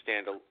afraid to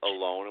stand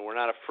alone, and we're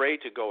not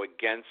afraid to go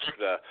against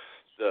the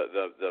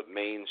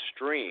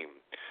mainstream.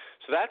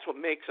 So that's what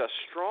makes us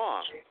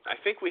strong. I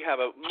think we have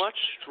a much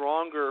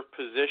stronger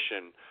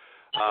position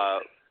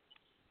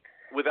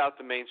without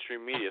the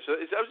mainstream media. So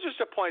that was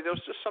just a point. That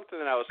was just something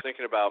that I was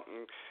thinking about.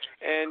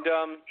 And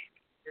there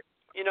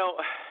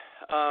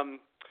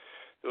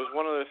was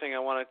one other thing I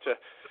wanted to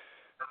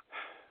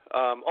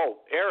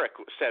Eric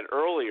said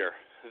earlier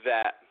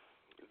that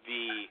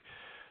the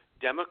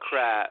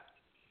Democrat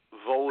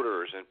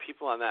voters and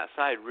people on that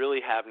side really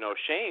have no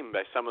shame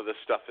by some of the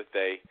stuff that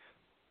they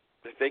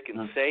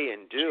can say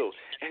and do.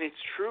 And it's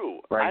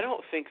true. Right. I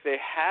don't think they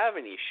have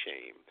any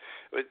shame.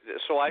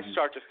 So I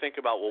start to think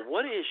about, well,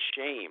 what is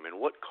shame and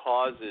what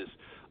causes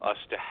us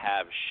to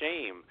have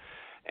shame?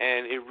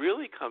 And it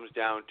really comes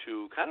down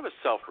to kind of a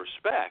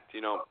self-respect.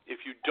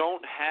 If you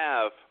don't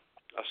have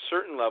a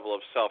certain level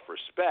of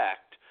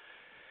self-respect,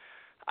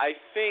 I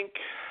think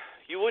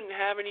you wouldn't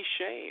have any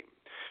shame.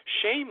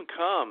 Shame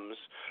comes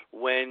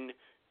when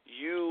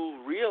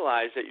you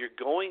realize that you're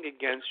going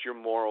against your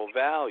moral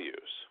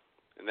values.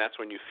 And that's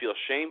when you feel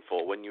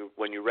shameful, when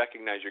you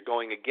recognize you're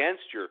going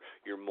against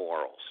your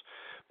morals.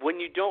 When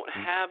you don't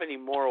have any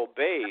moral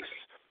base,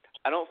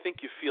 I don't think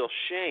you feel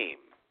shame.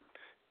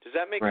 Does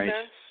that make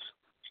sense?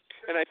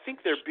 And I think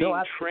they're being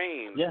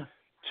trained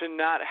to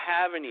not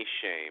have any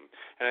shame.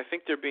 And I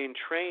think they're being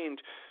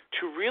trained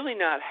to really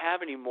not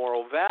have any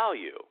moral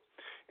value.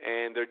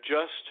 And they're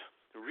just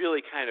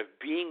really kind of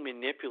being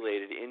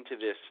manipulated into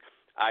this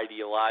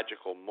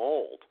ideological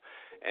mold.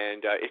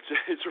 And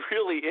it's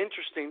really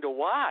interesting to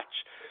watch,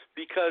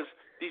 because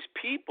these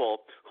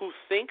people who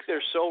think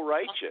they're so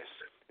righteous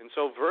and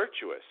so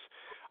virtuous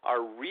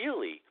are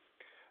really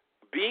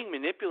being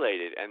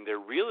manipulated, and they're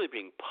really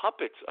being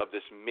puppets of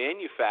this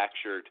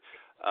manufactured,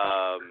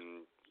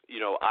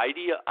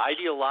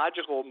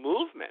 ideological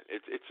movement.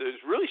 It's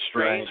a really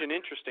strange and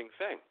interesting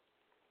thing.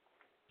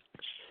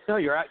 No,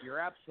 you're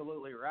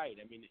absolutely right.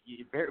 I mean,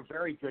 very,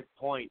 very good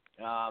point.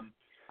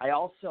 I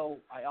also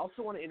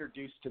want to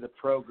introduce to the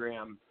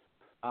program,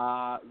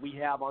 we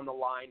have on the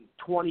line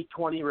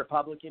 2020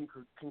 Republican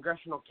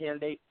congressional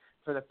candidate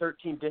for the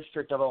 13th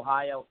District of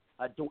Ohio,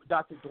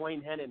 Dr.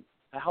 Dwayne Hennon.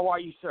 How are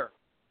you, sir?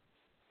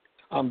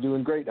 I'm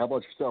doing great. How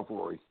about yourself,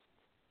 Rory?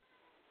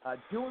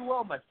 Doing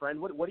well, my friend.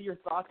 What are your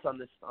thoughts on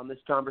this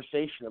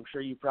conversation? I'm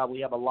sure you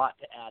probably have a lot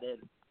to add in.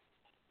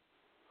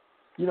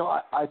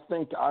 I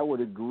think I would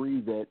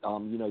agree that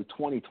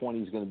 2020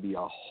 is going to be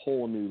a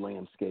whole new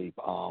landscape.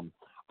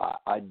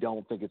 I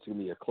don't think it's going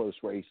to be a close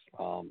race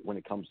when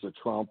it comes to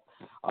Trump.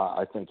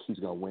 I think he's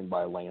going to win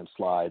by a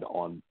landslide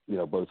on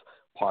both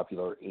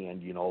popular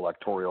and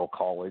electoral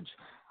college.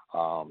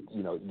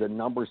 The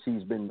numbers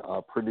he's been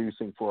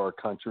producing for our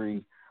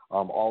country,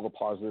 all the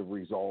positive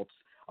results.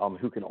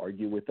 Who can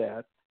argue with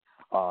that?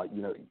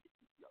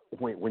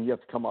 When you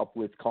have to come up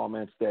with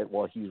comments that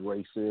he's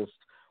racist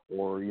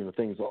or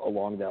things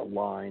along that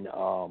line,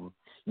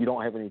 you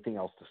don't have anything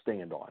else to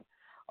stand on.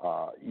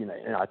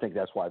 And I think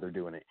that's why they're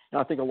doing it. And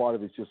I think a lot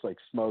of it's just like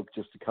smoke,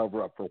 just to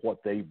cover up for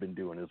what they've been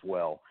doing as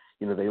well.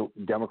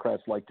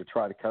 Democrats like to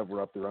try to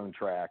cover up their own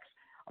tracks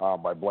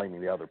by blaming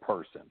the other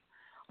person.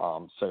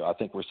 So I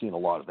think we're seeing a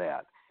lot of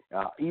that.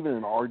 Even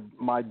in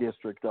my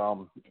district,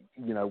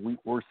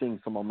 we're seeing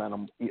some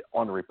momentum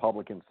on the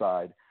Republican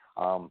side.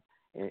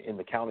 In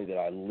the county that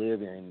I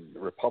live in, the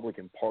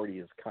Republican Party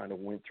has kind of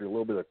went through a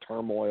little bit of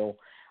turmoil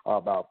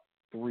about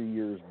 3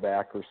 years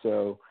back or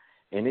so,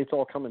 and it's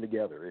all coming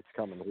together. It's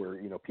coming to where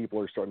people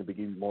are starting to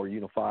be more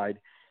unified.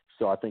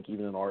 So I think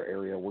even in our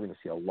area, we're going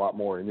to see a lot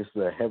more. And this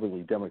is a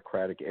heavily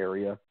Democratic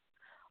area.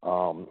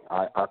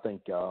 I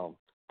think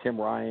Tim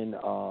Ryan,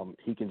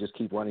 he can just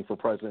keep running for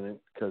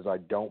president, because I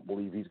don't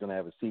believe he's going to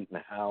have a seat in the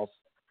House.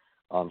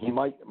 He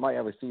might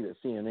have a seat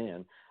at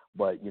CNN,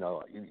 but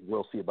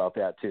we'll see about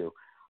that too.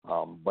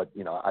 But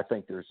I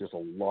think there's just a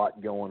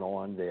lot going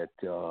on that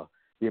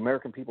the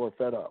American people are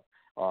fed up,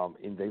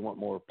 and they want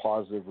more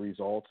positive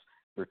results.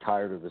 They're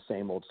tired of the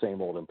same old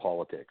in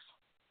politics.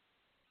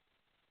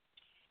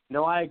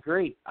 No, I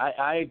agree.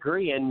 I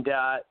agree, and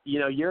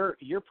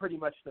you're pretty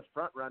much the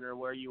front runner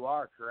where you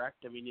are,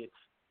 correct? I mean, it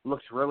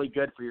looks really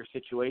good for your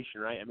situation,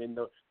 right? I mean,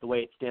 the way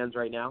it stands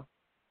right now.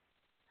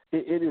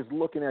 It is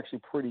looking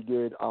actually pretty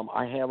good.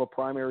 I have a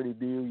primary to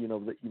do.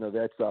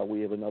 That's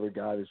we have another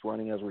guy that's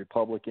running as a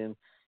Republican.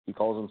 He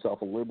calls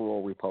himself a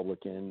liberal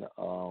Republican.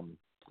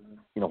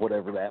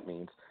 Whatever that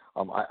means.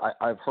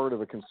 I've heard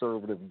of a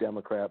conservative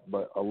Democrat,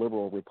 but a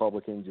liberal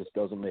Republican just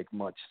doesn't make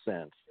much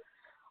sense.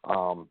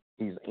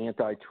 He's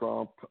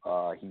anti-Trump.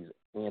 He's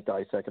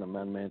anti-Second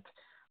Amendment,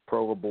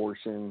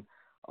 pro-abortion,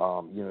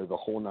 the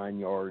whole 9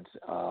 yards.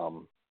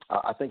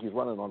 I think he's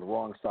running on the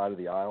wrong side of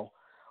the aisle,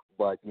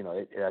 but,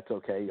 that's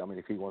okay. I mean,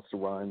 if he wants to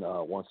run,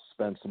 wants to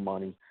spend some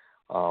money,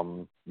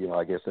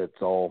 I guess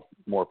it's all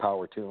more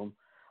power to him.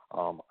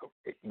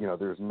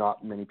 There's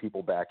not many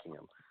people backing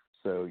him.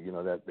 So,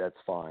 that's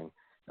fine.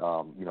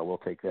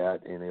 We'll take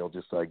that, and it'll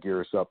just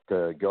gear us up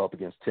to go up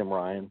against Tim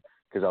Ryan,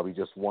 because I'll be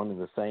just one and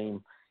the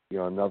same.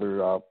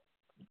 Another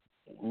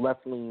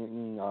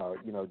left-leaning,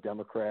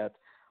 Democrat.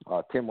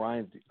 Tim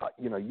Ryan,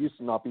 used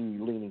to not be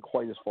leaning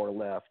quite as far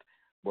left,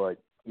 but,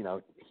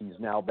 he's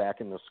now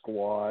back in the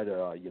squad,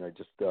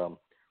 just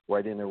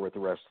right in there with the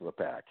rest of the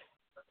pack.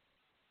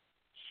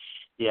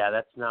 Yeah,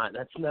 that's not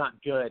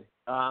good.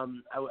 I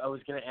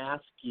was going to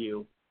ask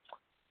you,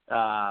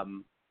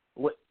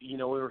 what we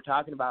were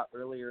talking about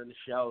earlier in the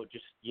show,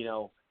 just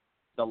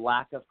the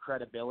lack of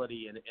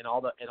credibility and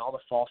all the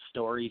false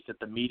stories that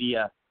the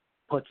media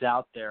puts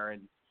out there,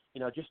 and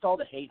just all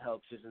the hate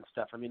hoaxes and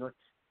stuff. I mean,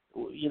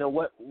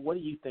 what do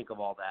you think of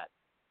all that?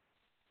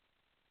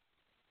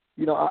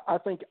 I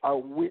think I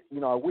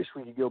wish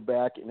we could go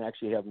back and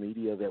actually have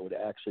media that would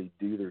actually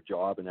do their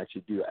job and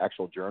actually do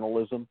actual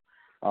journalism.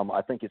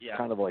 I think it's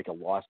kind of like a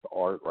lost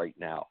art right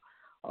now.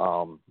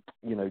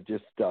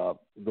 Just the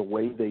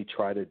way they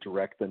try to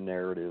direct the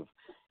narrative,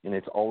 and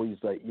it's always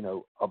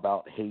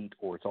about hate,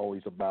 or it's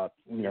always about,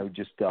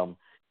 just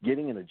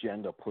getting an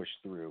agenda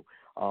pushed through.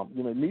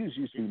 News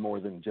used to be more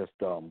than just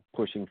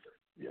pushing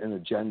an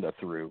agenda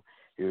through.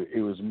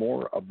 It was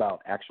more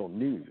about actual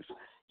news,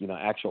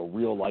 actual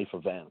real life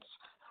events.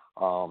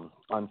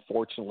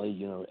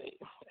 Unfortunately,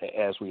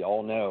 as we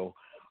all know,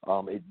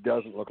 it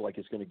doesn't look like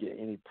it's going to get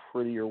any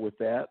prettier with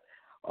that.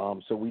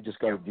 So we just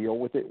got to deal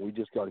with it. We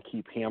just got to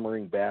keep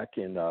hammering back.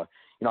 And,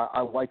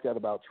 I like that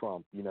about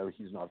Trump.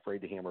 He's not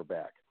afraid to hammer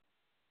back.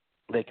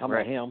 They come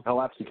at him,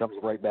 he comes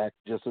right back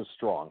just as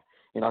strong.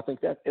 And I think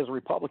that as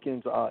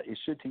Republicans, it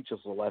should teach us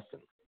a lesson.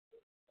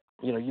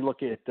 You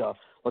look at,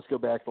 let's go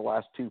back to the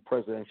last two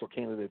presidential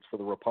candidates for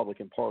the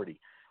Republican Party,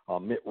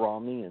 Mitt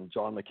Romney and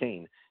John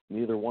McCain.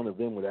 Neither one of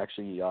them would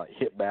actually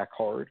hit back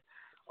hard.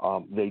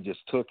 They just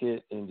took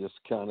it and just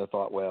kind of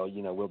thought, well,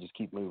 we'll just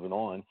keep moving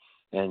on.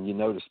 And you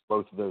notice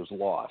both of those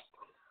lost.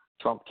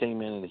 Trump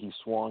came in and he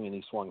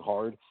swung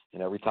hard.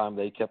 And every time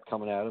they kept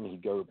coming at him,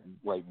 he'd go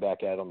right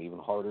back at them even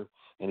harder.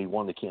 And he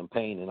won the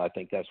campaign, and I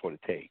think that's what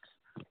it takes.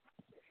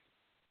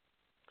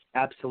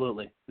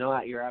 Absolutely.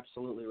 No, you're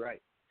absolutely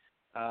right.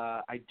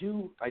 I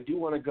do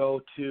want to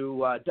go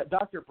to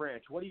Dr.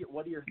 Branch. What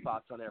are your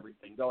thoughts on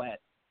everything? Go ahead.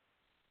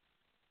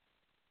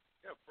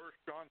 Yeah, first,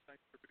 John,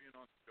 thanks for being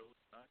on the show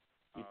tonight.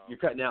 You're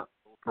cutting out.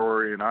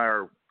 Rory and I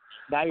are.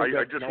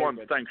 I just want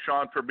to thank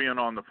Sean for being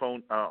on the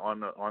phone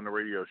on the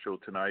radio show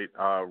tonight.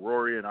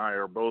 Rory and I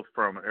are both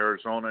from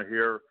Arizona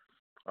here,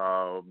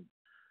 and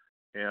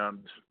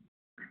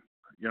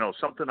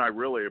something I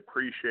really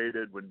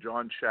appreciated when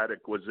John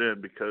Shattuck was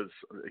in, because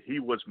he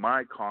was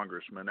my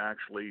congressman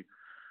actually.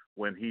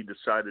 When he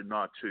decided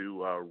not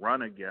to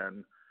run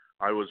again,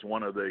 I was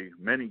one of the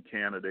many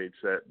candidates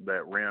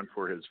that ran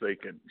for his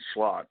vacant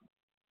slot.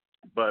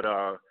 But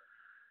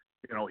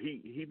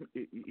he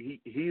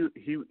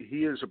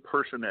is a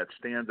person that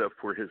stands up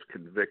for his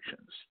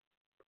convictions.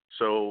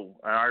 So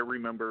I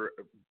remember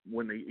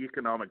when the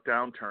economic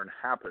downturn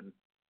happened,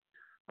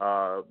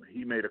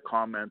 he made a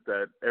comment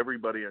that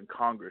everybody in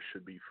Congress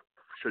should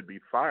be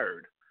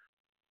fired.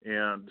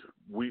 And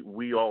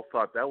we all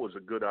thought that was a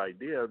good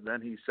idea.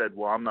 Then he said,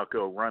 well, I'm not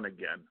going to run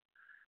again.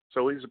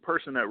 So he's a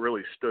person that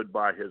really stood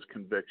by his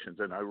convictions,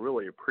 and I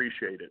really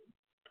appreciate it.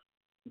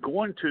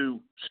 Going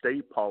to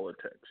state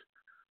politics,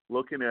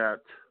 looking at,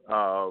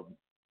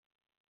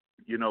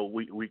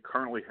 we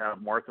currently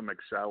have Martha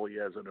McSally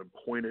as an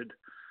appointed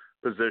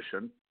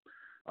position.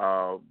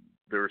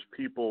 There's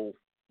people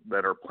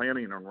that are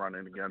planning on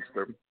running against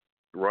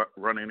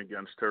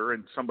her,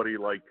 and somebody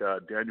like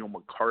Daniel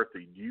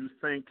McCarthy. Do you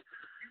think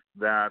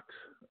that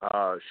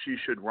she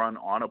should run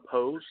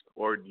unopposed,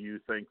 or do you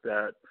think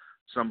that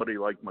somebody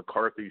like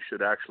McCarthy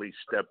should actually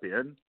step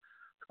in?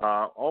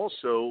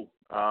 Also,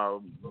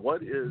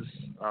 what is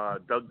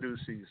Doug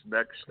Ducey's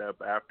next step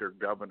after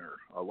governor?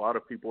 A lot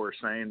of people are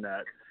saying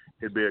that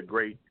he'd be a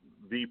great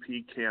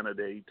VP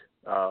candidate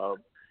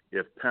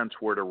if Pence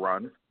were to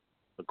run.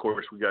 Of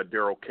course, we got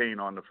Darrell Kane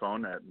on the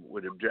phone that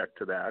would object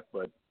to that,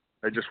 but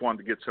I just wanted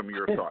to get some of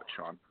your thoughts,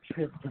 Sean.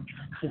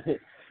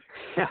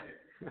 Yeah.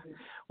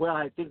 Well,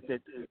 I think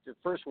that the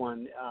first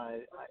one,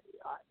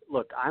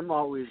 look, I'm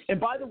always. And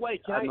by the way,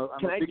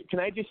 can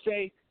I just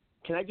say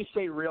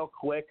real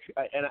quick,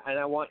 and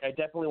I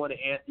definitely want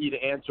you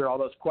to answer all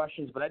those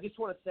questions, but I just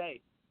want to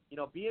say,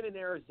 being in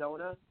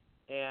Arizona,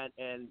 and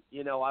I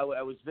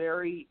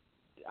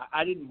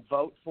didn't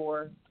vote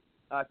for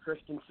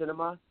Kristen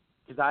Sinema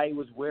because I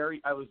was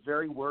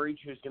very worried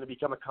she was going to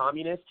become a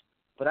communist.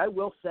 But I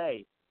will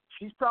say,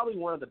 she's probably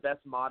one of the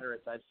best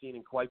moderates I've seen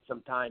in quite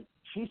some time.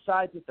 She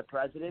sides with the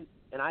president,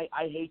 and I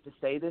hate to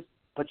say this,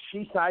 but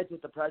she sides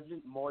with the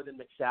president more than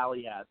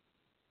McSally has.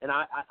 And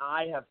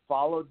I have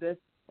followed this,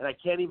 and I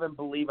can't even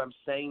believe I'm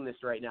saying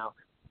this right now.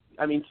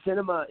 I mean,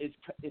 Sinema is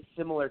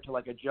similar to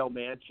like a Joe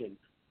Manchin.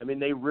 I mean,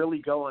 they really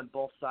go on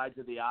both sides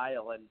of the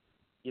aisle, and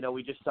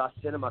we just saw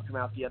Sinema come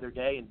out the other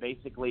day and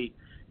basically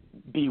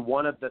be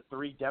one of the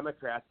three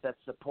Democrats that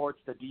supports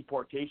the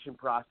deportation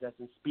process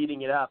and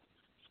speeding it up,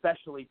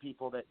 especially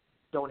people that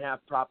don't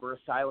have proper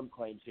asylum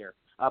claims here.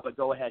 But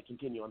go ahead,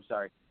 continue. I'm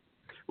sorry.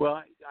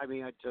 Well, I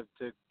mean, to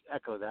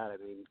echo that, I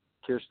mean,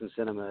 Kirsten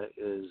Sinema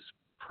is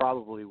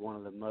probably one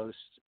of the most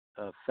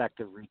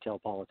effective retail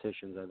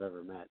politicians I've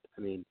ever met.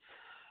 I mean,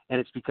 and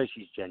it's because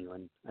she's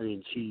genuine. I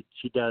mean, she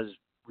does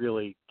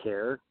really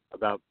care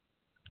about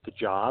the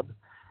job.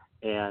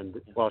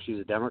 And while she's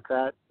a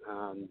Democrat,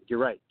 you're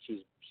right.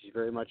 She's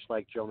very much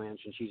like Joe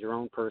Manchin. She's her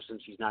own person.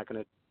 She's not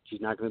going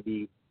to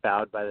be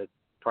bowed by the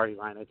party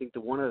line. I think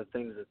one of the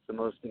things that's the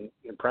most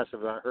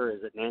impressive about her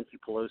is that Nancy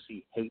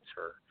Pelosi hates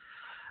her,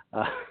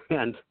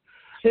 and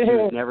she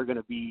was never going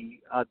to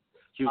be.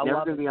 She was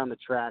never going to be on the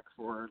track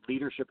for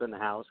leadership in the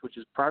House, which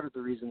is part of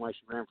the reason why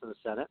she ran for the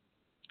Senate.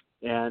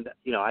 And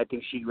I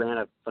think she ran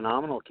a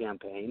phenomenal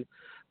campaign.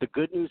 The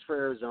good news for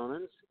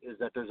Arizonans is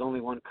that there's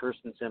only one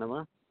Kirsten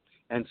Sinema,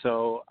 and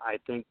so I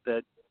think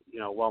that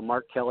while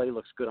Mark Kelly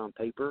looks good on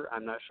paper,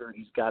 I'm not sure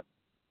he's got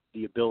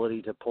the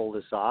ability to pull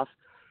this off.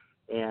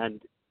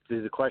 And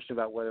to the question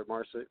about whether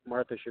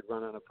Martha should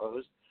run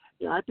unopposed,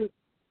 I think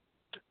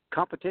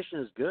competition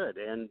is good,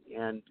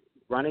 and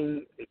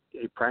running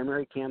a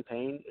primary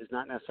campaign is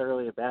not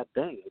necessarily a bad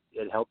thing.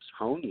 It helps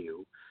hone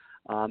you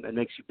and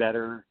makes you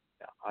better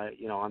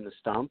on the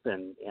stump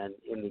and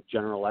in the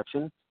general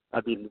election.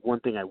 I mean, one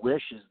thing I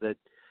wish is that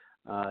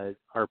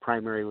our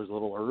primary was a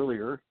little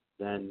earlier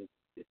than,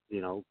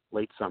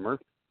 late summer,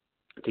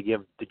 to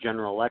give the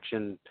general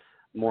election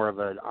more of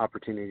an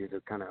opportunity to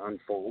kind of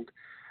unfold.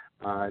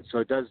 So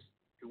it does,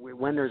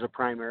 when there's a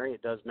primary,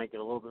 it does make it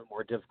a little bit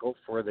more difficult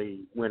for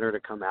the winner to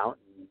come out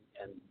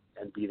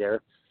and be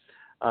there.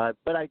 But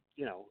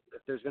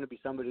if there's going to be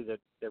somebody that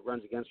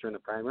runs against her in the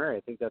primary,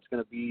 I think that's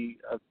going to be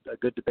a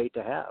good debate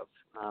to have.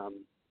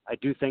 I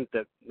do think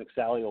that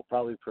McSally will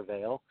probably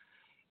prevail,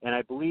 and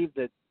I believe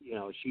that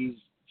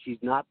she's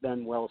not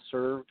been well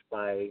served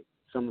by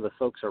some of the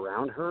folks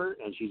around her,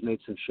 and she's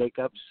made some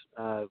shakeups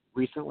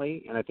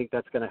recently, and I think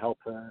that's going to help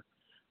her,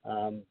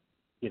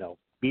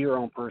 be her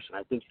own person.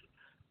 I think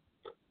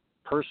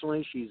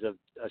personally she's a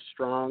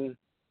strong,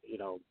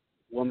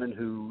 woman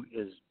who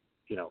is,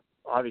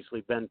 obviously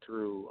been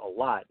through a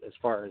lot as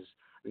far as,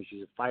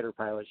 she's a fighter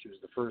pilot. She was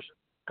the first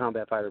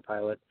combat fighter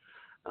pilot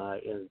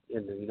in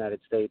the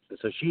United States. And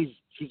so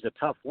she's a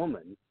tough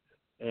woman,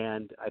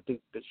 and I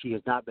think that she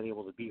has not been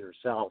able to be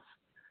herself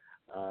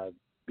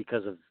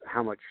because of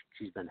how much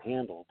she's been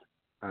handled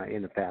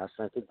in the past.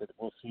 And I think that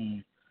we'll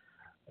see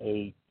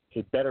a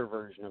better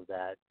version of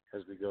that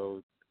as we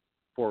go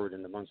forward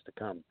in the months to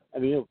come. I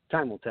mean,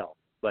 time will tell,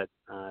 but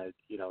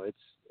it's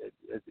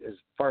as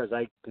far as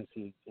I can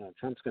see,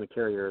 Trump's going to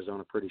carry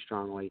Arizona pretty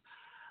strongly.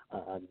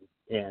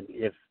 And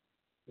if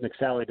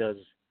McSally does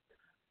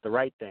the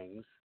right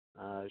things,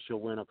 she'll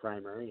win a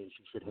primary, and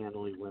she should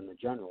handily win the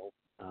general.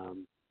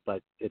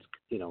 But it's,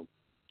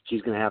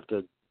 she's going to have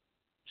to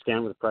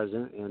stand with the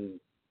president and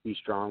be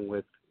strong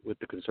with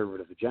the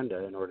conservative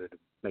agenda in order to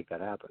make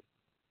that happen.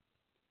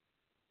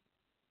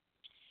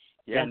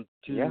 Yeah. And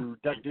to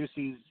Doug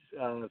Ducey's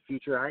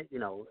future, I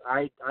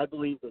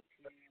believe that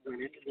he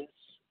went into this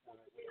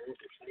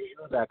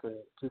back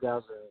in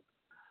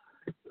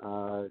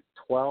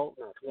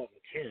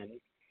 2010.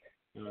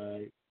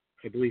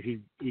 I believe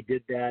he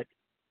did that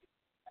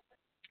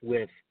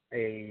with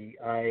a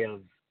eye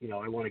of,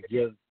 I want to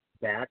give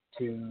back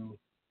to,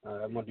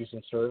 I want to do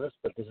some service,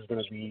 but this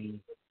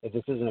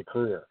isn't a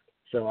career.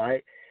 So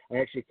I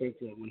actually think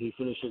that when he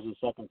finishes his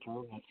second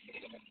term,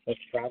 that's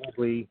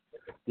probably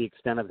the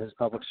extent of his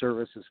public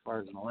service as far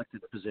as an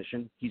elected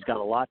position. He's got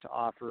a lot to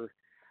offer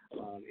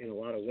in a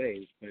lot of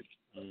ways, but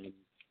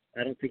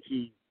I don't think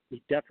he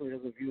definitely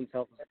doesn't view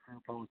himself as a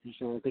career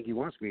politician. I don't think he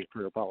wants to be a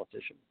career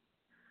politician.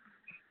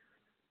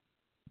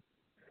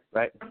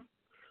 Right.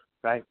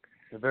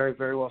 Very,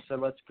 very well said.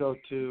 Let's go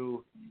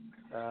to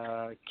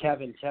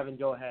Kevin. Kevin,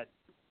 go ahead.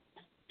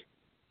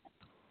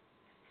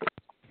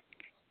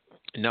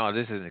 No,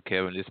 this isn't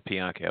Kevin. This is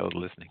Bianca. I was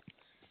listening.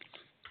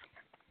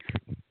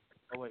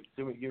 Oh, wait.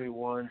 Give me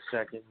 1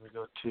 second. We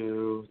go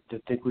to, I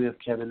think we have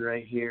Kevin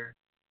right here.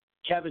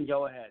 Kevin,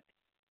 go ahead.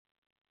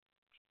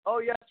 Oh,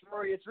 yes,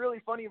 Rory. It's really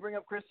funny you bring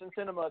up Kristen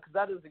Sinema, because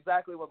that is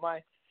exactly what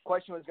my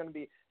question was going to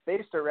be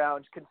based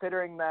around,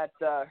 considering that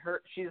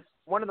she's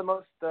one of the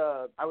most,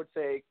 I would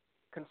say,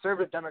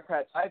 conservative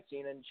Democrats I've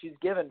seen, and she's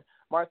given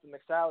Martha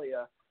McSally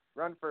a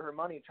run for her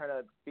money trying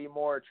to be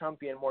more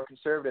Trumpian, more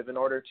conservative in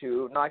order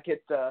to not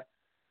get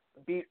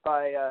beat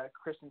by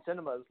Kristen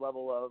Sinema's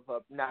level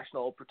of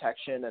national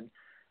protection. And,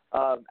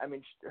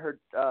 her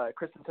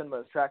Kristen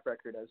Sinema's track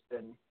record has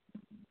been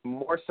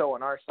more so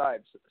on our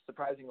side,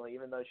 surprisingly,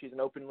 even though she's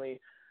an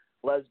openly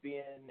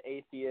lesbian,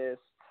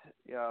 atheist,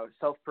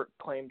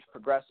 self-proclaimed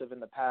progressive in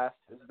the past.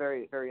 It's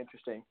very, very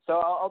interesting. So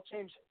I'll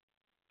change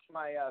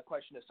my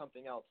question to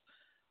something else.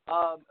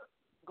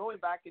 Going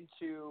back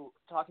into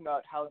talking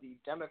about how the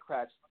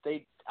Democrats,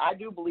 I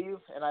do believe,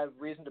 and I have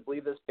reason to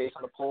believe this based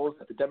on the polls,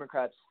 that the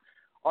Democrats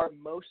are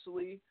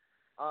mostly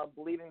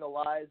believing the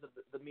lies of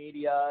the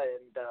media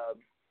and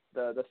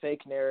the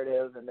fake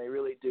narrative, and they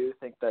really do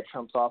think that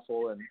Trump's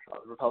awful and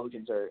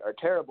Republicans are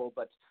terrible.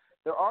 But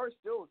there are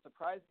still a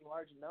surprising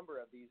large number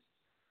of these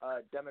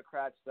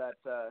Democrats that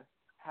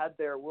had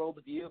their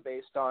worldview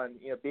based on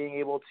being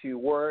able to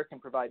work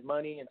and provide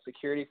money and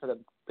security for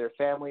their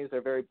families.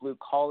 They're very blue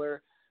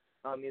collar.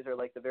 These are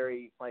like the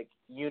very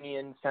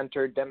union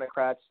centered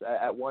Democrats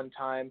at one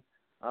time.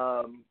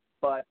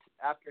 But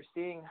after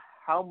seeing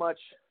how much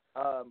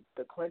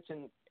the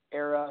Clinton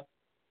era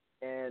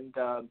and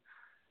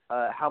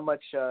how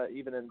much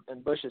even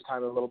in Bush's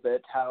time a little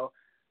bit, how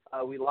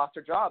we lost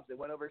our jobs. They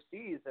went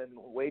overseas and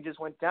wages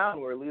went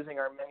down. We're losing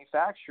our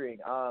manufacturing.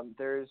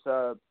 There's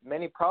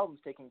many problems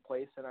taking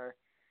place in our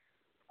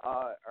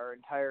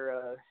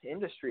entire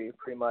industry,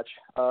 pretty much,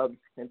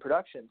 in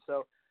production.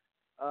 So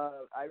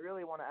I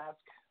really want to ask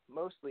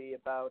mostly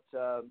about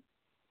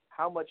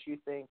how much you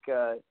think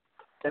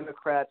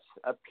Democrats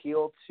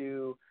appeal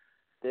to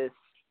this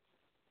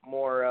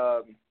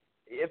more,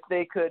 if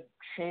they could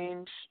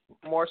change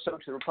more so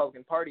to the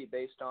Republican Party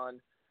based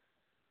on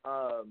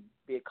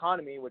the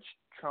economy, which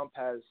Trump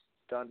has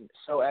done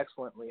so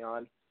excellently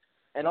on.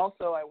 And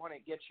also I want to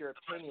get your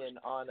opinion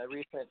on a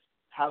recent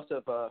House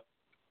of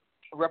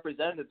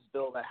Representatives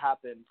bill that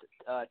happened,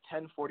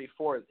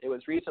 1044. It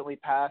was recently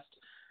passed,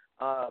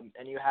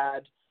 and you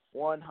had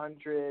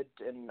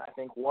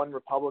 101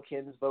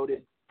 Republicans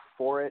voted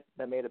for it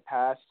that made it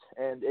pass,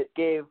 and it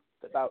gave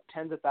about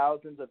tens of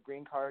thousands of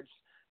green cards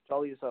to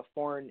all these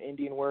foreign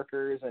Indian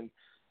workers. And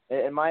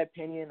in my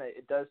opinion,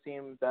 it does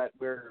seem that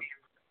we're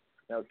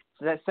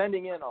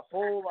sending in a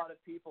whole lot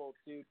of people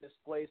to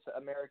displace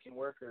American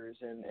workers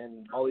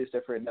in all these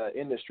different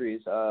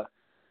industries.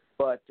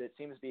 But it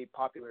seems to be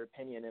popular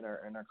opinion in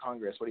our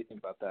Congress. What do you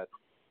think about that?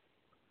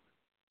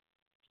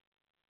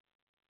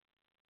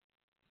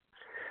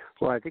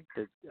 Well, I think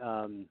that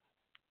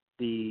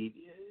the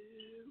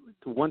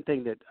one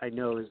thing that I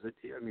know is that,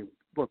 I mean,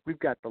 look, we've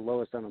got the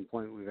lowest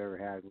unemployment we've ever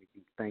had. We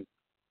can thank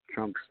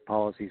Trump's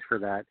policies for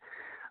that.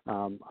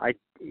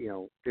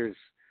 There's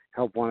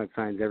help wanted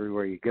signs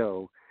everywhere you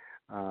go.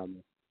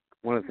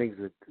 One of the things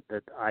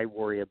that I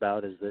worry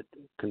about is that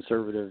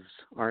conservatives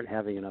aren't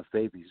having enough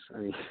babies. I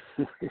mean,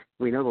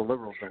 we know the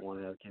liberals don't want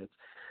to have kids,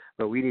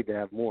 but we need to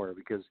have more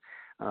because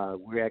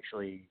we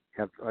actually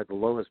have the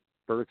lowest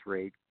birth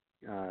rate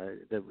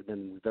than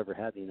we've ever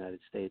had in the United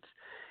States.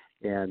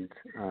 And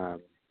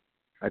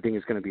I think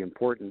it's going to be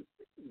important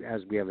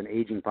as we have an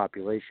aging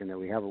population that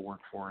we have a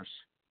workforce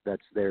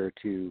that's there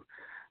to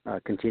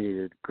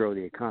continue to grow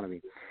the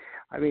economy.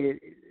 I mean,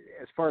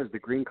 as far as the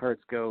green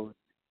cards go,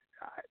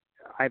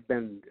 I've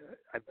been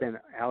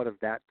out of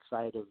that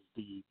side of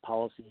the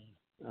policy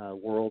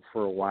world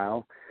for a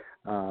while.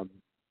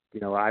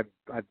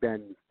 I've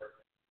been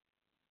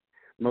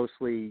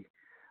mostly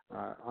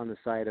on the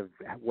side of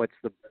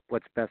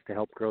what's best to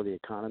help grow the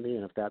economy,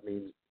 and if that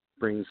means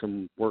bring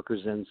some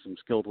workers in, some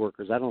skilled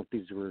workers. I don't know if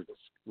these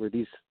were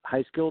these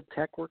high skilled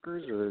tech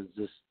workers, or is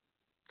this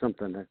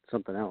something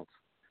else?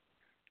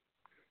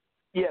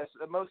 Yes,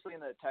 mostly in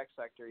the tech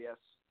sector. Yes.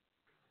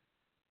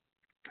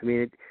 I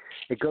mean,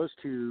 it goes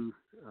to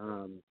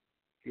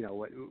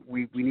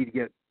we need to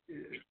get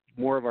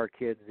more of our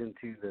kids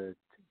into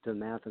the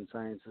math and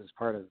science as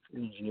part of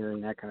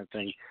engineering, that kind of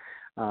thing.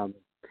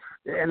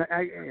 And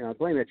I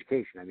blame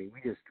education. I mean,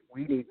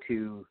 we need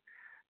to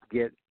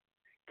get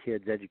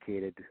kids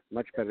educated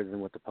much better than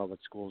what the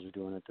public schools are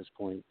doing at this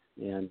point.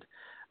 And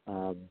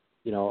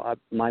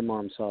my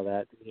mom saw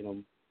that.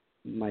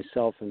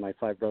 Myself and my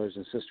 5 brothers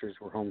and sisters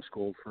were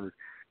homeschooled for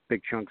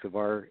big chunks of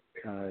our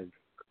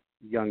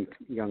young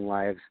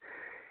lives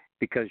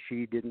because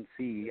she didn't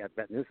see. I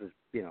bet this is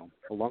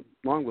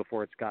long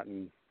before it's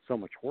gotten so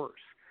much worse.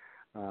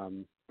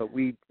 But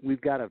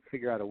we've got to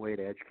figure out a way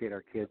to educate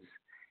our kids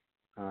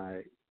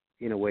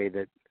in a way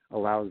that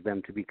allows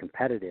them to be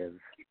competitive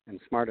and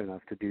smart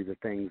enough to do the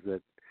things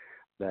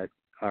that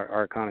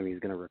our economy is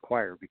going to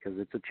require, because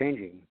it's a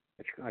changing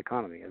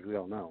economy, as we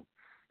all know.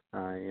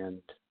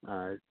 And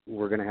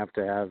we're going to have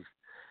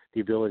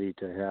the ability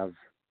to have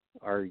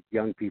our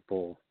young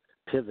people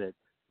pivot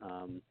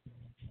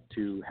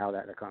to how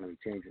that economy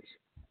changes.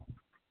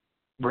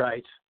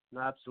 Right.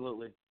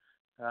 Absolutely.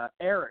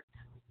 Eric,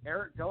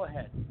 go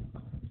ahead.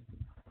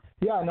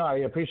 Yeah, no, I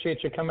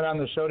appreciate you coming on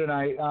the show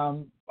tonight.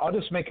 I'll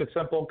just make it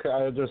simple.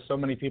 There's so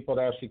many people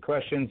to ask you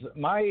questions.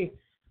 My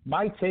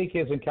take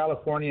is, in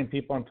California and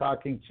people I'm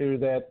talking to,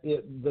 that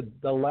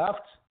the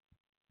left,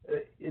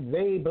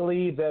 they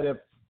believe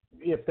that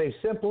if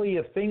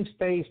things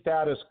stay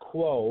status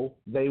quo,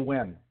 they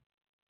win.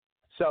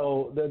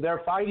 So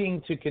they're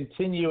fighting to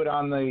continue it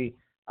on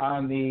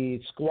the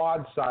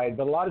squad side.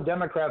 But a lot of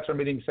Democrats are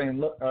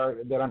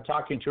that I'm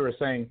talking to are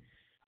saying,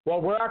 well,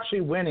 we're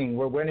actually winning.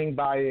 We're winning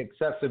by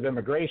excessive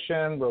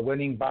immigration. We're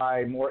winning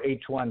by more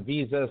H-1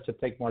 visas to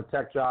take more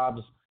tech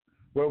jobs.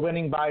 We're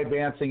winning by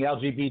advancing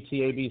LGBT,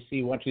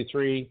 ABC, 1, 2,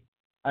 3.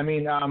 I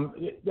mean,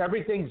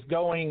 everything's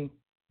going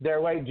their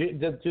way.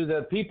 Do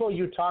the people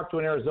you talk to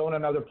in Arizona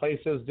and other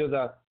places, do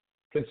the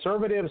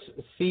conservatives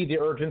see the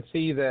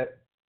urgency that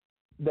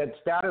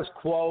status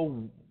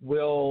quo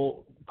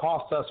will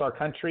cost us our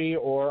country,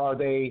 or are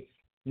they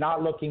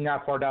not looking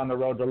that far down the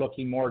road? They're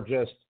looking more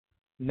just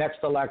next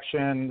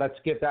election, let's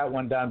get that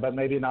one done, but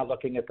maybe not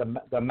looking at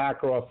the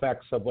macro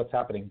effects of what's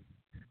happening?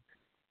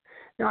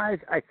 No,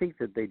 I think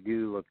that they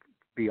do look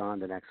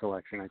beyond the next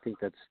election. I think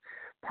that's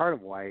part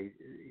of why,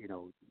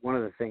 one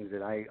of the things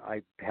that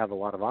I have a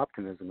lot of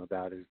optimism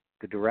about is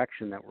the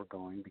direction that we're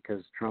going,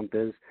 because Trump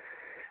is,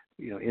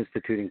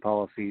 instituting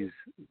policies,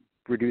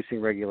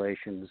 reducing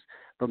regulations,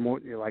 but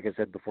more, like I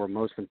said before,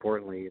 most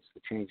importantly, it's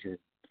the change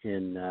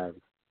in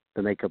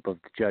the makeup of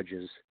the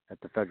judges at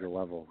the federal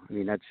level. I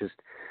mean, that's just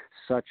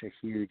such a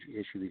huge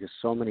issue, because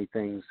so many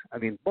things,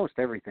 most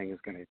everything is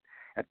going to,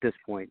 at this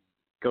point,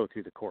 go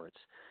through the courts,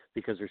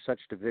 because there's such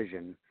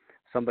division.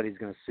 Somebody's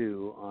going to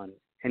sue on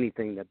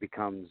anything that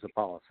becomes a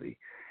policy.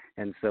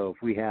 And so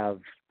if we have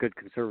good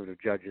conservative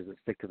judges that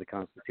stick to the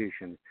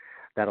Constitution,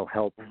 that'll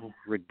help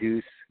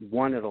reduce,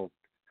 it'll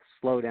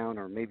slow down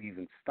or maybe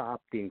even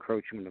stop the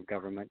encroachment of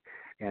government,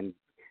 and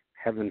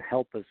heaven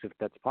help us if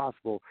that's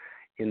possible.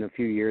 In a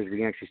few years, we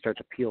can actually start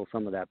to peel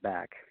some of that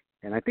back.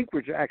 And I think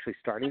we're actually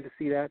starting to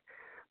see that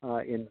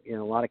in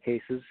a lot of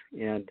cases.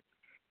 And,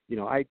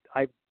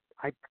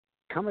 I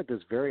come at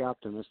this very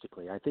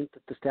optimistically. I think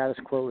that the status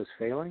quo is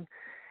failing,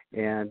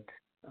 and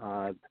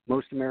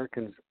Most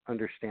Americans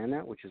understand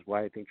that, which is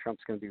why I think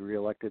Trump's going to be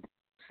reelected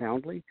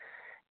soundly.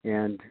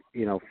 And,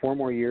 4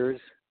 more years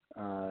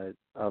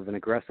of an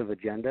aggressive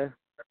agenda,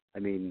 I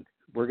mean,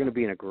 we're going to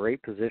be in a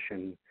great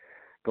position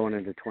going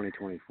into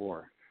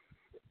 2024.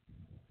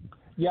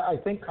 Yeah, I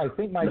think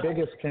my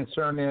biggest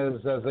concern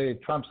is, as a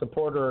Trump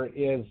supporter,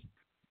 is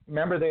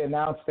remember they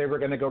announced they were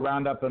going to go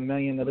round up 1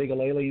 million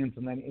illegal aliens,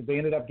 and then they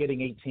ended up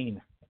getting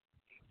 18.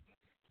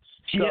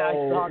 Yeah, I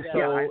saw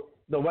that.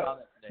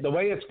 The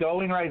way it's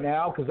going right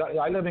now, because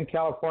I live in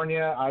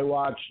California, I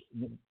watch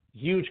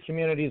huge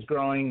communities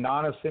growing,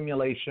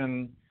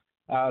 non-assimilation,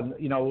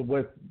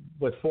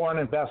 with foreign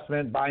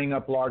investment buying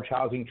up large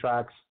housing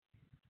tracts.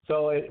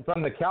 So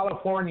from the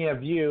California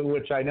view,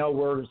 which I know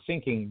we're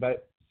sinking,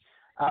 but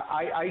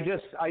I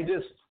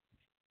just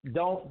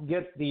don't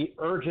get the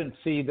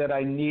urgency that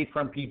I need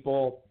from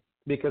people,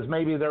 because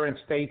maybe they're in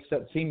states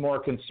that seem more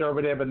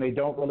conservative and they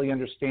don't really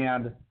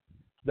understand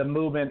the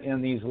movement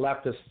in these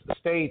leftist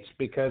states,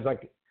 because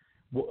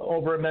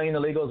over 1 million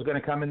illegals are going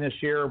to come in this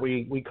year.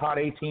 We caught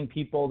 18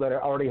 people that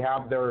already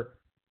have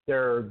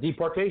their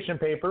deportation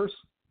papers,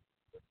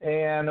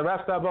 and the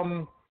rest of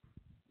them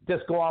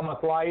just go on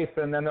with life,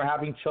 and then they're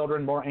having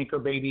children, more anchor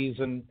babies,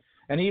 and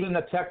even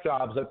the tech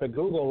jobs at the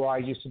Google where I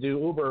used to do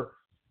Uber,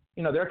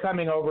 they're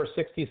coming over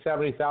 60,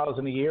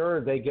 70,000 a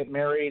year. They get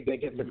married, they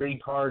get the green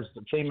cards,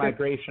 the chain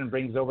migration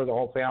brings over the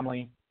whole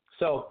family.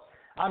 So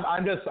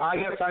I guess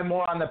I'm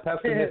more on the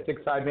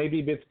pessimistic side,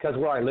 maybe because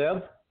where I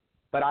live,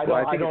 but I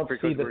don't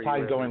see the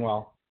tide going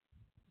well.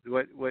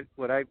 What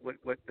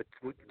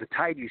the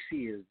tide you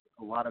see is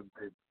a lot of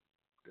the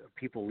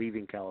people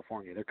leaving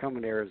California. They're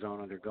coming to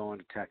Arizona, they're going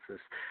to Texas,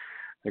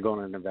 they're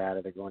going to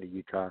Nevada, they're going to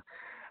Utah.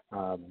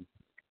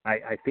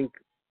 I think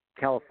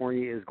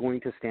California is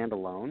going to stand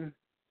alone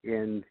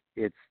in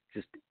its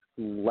just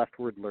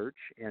leftward lurch,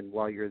 and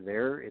while you're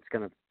there, it's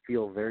going to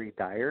feel very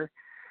dire,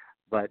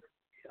 but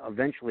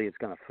eventually it's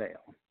going to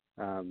fail.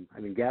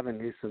 Gavin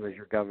Newsom as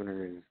your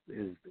governor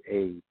is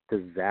a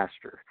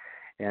disaster,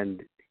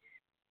 and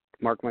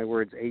mark my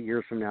words, 8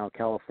 years from now,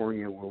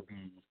 California will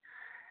be,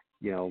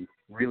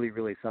 really,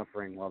 really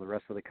suffering, while the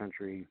rest of the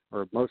country,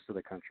 or most of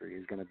the country,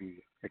 is going to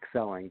be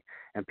excelling,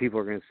 and people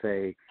are going to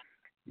say,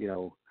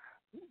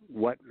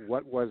 what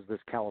was this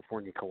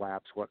California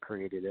collapse? What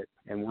created it?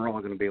 And we're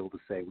all going to be able to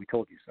say, we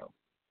told you so.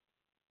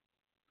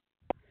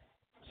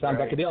 Sounds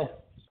like a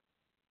deal.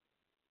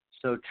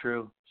 So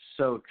true.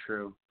 So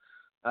true.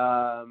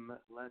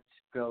 Let's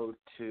go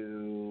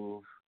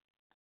to.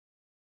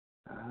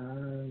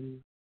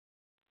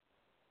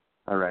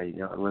 All right.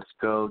 Let's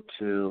go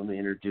to. Let me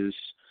introduce.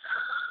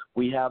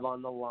 We have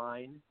on the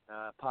line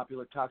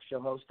popular talk show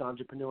host,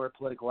 entrepreneur,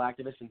 political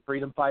activist, and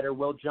freedom fighter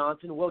Will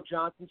Johnson. Will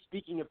Johnson,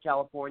 speaking of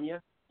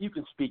California, you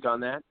can speak on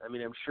that.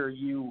 I'm sure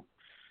you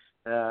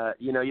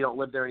don't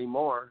live there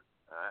anymore,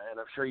 and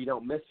I'm sure you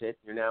don't miss it.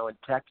 You're now in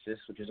Texas,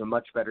 which is a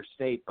much better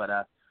state, but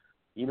all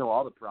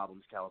the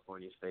problems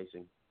California is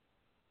facing.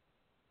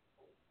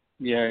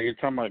 Yeah, you're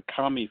talking about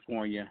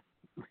California.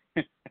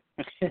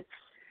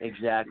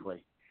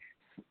 Exactly.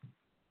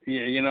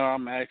 Yeah,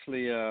 I'm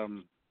actually.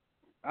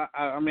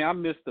 I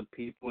miss the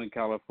people in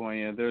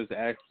California.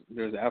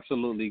 There's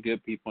absolutely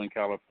good people in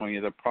California.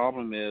 The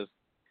problem is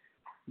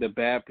the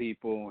bad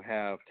people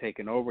have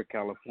taken over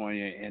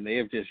California, and they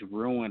have just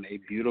ruined a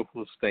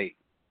beautiful state.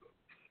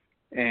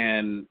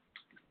 And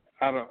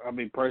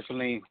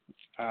personally,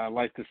 I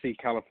like to see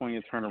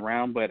California turn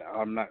around, but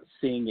I'm not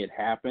seeing it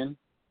happen.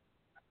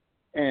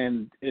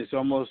 And it's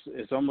almost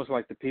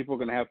like the people are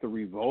going to have to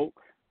revolt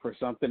for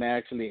something to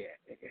actually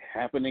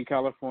happen in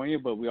California,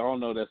 but we all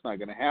know that's not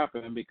going to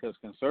happen, because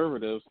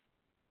conservatives,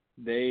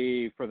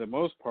 they, for the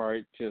most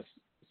part, just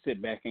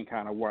sit back and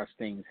kind of watch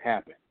things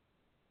happen,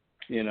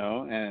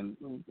 and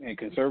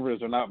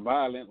conservatives are not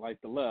violent like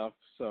the left,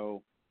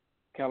 so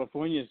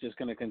California is just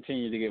going to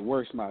continue to get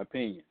worse, in my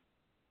opinion.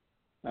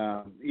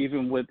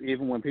 Even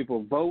when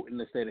people vote in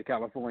the state of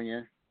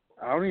California,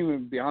 I don't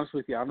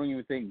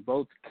even think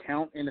votes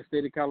count in the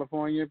state of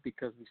California,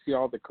 because we see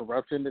all the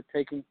corruption that's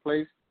taking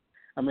place.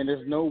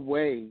 There's no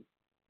way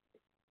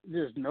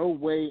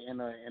in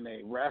a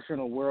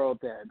rational world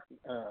that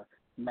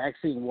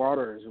Maxine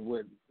Waters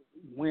would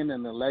win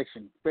an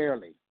election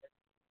fairly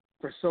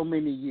for so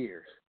many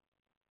years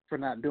for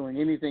not doing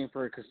anything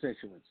for her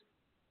constituents.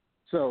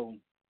 So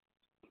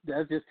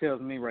that just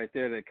tells me right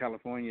there that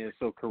California is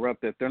so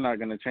corrupt that they're not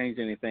going to change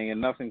anything,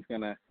 and nothing's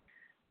going to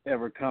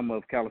ever come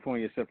of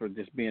California except for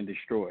just being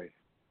destroyed.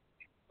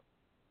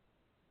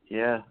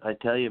 Yeah, I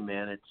tell you,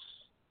 man, it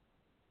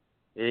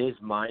is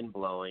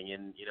mind-blowing.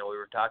 And, we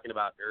were talking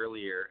about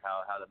earlier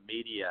how the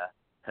media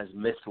has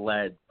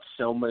misled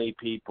so many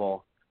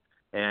people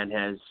and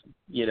has,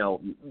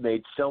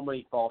 made so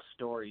many false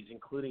stories,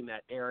 including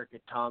that Erica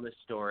Thomas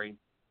story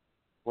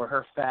where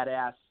her fat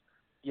ass,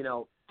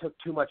 took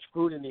too much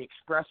food in the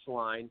express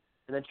line,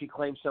 and then she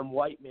claimed some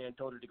white man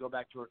told her to go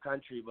back to her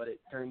country, but it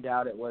turned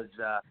out it was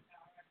a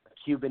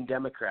Cuban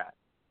Democrat.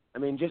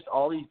 Just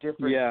all these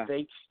different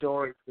fake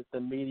stories that the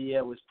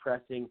media was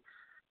pushing,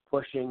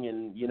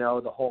 and,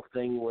 the whole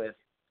thing with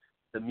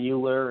the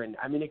Mueller, and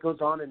I mean it goes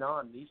on and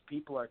on. These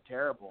people are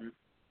terrible.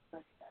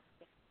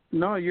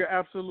 No, you're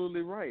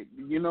absolutely right.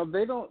 You know,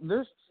 they don't.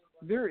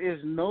 There is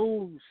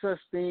no such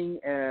thing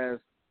as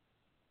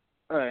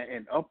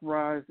an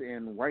uprising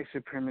in white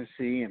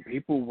supremacy and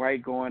people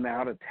white going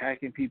out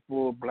attacking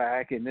people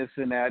black and this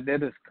and that.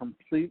 That is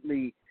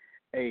completely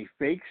a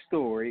fake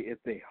story.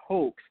 It's a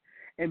hoax.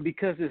 And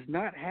because it's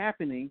not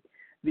happening,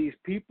 these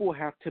people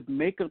have to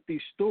make up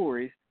these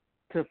stories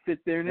to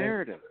fit their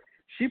narrative.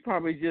 She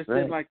probably just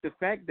didn't like the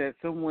fact that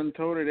someone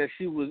told her that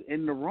she was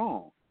in the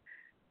wrong.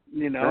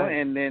 You know,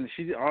 and then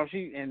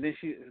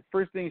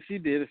first thing she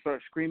did is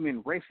start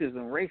screaming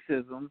racism,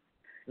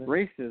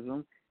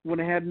 when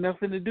it had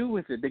nothing to do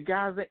with it. The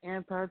guy's an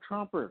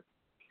anti-Trumper.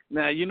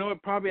 Now, you know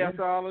what? Probably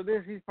after all of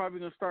this, he's probably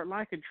going to start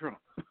liking Trump.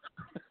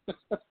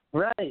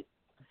 Right.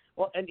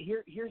 Well, and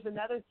here's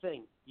another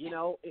thing. You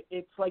know,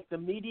 it's like the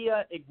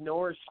media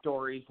ignores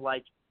stories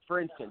like, for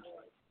instance,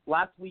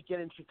 last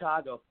weekend in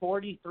Chicago,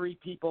 43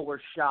 people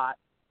were shot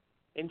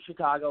in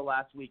Chicago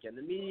last weekend.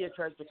 The media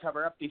tries to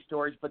cover up these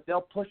stories, but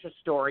they'll push a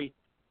story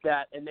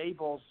that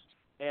enables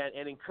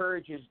and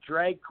encourages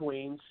drag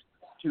queens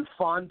to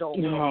fondle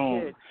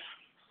little kids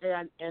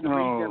and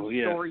read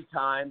them story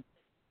time.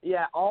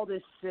 Yeah, all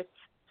this sick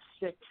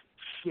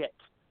shit.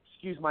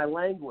 Excuse my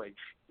language,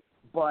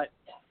 but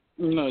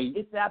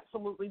it's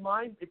absolutely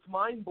mind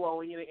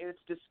blowing, and it's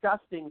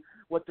disgusting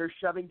what they're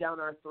shoving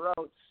down our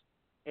throats.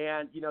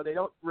 And you know, they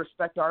don't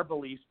respect our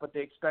beliefs, but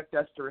they expect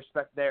us to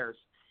respect theirs.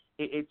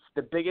 It's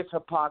the biggest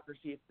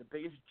hypocrisy. It's the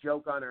biggest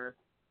joke on earth.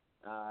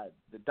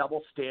 The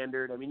double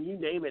standard. I mean, you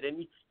name it.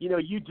 And you know,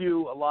 you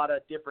do a lot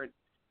of different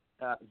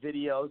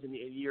videos, and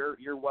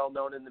you're well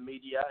known in the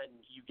media, and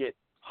you get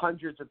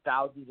hundreds of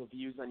thousands of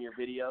views on your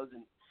videos.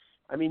 And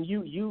I mean,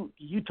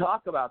 you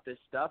talk about this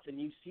stuff,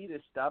 and you see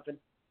this stuff, and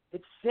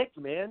it's sick,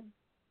 man.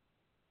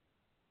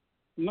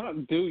 No,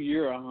 dude,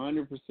 you're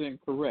 100%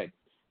 correct.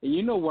 And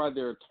you know why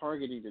they're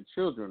targeting the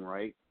children,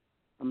 right?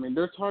 I mean,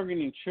 they're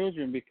targeting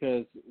children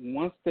because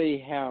once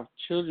they have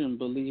children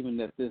believing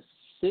that this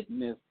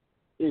sickness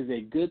is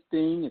a good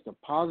thing, it's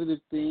a positive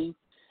thing,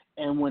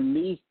 and when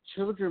these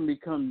children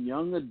become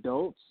young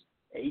adults,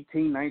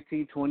 18,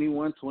 19,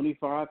 21,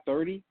 25,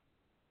 30,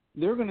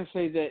 they're going to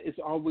say that it's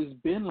always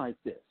been like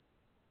this.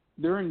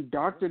 They're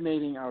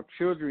indoctrinating our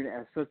children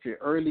at such an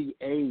early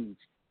age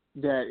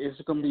that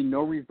it's going to be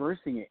no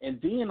reversing it. And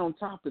then on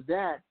top of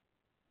that,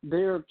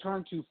 they're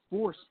trying to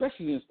force,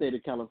 especially in the state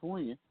of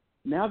California,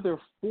 now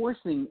they're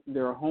forcing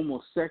their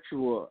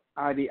homosexual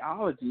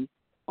ideology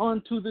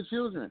onto the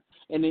children.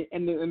 And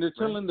they're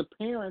telling the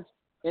parents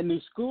in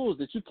these schools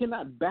that you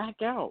cannot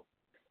back out.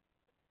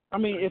 I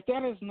mean, if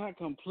that is not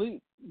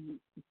complete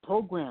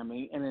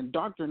programming and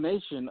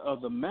indoctrination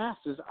of the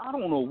masses, I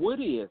don't know what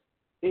is.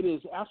 It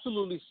is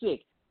absolutely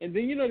sick. And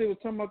then, you know, they were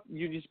talking about,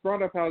 you just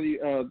brought up how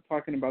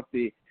talking about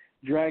the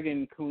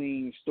Dragon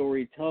Queen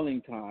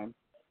storytelling time.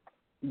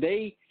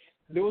 There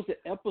was an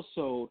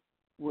episode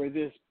where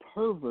this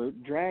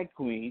pervert drag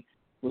queen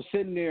was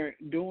sitting there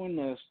doing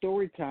a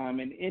story time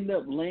and ended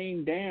up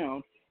laying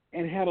down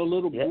and had a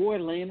little boy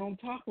laying on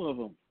top of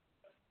him.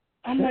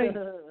 I'm like,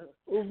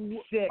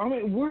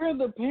 where are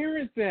the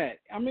parents at?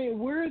 I mean,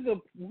 where are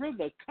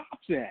the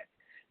cops at?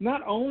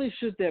 Not only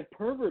should that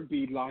pervert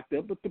be locked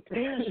up, but the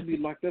parents should be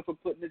locked up for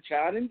putting the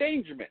child in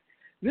endangerment.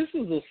 This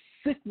is a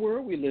sick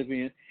world we live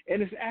in,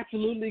 and it's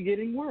absolutely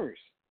getting worse.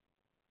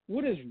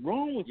 What is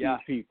wrong with these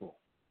people?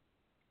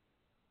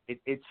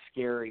 It's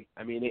scary.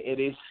 I mean, it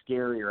is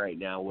scary right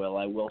now, Will,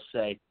 I will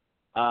say.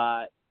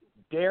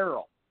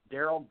 Daryl,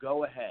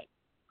 go ahead.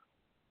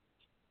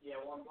 Yeah,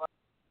 well, I'm glad.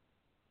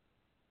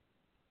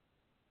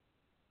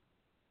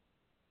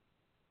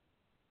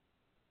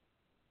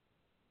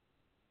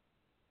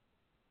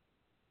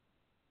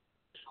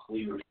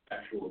 Clear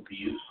sexual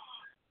abuse.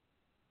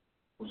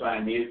 Was I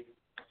on mute?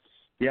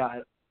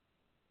 Yeah.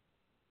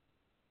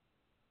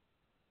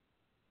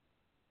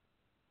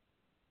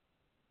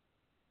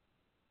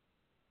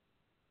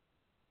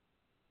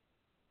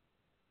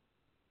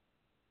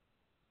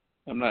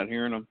 I'm not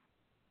hearing them.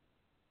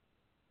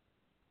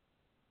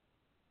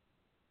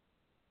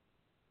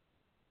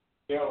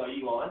 Daryl, are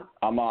you on?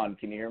 I'm on.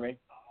 Can you hear me?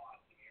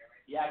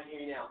 Yeah, I can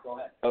hear you now. Go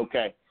ahead.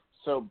 Okay.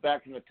 So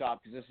back from the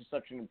top, because this is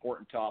such an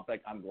important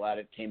topic, I'm glad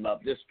it came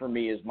up. This, for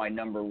me, is my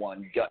number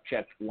one gut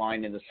check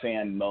line in the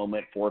sand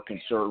moment for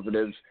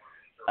conservatives.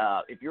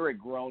 If you're a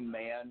grown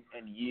man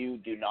and you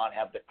do not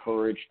have the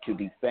courage to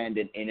defend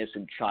an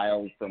innocent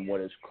child from what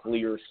is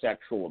clear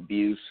sexual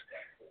abuse,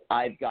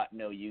 I've got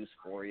no use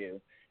for you.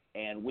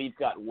 And we've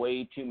got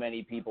way too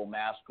many people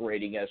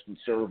masquerading as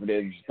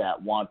conservatives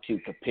that want to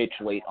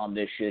capitulate on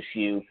this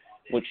issue,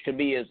 which to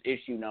me is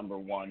issue number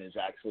one, is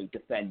actually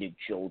defending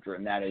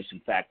children. That is, in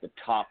fact, the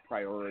top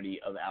priority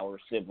of our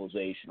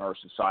civilization, our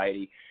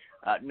society.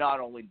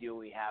 Not only do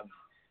we have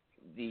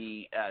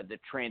the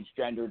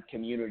transgendered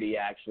community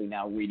actually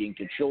now reading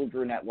to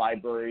children at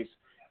libraries,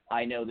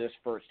 I know this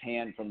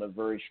firsthand from a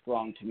very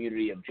strong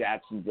community of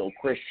Jacksonville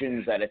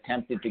Christians that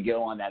attempted to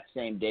go on that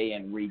same day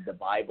and read the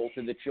Bible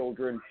to the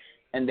children.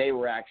 and they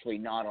were actually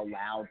not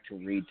allowed to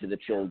read to the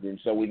children.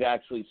 So we've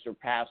actually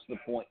surpassed the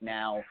point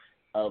now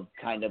of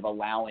kind of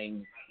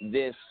allowing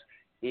this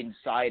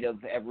inside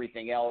of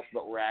everything else,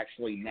 but we're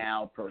actually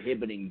now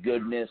prohibiting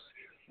goodness.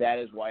 That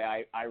is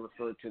why I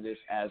refer to this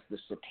as the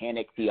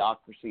satanic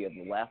theocracy of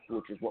the left,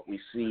 which is what we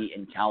see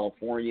in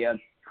California.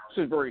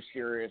 This is very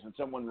serious, and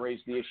someone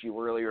raised the issue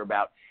earlier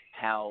about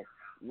how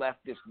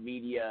leftist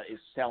media is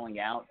selling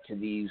out to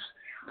these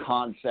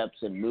concepts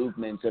and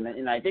movements.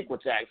 And I think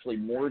what's actually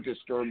more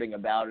disturbing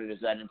about it is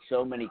that in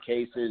so many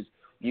cases,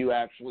 you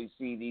actually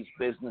see these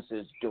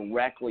businesses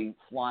directly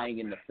flying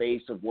in the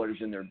face of what is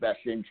in their best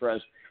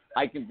interest.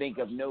 I can think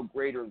of no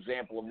greater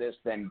example of this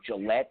than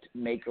Gillette,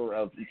 maker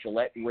of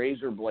Gillette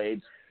razor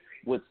blades,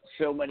 with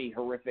so many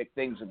horrific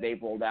things that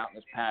they've rolled out in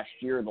this past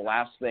year. The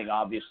last thing,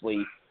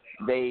 obviously,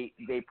 they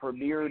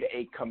premiered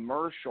a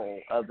commercial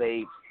of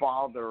a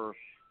father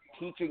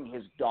teaching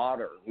his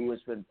daughter, who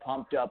has been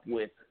pumped up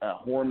with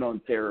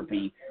hormone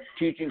therapy,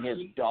 teaching his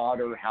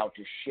daughter how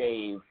to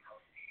shave.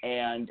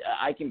 And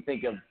I can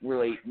think of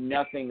really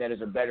nothing that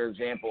is a better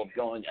example of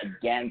going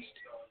against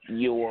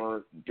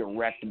your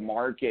direct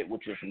market,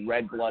 which is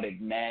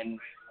red-blooded men,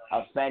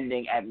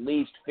 offending at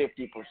least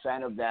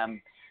 50% of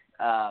them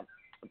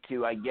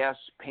to, I guess,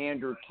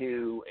 pander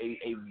to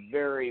a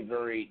very,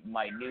 very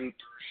minute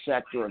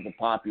sector of the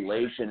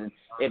population.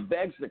 It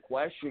begs the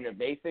question, if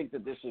they think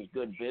that this is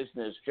good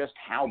business, just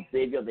how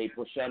big of a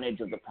percentage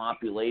of the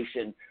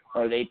population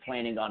are they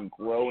planning on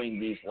growing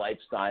these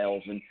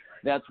lifestyles? And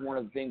that's one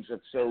of the things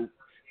that's so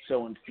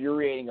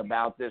infuriating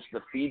about this,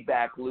 the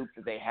feedback loop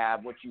that they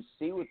have. What you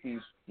see with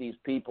these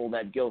people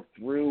that go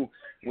through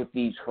with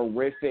these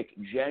horrific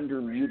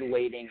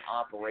gender-mutilating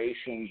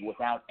operations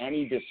without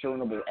any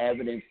discernible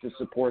evidence to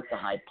support the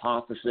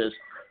hypothesis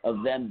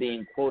of them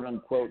being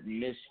quote-unquote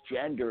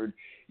misgendered,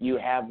 you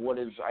have what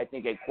is, I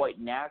think, a quite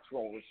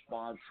natural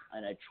response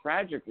and a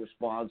tragic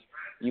response.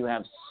 You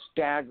have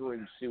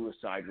staggering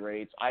suicide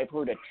rates. I've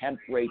heard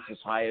attempt rates as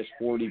high as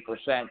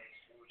 40%,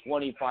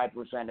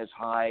 25% as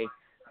high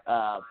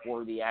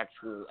for the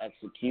actual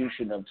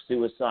execution of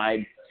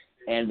suicide.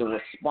 And the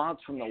response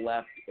from the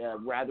left,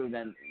 rather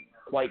than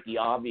quite the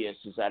obvious,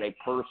 is that a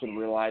person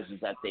realizes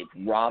that they've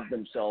robbed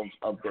themselves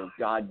of their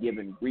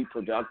God-given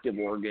reproductive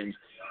organs,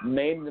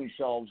 maimed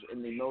themselves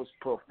in the most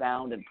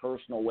profound and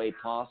personal way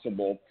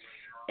possible.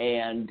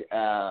 And,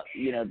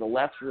 the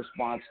left's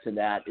response to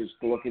that is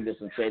to look at this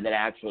and say that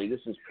actually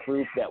this is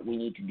proof that we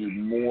need to do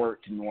more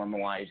to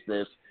normalize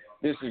this.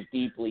 This is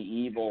deeply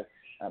evil.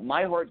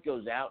 My heart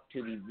goes out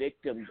to the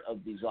victims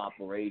of these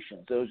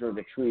operations. Those are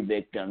the true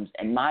victims.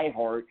 And my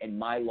heart and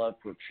my love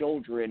for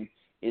children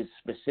is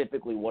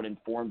specifically what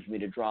informs me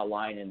to draw a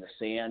line in the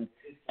sand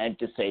and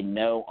to say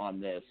no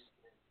on this.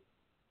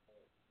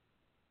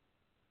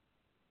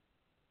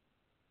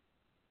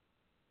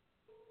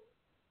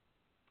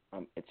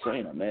 It's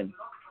saying I'm in.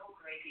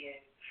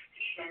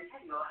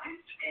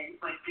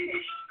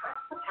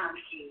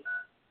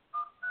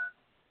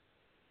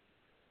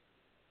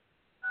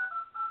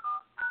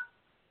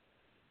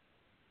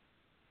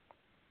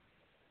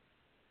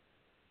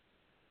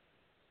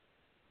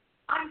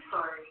 I'm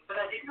sorry, but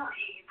I did not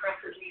hear you press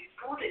at least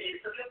 4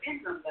 digits of your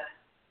PIN number.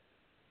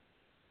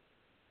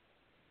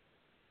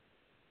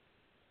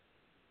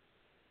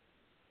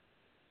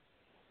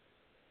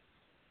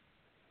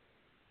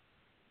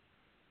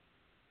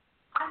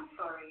 I'm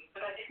sorry,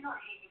 but I did not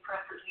hear you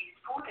press at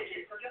least 4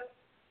 digits of your...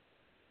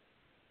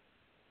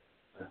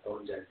 My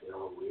phone's acting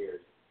all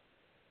weird.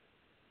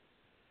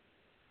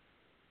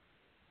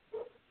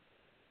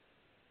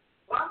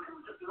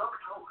 Welcome to Blog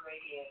Talk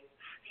Radio.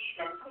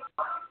 Please enter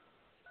 1.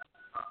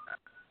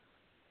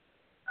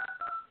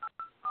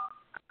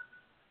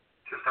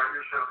 To start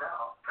your show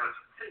now, press.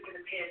 So it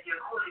appears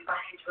you're calling back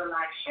into a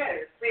live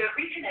show. We are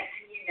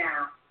reconnecting you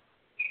now.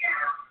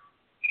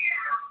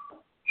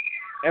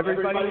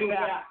 Everybody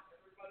back.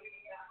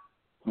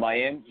 Am I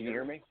in? Can you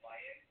hear me?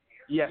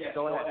 Yes,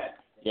 go ahead.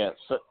 Yeah,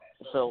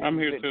 so I'm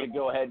here to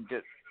go ahead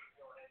to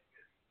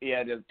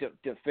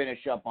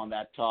finish up on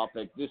that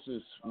topic, this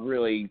is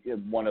really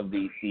one of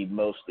the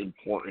most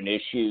important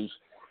issues,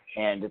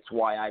 and it's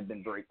why I've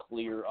been very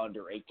clear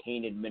under a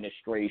Kane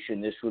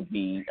administration this would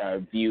be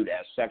viewed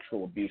as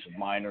sexual abuse of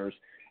minors.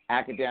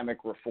 Academic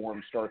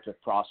reform starts with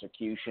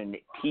prosecution.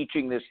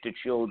 Teaching this to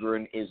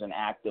children is an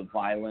act of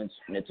violence,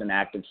 and it's an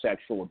act of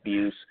sexual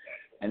abuse.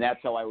 And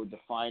that's how I would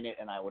define it,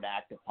 and I would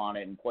act upon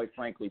it. And quite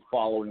frankly,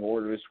 following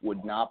orders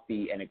would not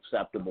be an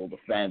acceptable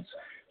defense.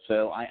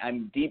 So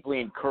I'm deeply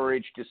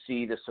encouraged to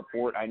see the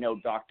support. I know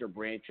Dr.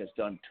 Branch has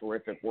done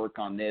terrific work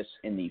on this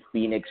in the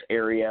Phoenix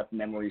area, if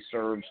memory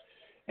serves,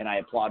 and I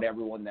applaud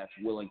everyone that's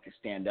willing to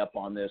stand up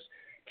on this.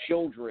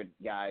 Children,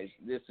 guys,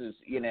 this is,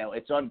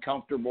 it's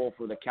uncomfortable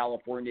for the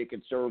California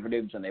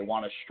conservatives, and they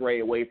want to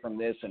stray away from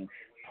this and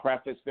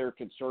preface their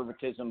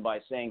conservatism by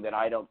saying that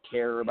I don't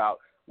care about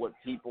what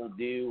people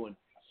do and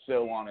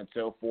so on and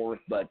so forth,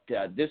 but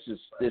this is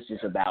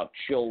about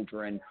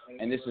children,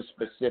 and this is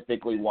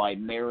specifically why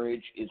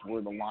marriage is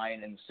where the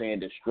line in the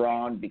sand is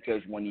drawn,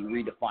 because when you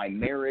redefine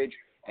marriage,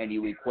 and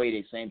you equate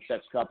a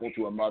same-sex couple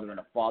to a mother and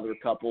a father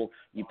couple.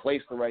 You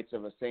place the rights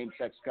of a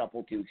same-sex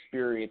couple to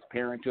experience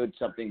parenthood,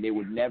 something they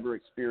would never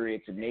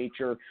experience in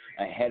nature,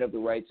 ahead of the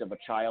rights of a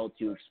child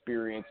to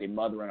experience a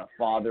mother and a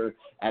father,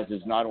 as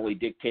is not only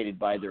dictated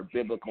by their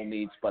biblical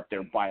needs, but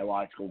their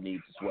biological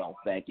needs as well.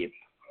 Thank you.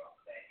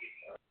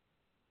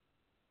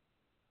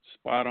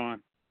 Spot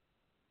on.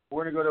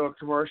 We're going to go to a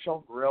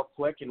commercial real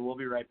quick, and we'll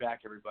be right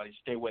back, everybody.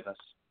 Stay with us.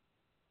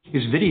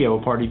 Is video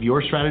a part of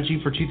your strategy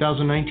for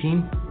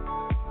 2019?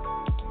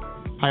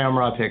 Hi, I'm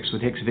Rob Hicks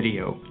with Hicks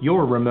Video,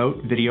 your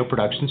remote video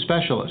production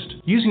specialist.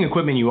 Using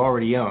equipment you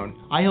already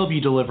own, I help you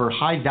deliver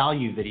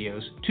high-value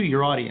videos to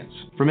your audience.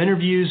 From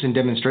interviews and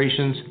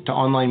demonstrations to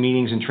online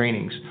meetings and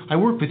trainings, I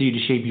work with you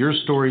to shape your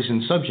stories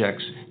and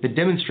subjects that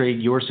demonstrate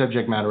your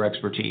subject matter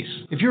expertise.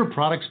 If you're a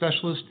product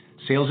specialist,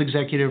 sales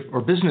executive,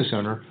 or business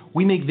owner,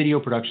 we make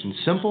video production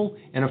simple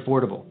and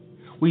affordable.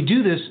 We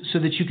do this so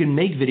that you can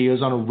make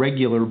videos on a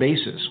regular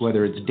basis,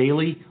 whether it's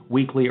daily,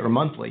 weekly, or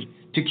monthly,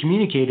 to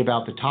communicate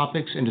about the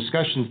topics and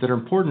discussions that are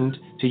important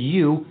to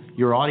you,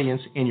 your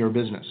audience, and your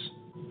business.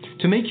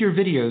 To make your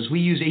videos, we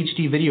use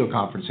HD video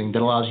conferencing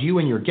that allows you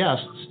and your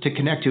guests to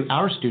connect to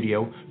our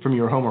studio from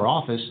your home or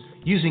office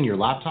using your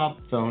laptop,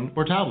 phone,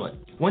 or tablet.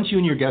 Once you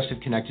and your guests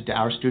have connected to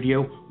our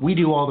studio, we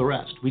do all the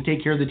rest. We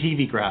take care of the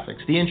TV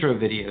graphics, the intro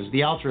videos, the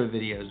outro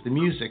videos, the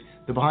music,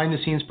 the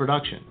behind-the-scenes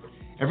production.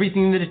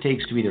 Everything that it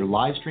takes to either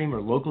live stream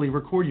or locally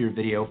record your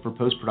video for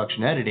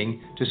post-production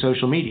editing to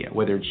social media,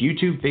 whether it's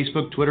YouTube,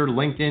 Facebook, Twitter,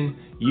 LinkedIn,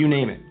 you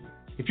name it.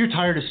 If you're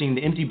tired of seeing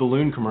the empty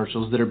balloon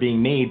commercials that are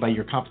being made by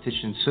your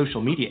competition's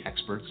social media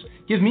experts,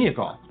 give me a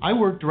call. I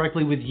work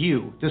directly with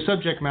you, the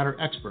subject matter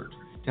expert,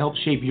 to help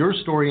shape your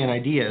story and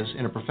ideas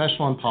in a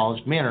professional and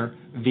polished manner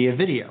via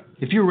video.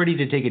 If you're ready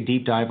to take a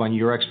deep dive on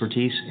your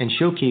expertise and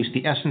showcase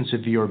the essence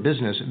of your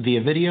business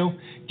via video,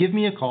 give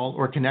me a call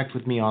or connect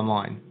with me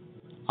online.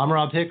 I'm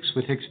Rob Hicks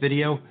with Hicks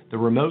Video, the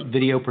remote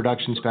video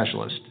production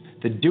specialist,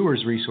 the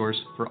doer's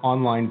resource for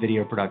online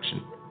video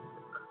production.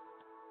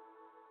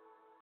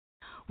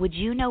 Would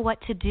you know what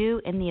to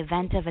do in the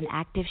event of an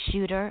active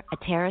shooter, a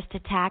terrorist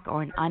attack,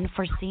 or an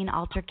unforeseen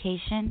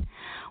altercation?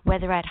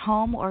 Whether at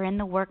home or in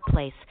the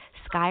workplace,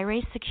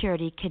 Skyray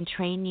Security can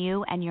train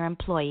you and your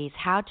employees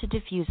how to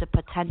defuse a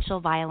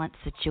potential violent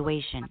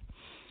situation.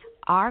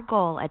 Our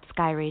goal at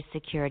Skyray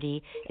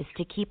Security is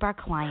to keep our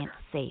clients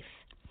safe.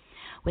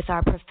 With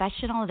our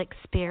professional and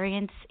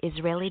experienced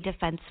Israeli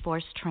Defense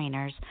Force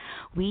trainers,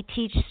 we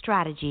teach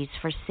strategies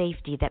for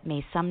safety that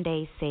may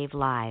someday save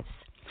lives.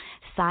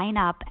 Sign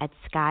up at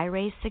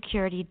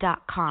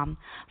skyraysecurity.com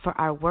for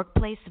our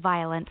workplace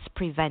violence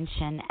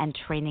prevention and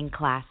training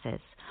classes,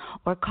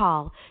 or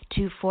call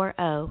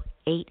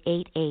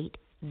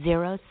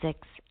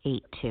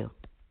 240-888-0682.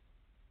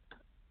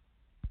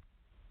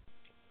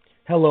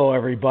 Hello,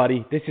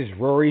 everybody. This is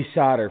Rory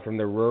Sauter from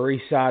the Rory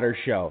Sauter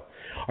Show.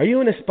 Are you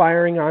an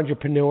aspiring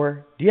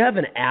entrepreneur? Do you have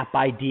an app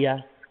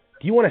idea?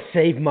 Do you want to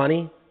save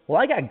money? Well,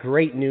 I got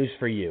great news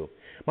for you.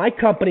 My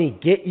company,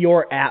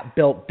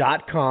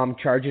 GetYourAppBuilt.com,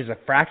 charges a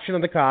fraction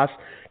of the cost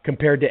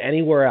compared to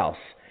anywhere else.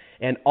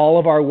 And all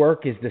of our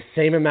work is the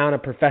same amount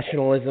of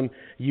professionalism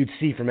you'd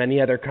see from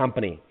any other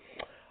company.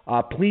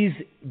 Please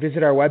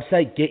visit our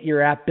website,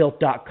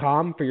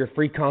 GetYourAppBuilt.com, for your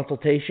free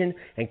consultation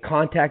and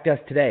contact us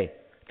today.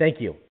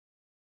 Thank you.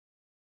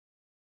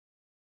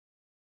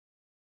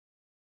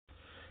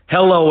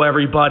 Hello,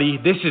 everybody.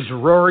 This is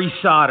Rory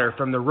Sauter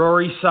from the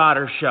Rory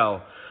Sauter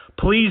Show.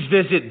 Please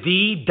visit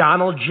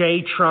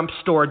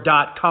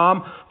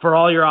thedonaldjtrumpstore.com for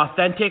all your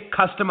authentic,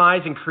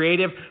 customized, and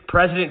creative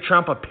President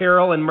Trump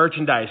apparel and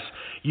merchandise.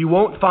 You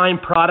won't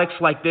find products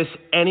like this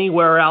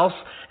anywhere else,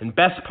 and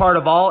best part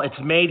of all, it's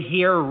made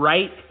here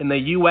right in the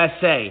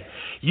USA.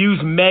 Use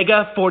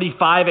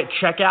MEGA45 at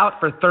checkout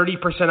for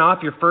 30%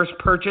 off your first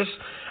purchase.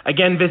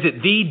 Again,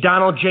 visit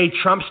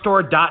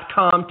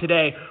thedonaldjtrumpstore.com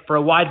today for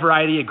a wide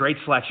variety of great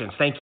selections.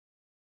 Thank you.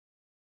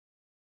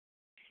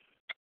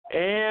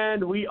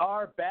 And we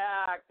are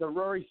back. The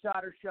Rory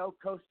Sauter Show,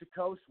 coast to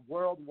coast,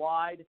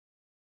 worldwide,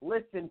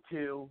 listened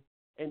to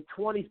in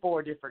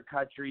 24 different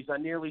countries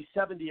on nearly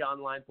 70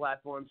 online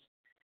platforms.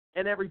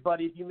 And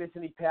everybody, if you miss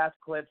any past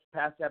clips,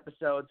 past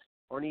episodes,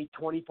 or need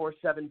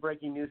 24/7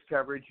 breaking news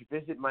coverage,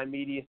 visit my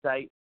media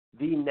site,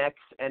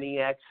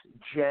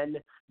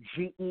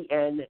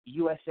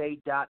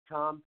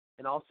 thenexusa.com.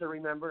 And also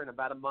remember, in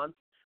about a month,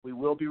 we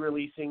will be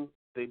releasing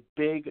the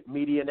big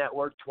media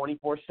network,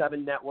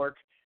 24/7 network,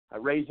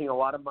 raising a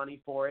lot of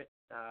money for it.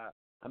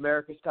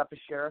 America's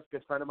Toughest Sheriff,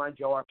 good friend of mine,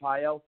 Joe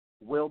Arpaio,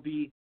 will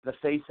be the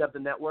face of the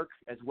network,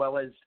 as well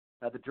as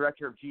the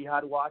director of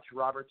Jihad Watch,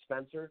 Robert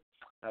Spencer,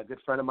 a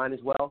good friend of mine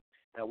as well.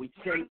 We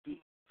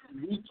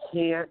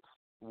can't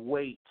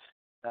wait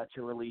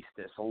to release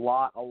this. A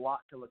lot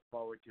to look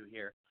forward to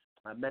here.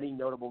 Many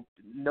notable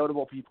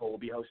people will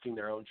be hosting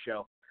their own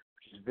show,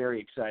 which is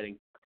very exciting.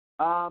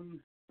 I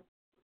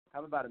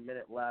have about a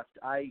minute left.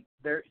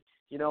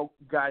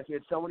 Guys, we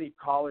had so many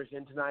callers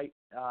in tonight.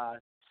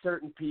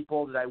 Certain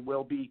people that I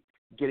will be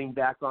getting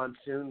back on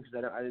soon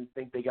because I didn't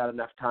think they got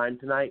enough time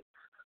tonight.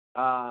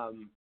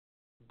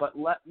 But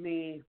let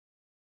me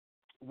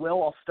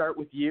Will, I'll start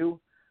with you.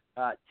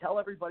 Tell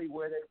everybody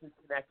where they can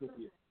connect with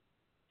you.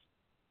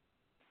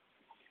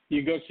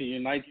 You go to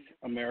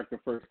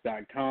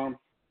uniteamericafirst.com,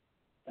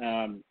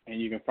 and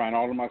you can find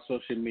all of my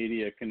social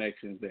media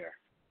connections there.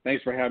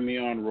 Thanks for having me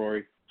on,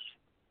 Rory.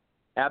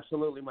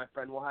 Absolutely, my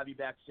friend. We'll have you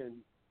back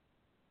soon.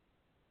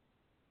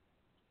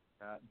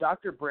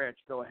 Dr. Branch,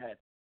 go ahead.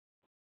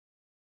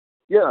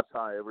 Yes,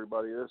 hi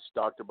everybody. This is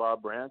Dr.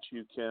 Bob Branch.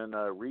 You can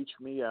reach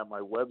me at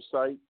my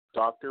website,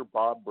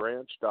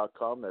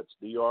 drbobbranch.com. That's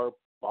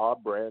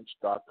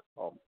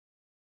drbobbranch.com.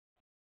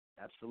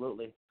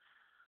 Absolutely.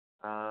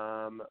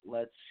 Dr.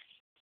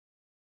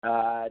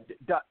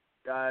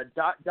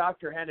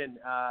 Hennon,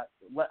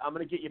 I'm going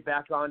to get you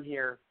back on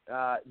here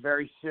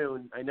very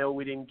soon. I know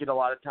we didn't get a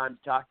lot of time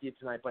to talk to you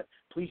tonight, but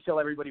please tell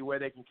everybody where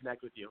they can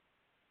connect with you.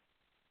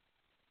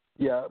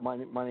 Yeah, my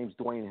name's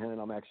Dwayne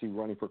Hennon. I'm actually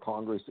running for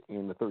Congress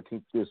in the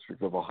 13th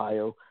District of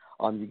Ohio.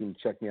 You can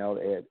check me out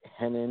at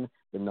Hennon,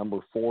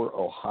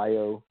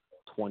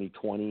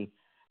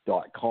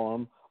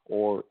 4Ohio2020.com,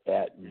 or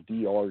at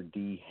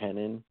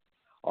DRD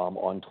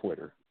on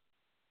Twitter.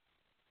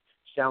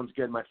 Sounds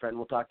good, my friend.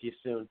 We'll talk to you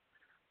soon.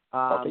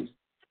 Okay.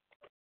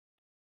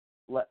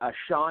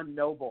 Sean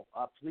Noble,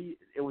 please.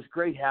 It was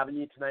great having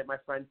you tonight, my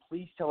friend.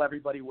 Please tell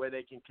everybody where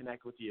they can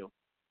connect with you.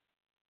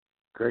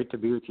 Great to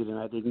be with you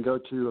tonight. They can go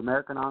to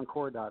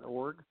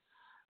AmericanEncore.org,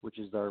 which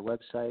is our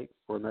website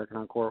for American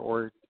Encore,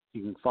 or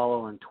you can follow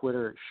on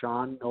Twitter at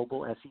Sean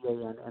Noble,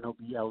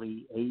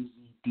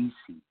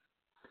 SeanNobleAZDC.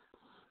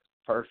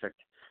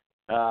 Perfect.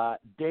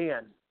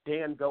 Dan,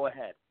 go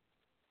ahead.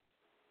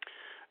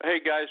 Hey,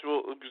 guys.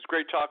 Well, it was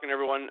great talking to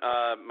everyone.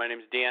 My name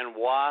is Dan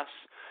Wass.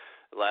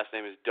 The last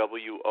name is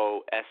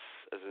W-O-S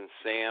as in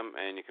Sam,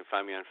 and you can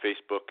find me on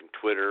Facebook and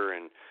Twitter,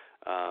 and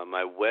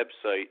my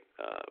website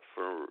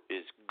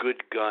is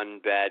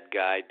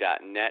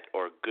goodgunbadguy.net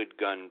or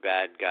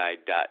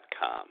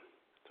goodgunbadguy.com.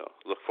 So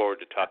look forward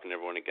to talking to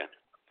everyone again.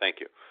 Thank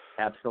you.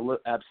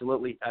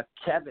 Absolutely.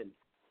 Kevin,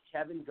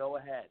 go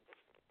ahead.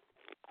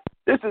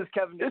 This is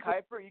Kevin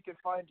DeKuyper. You can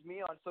find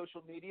me on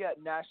social media at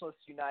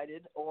Nationalist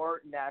United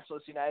or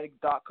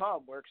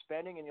nationalistunited.com. We're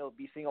expanding, and you'll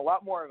be seeing a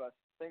lot more of us.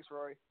 Thanks,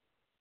 Rory.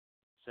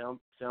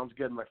 Sounds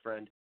good, my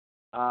friend.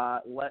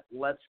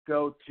 Let's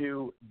go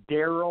to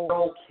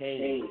Daryl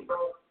Kane.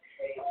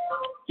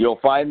 You'll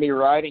find me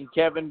riding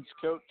Kevin's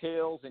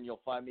coattails, and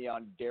you'll find me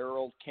on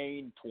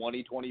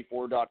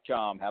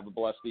DarylKane2024.com. Have a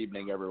blessed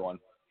evening, everyone.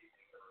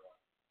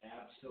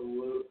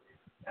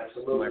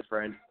 Absolutely, my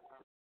friend.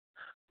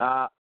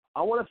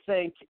 I want to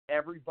thank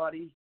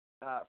everybody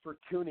for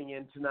tuning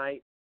in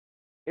tonight.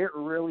 It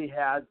really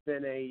has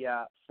been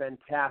a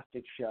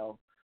fantastic show.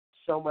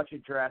 So much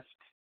addressed,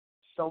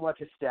 so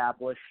much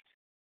established.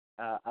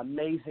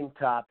 Amazing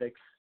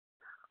topics.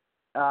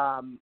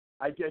 I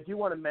do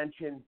want to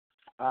mention,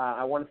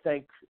 I want to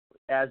thank,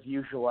 as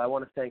usual, I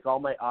want to thank all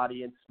my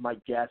audience, my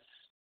guests,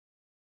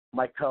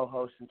 my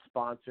co-hosts and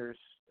sponsors.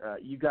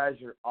 You guys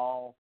are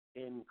all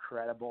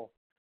incredible.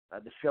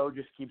 The show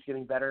just keeps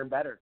getting better and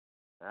better.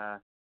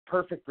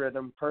 Perfect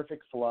rhythm,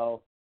 perfect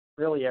flow,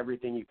 really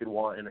everything you could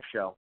want in a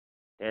show.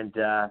 And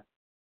I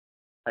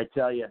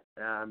tell you,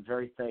 I'm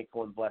very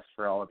thankful and blessed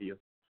for all of you.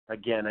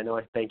 Again, I know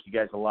I thank you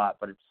guys a lot,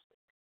 but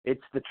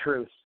it's the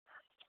truth.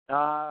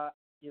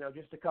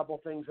 Just a couple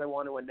things I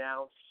want to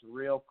announce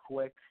real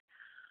quick.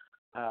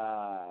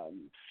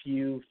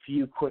 Few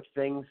quick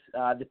things.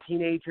 The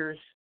teenagers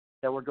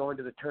that were going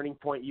to the Turning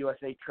Point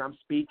USA Trump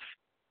speech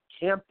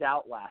camped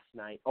out last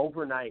night,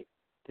 overnight,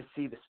 to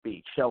see the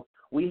speech. So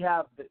we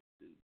have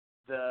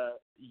the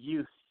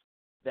youth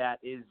that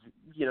is,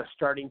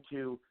 starting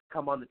to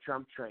come on the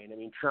Trump train. I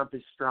mean, Trump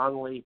is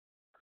strongly,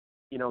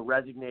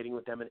 resonating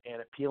with them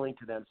and appealing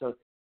to them. So,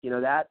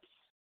 that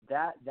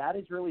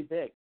is really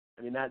big.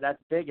 I mean,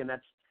 that's big, and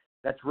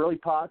that's really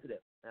positive.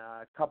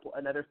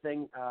 Another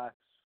thing,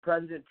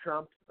 President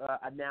Trump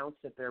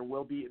announced that there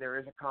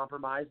is a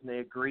compromise, and they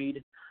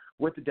agreed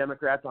with the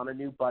Democrats on a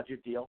new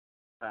budget deal.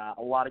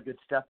 A lot of good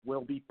stuff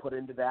will be put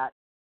into that,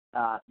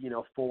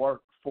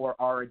 for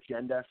our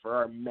agenda, for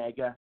our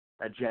mega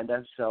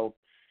agenda. So,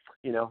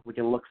 we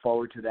can look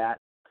forward to that.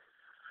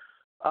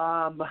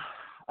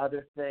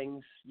 Other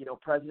things,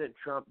 President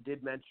Trump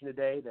did mention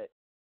today that,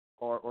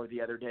 or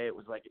the other day, it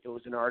was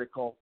an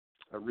article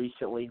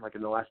recently, like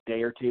in the last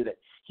day or two, that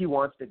he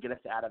wants to get us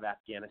out of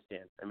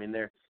Afghanistan. I mean,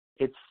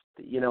 it's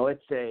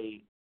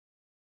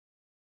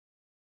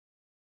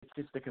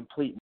just a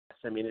complete mess.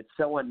 I mean, it's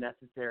so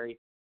unnecessary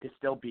to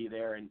still be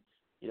there, and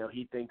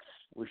he thinks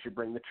we should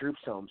bring the troops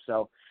home.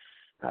 So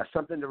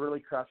something to really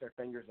cross our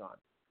fingers on.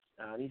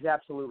 He's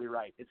absolutely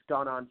right. It's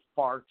gone on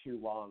far too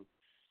long.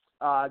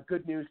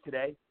 Good news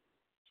today.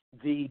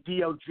 The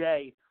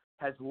DOJ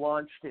has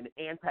launched an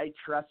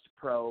antitrust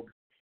probe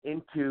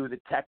into the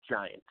tech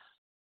giants.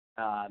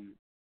 A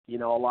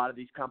lot of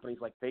these companies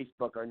like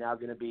Facebook are now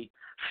going to be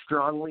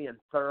strongly and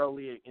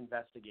thoroughly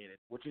investigated,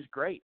 which is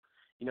great.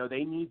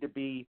 They need to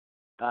be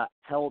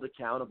held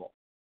accountable.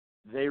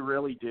 They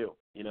really do.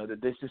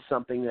 That this is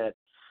something that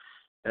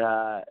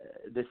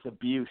this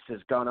abuse has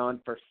gone on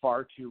for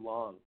far too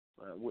long.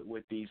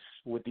 with these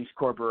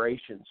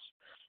corporations.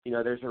 You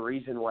know, there's a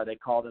reason why they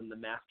call them the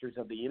masters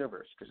of the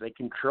universe, because they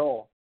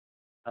control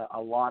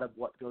a lot of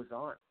what goes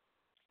on.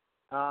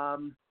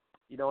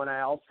 You know, and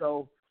I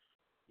also,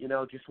 you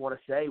know, just want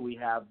to say we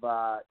have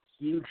a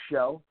huge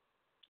show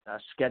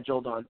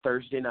scheduled on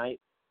Thursday night.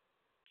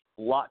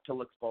 A lot to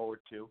look forward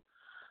to.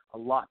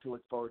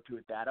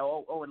 With that.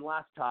 Oh, and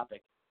last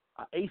topic.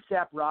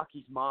 A$AP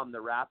Rocky's mom,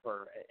 the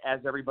rapper. As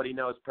everybody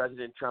knows,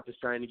 President Trump is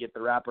trying to get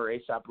the rapper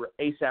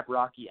A$AP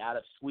Rocky out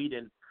of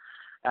Sweden,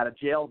 out of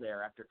jail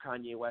there, after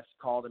Kanye West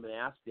called him and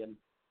asked him.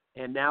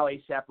 And now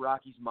A$AP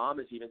Rocky's mom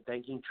is even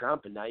thanking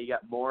Trump, and now you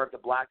got more of the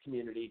black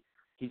community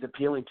he's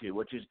appealing to,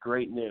 which is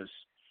great news.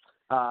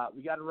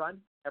 We got to run,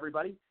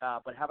 everybody,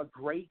 but have a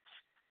great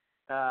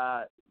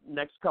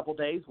next couple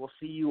days. We'll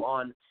see you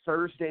on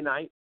Thursday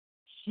night.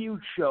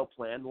 Huge show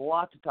planned, a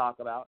lot to talk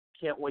about.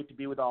 Can't wait to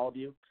be with all of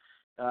you.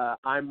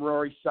 I'm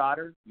Rory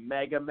Sauter.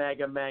 Mega.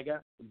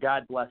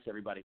 God bless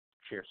everybody.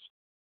 Cheers.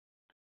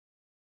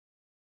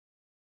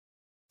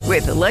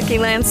 With the Lucky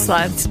Land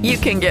Slots, you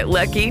can get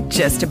lucky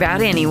just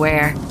about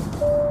anywhere.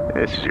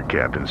 This is your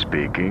captain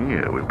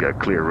speaking. We've got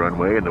clear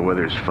runway and the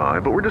weather's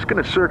fine, but we're just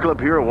going to circle up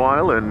here a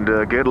while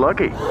and get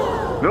lucky.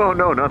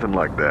 No, nothing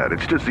like that.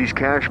 It's just these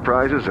cash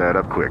prizes add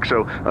up quick.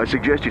 So I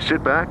suggest you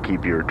sit back,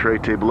 keep your tray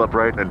table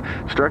upright, and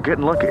start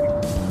getting lucky.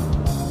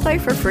 Play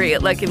for free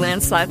at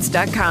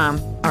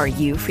LuckyLandSlots.com. Are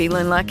you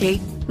feeling lucky?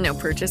 No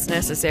purchase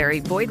necessary.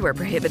 Void where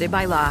prohibited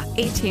by law.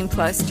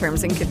 18+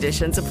 terms and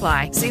conditions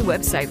apply. See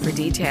website for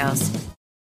details.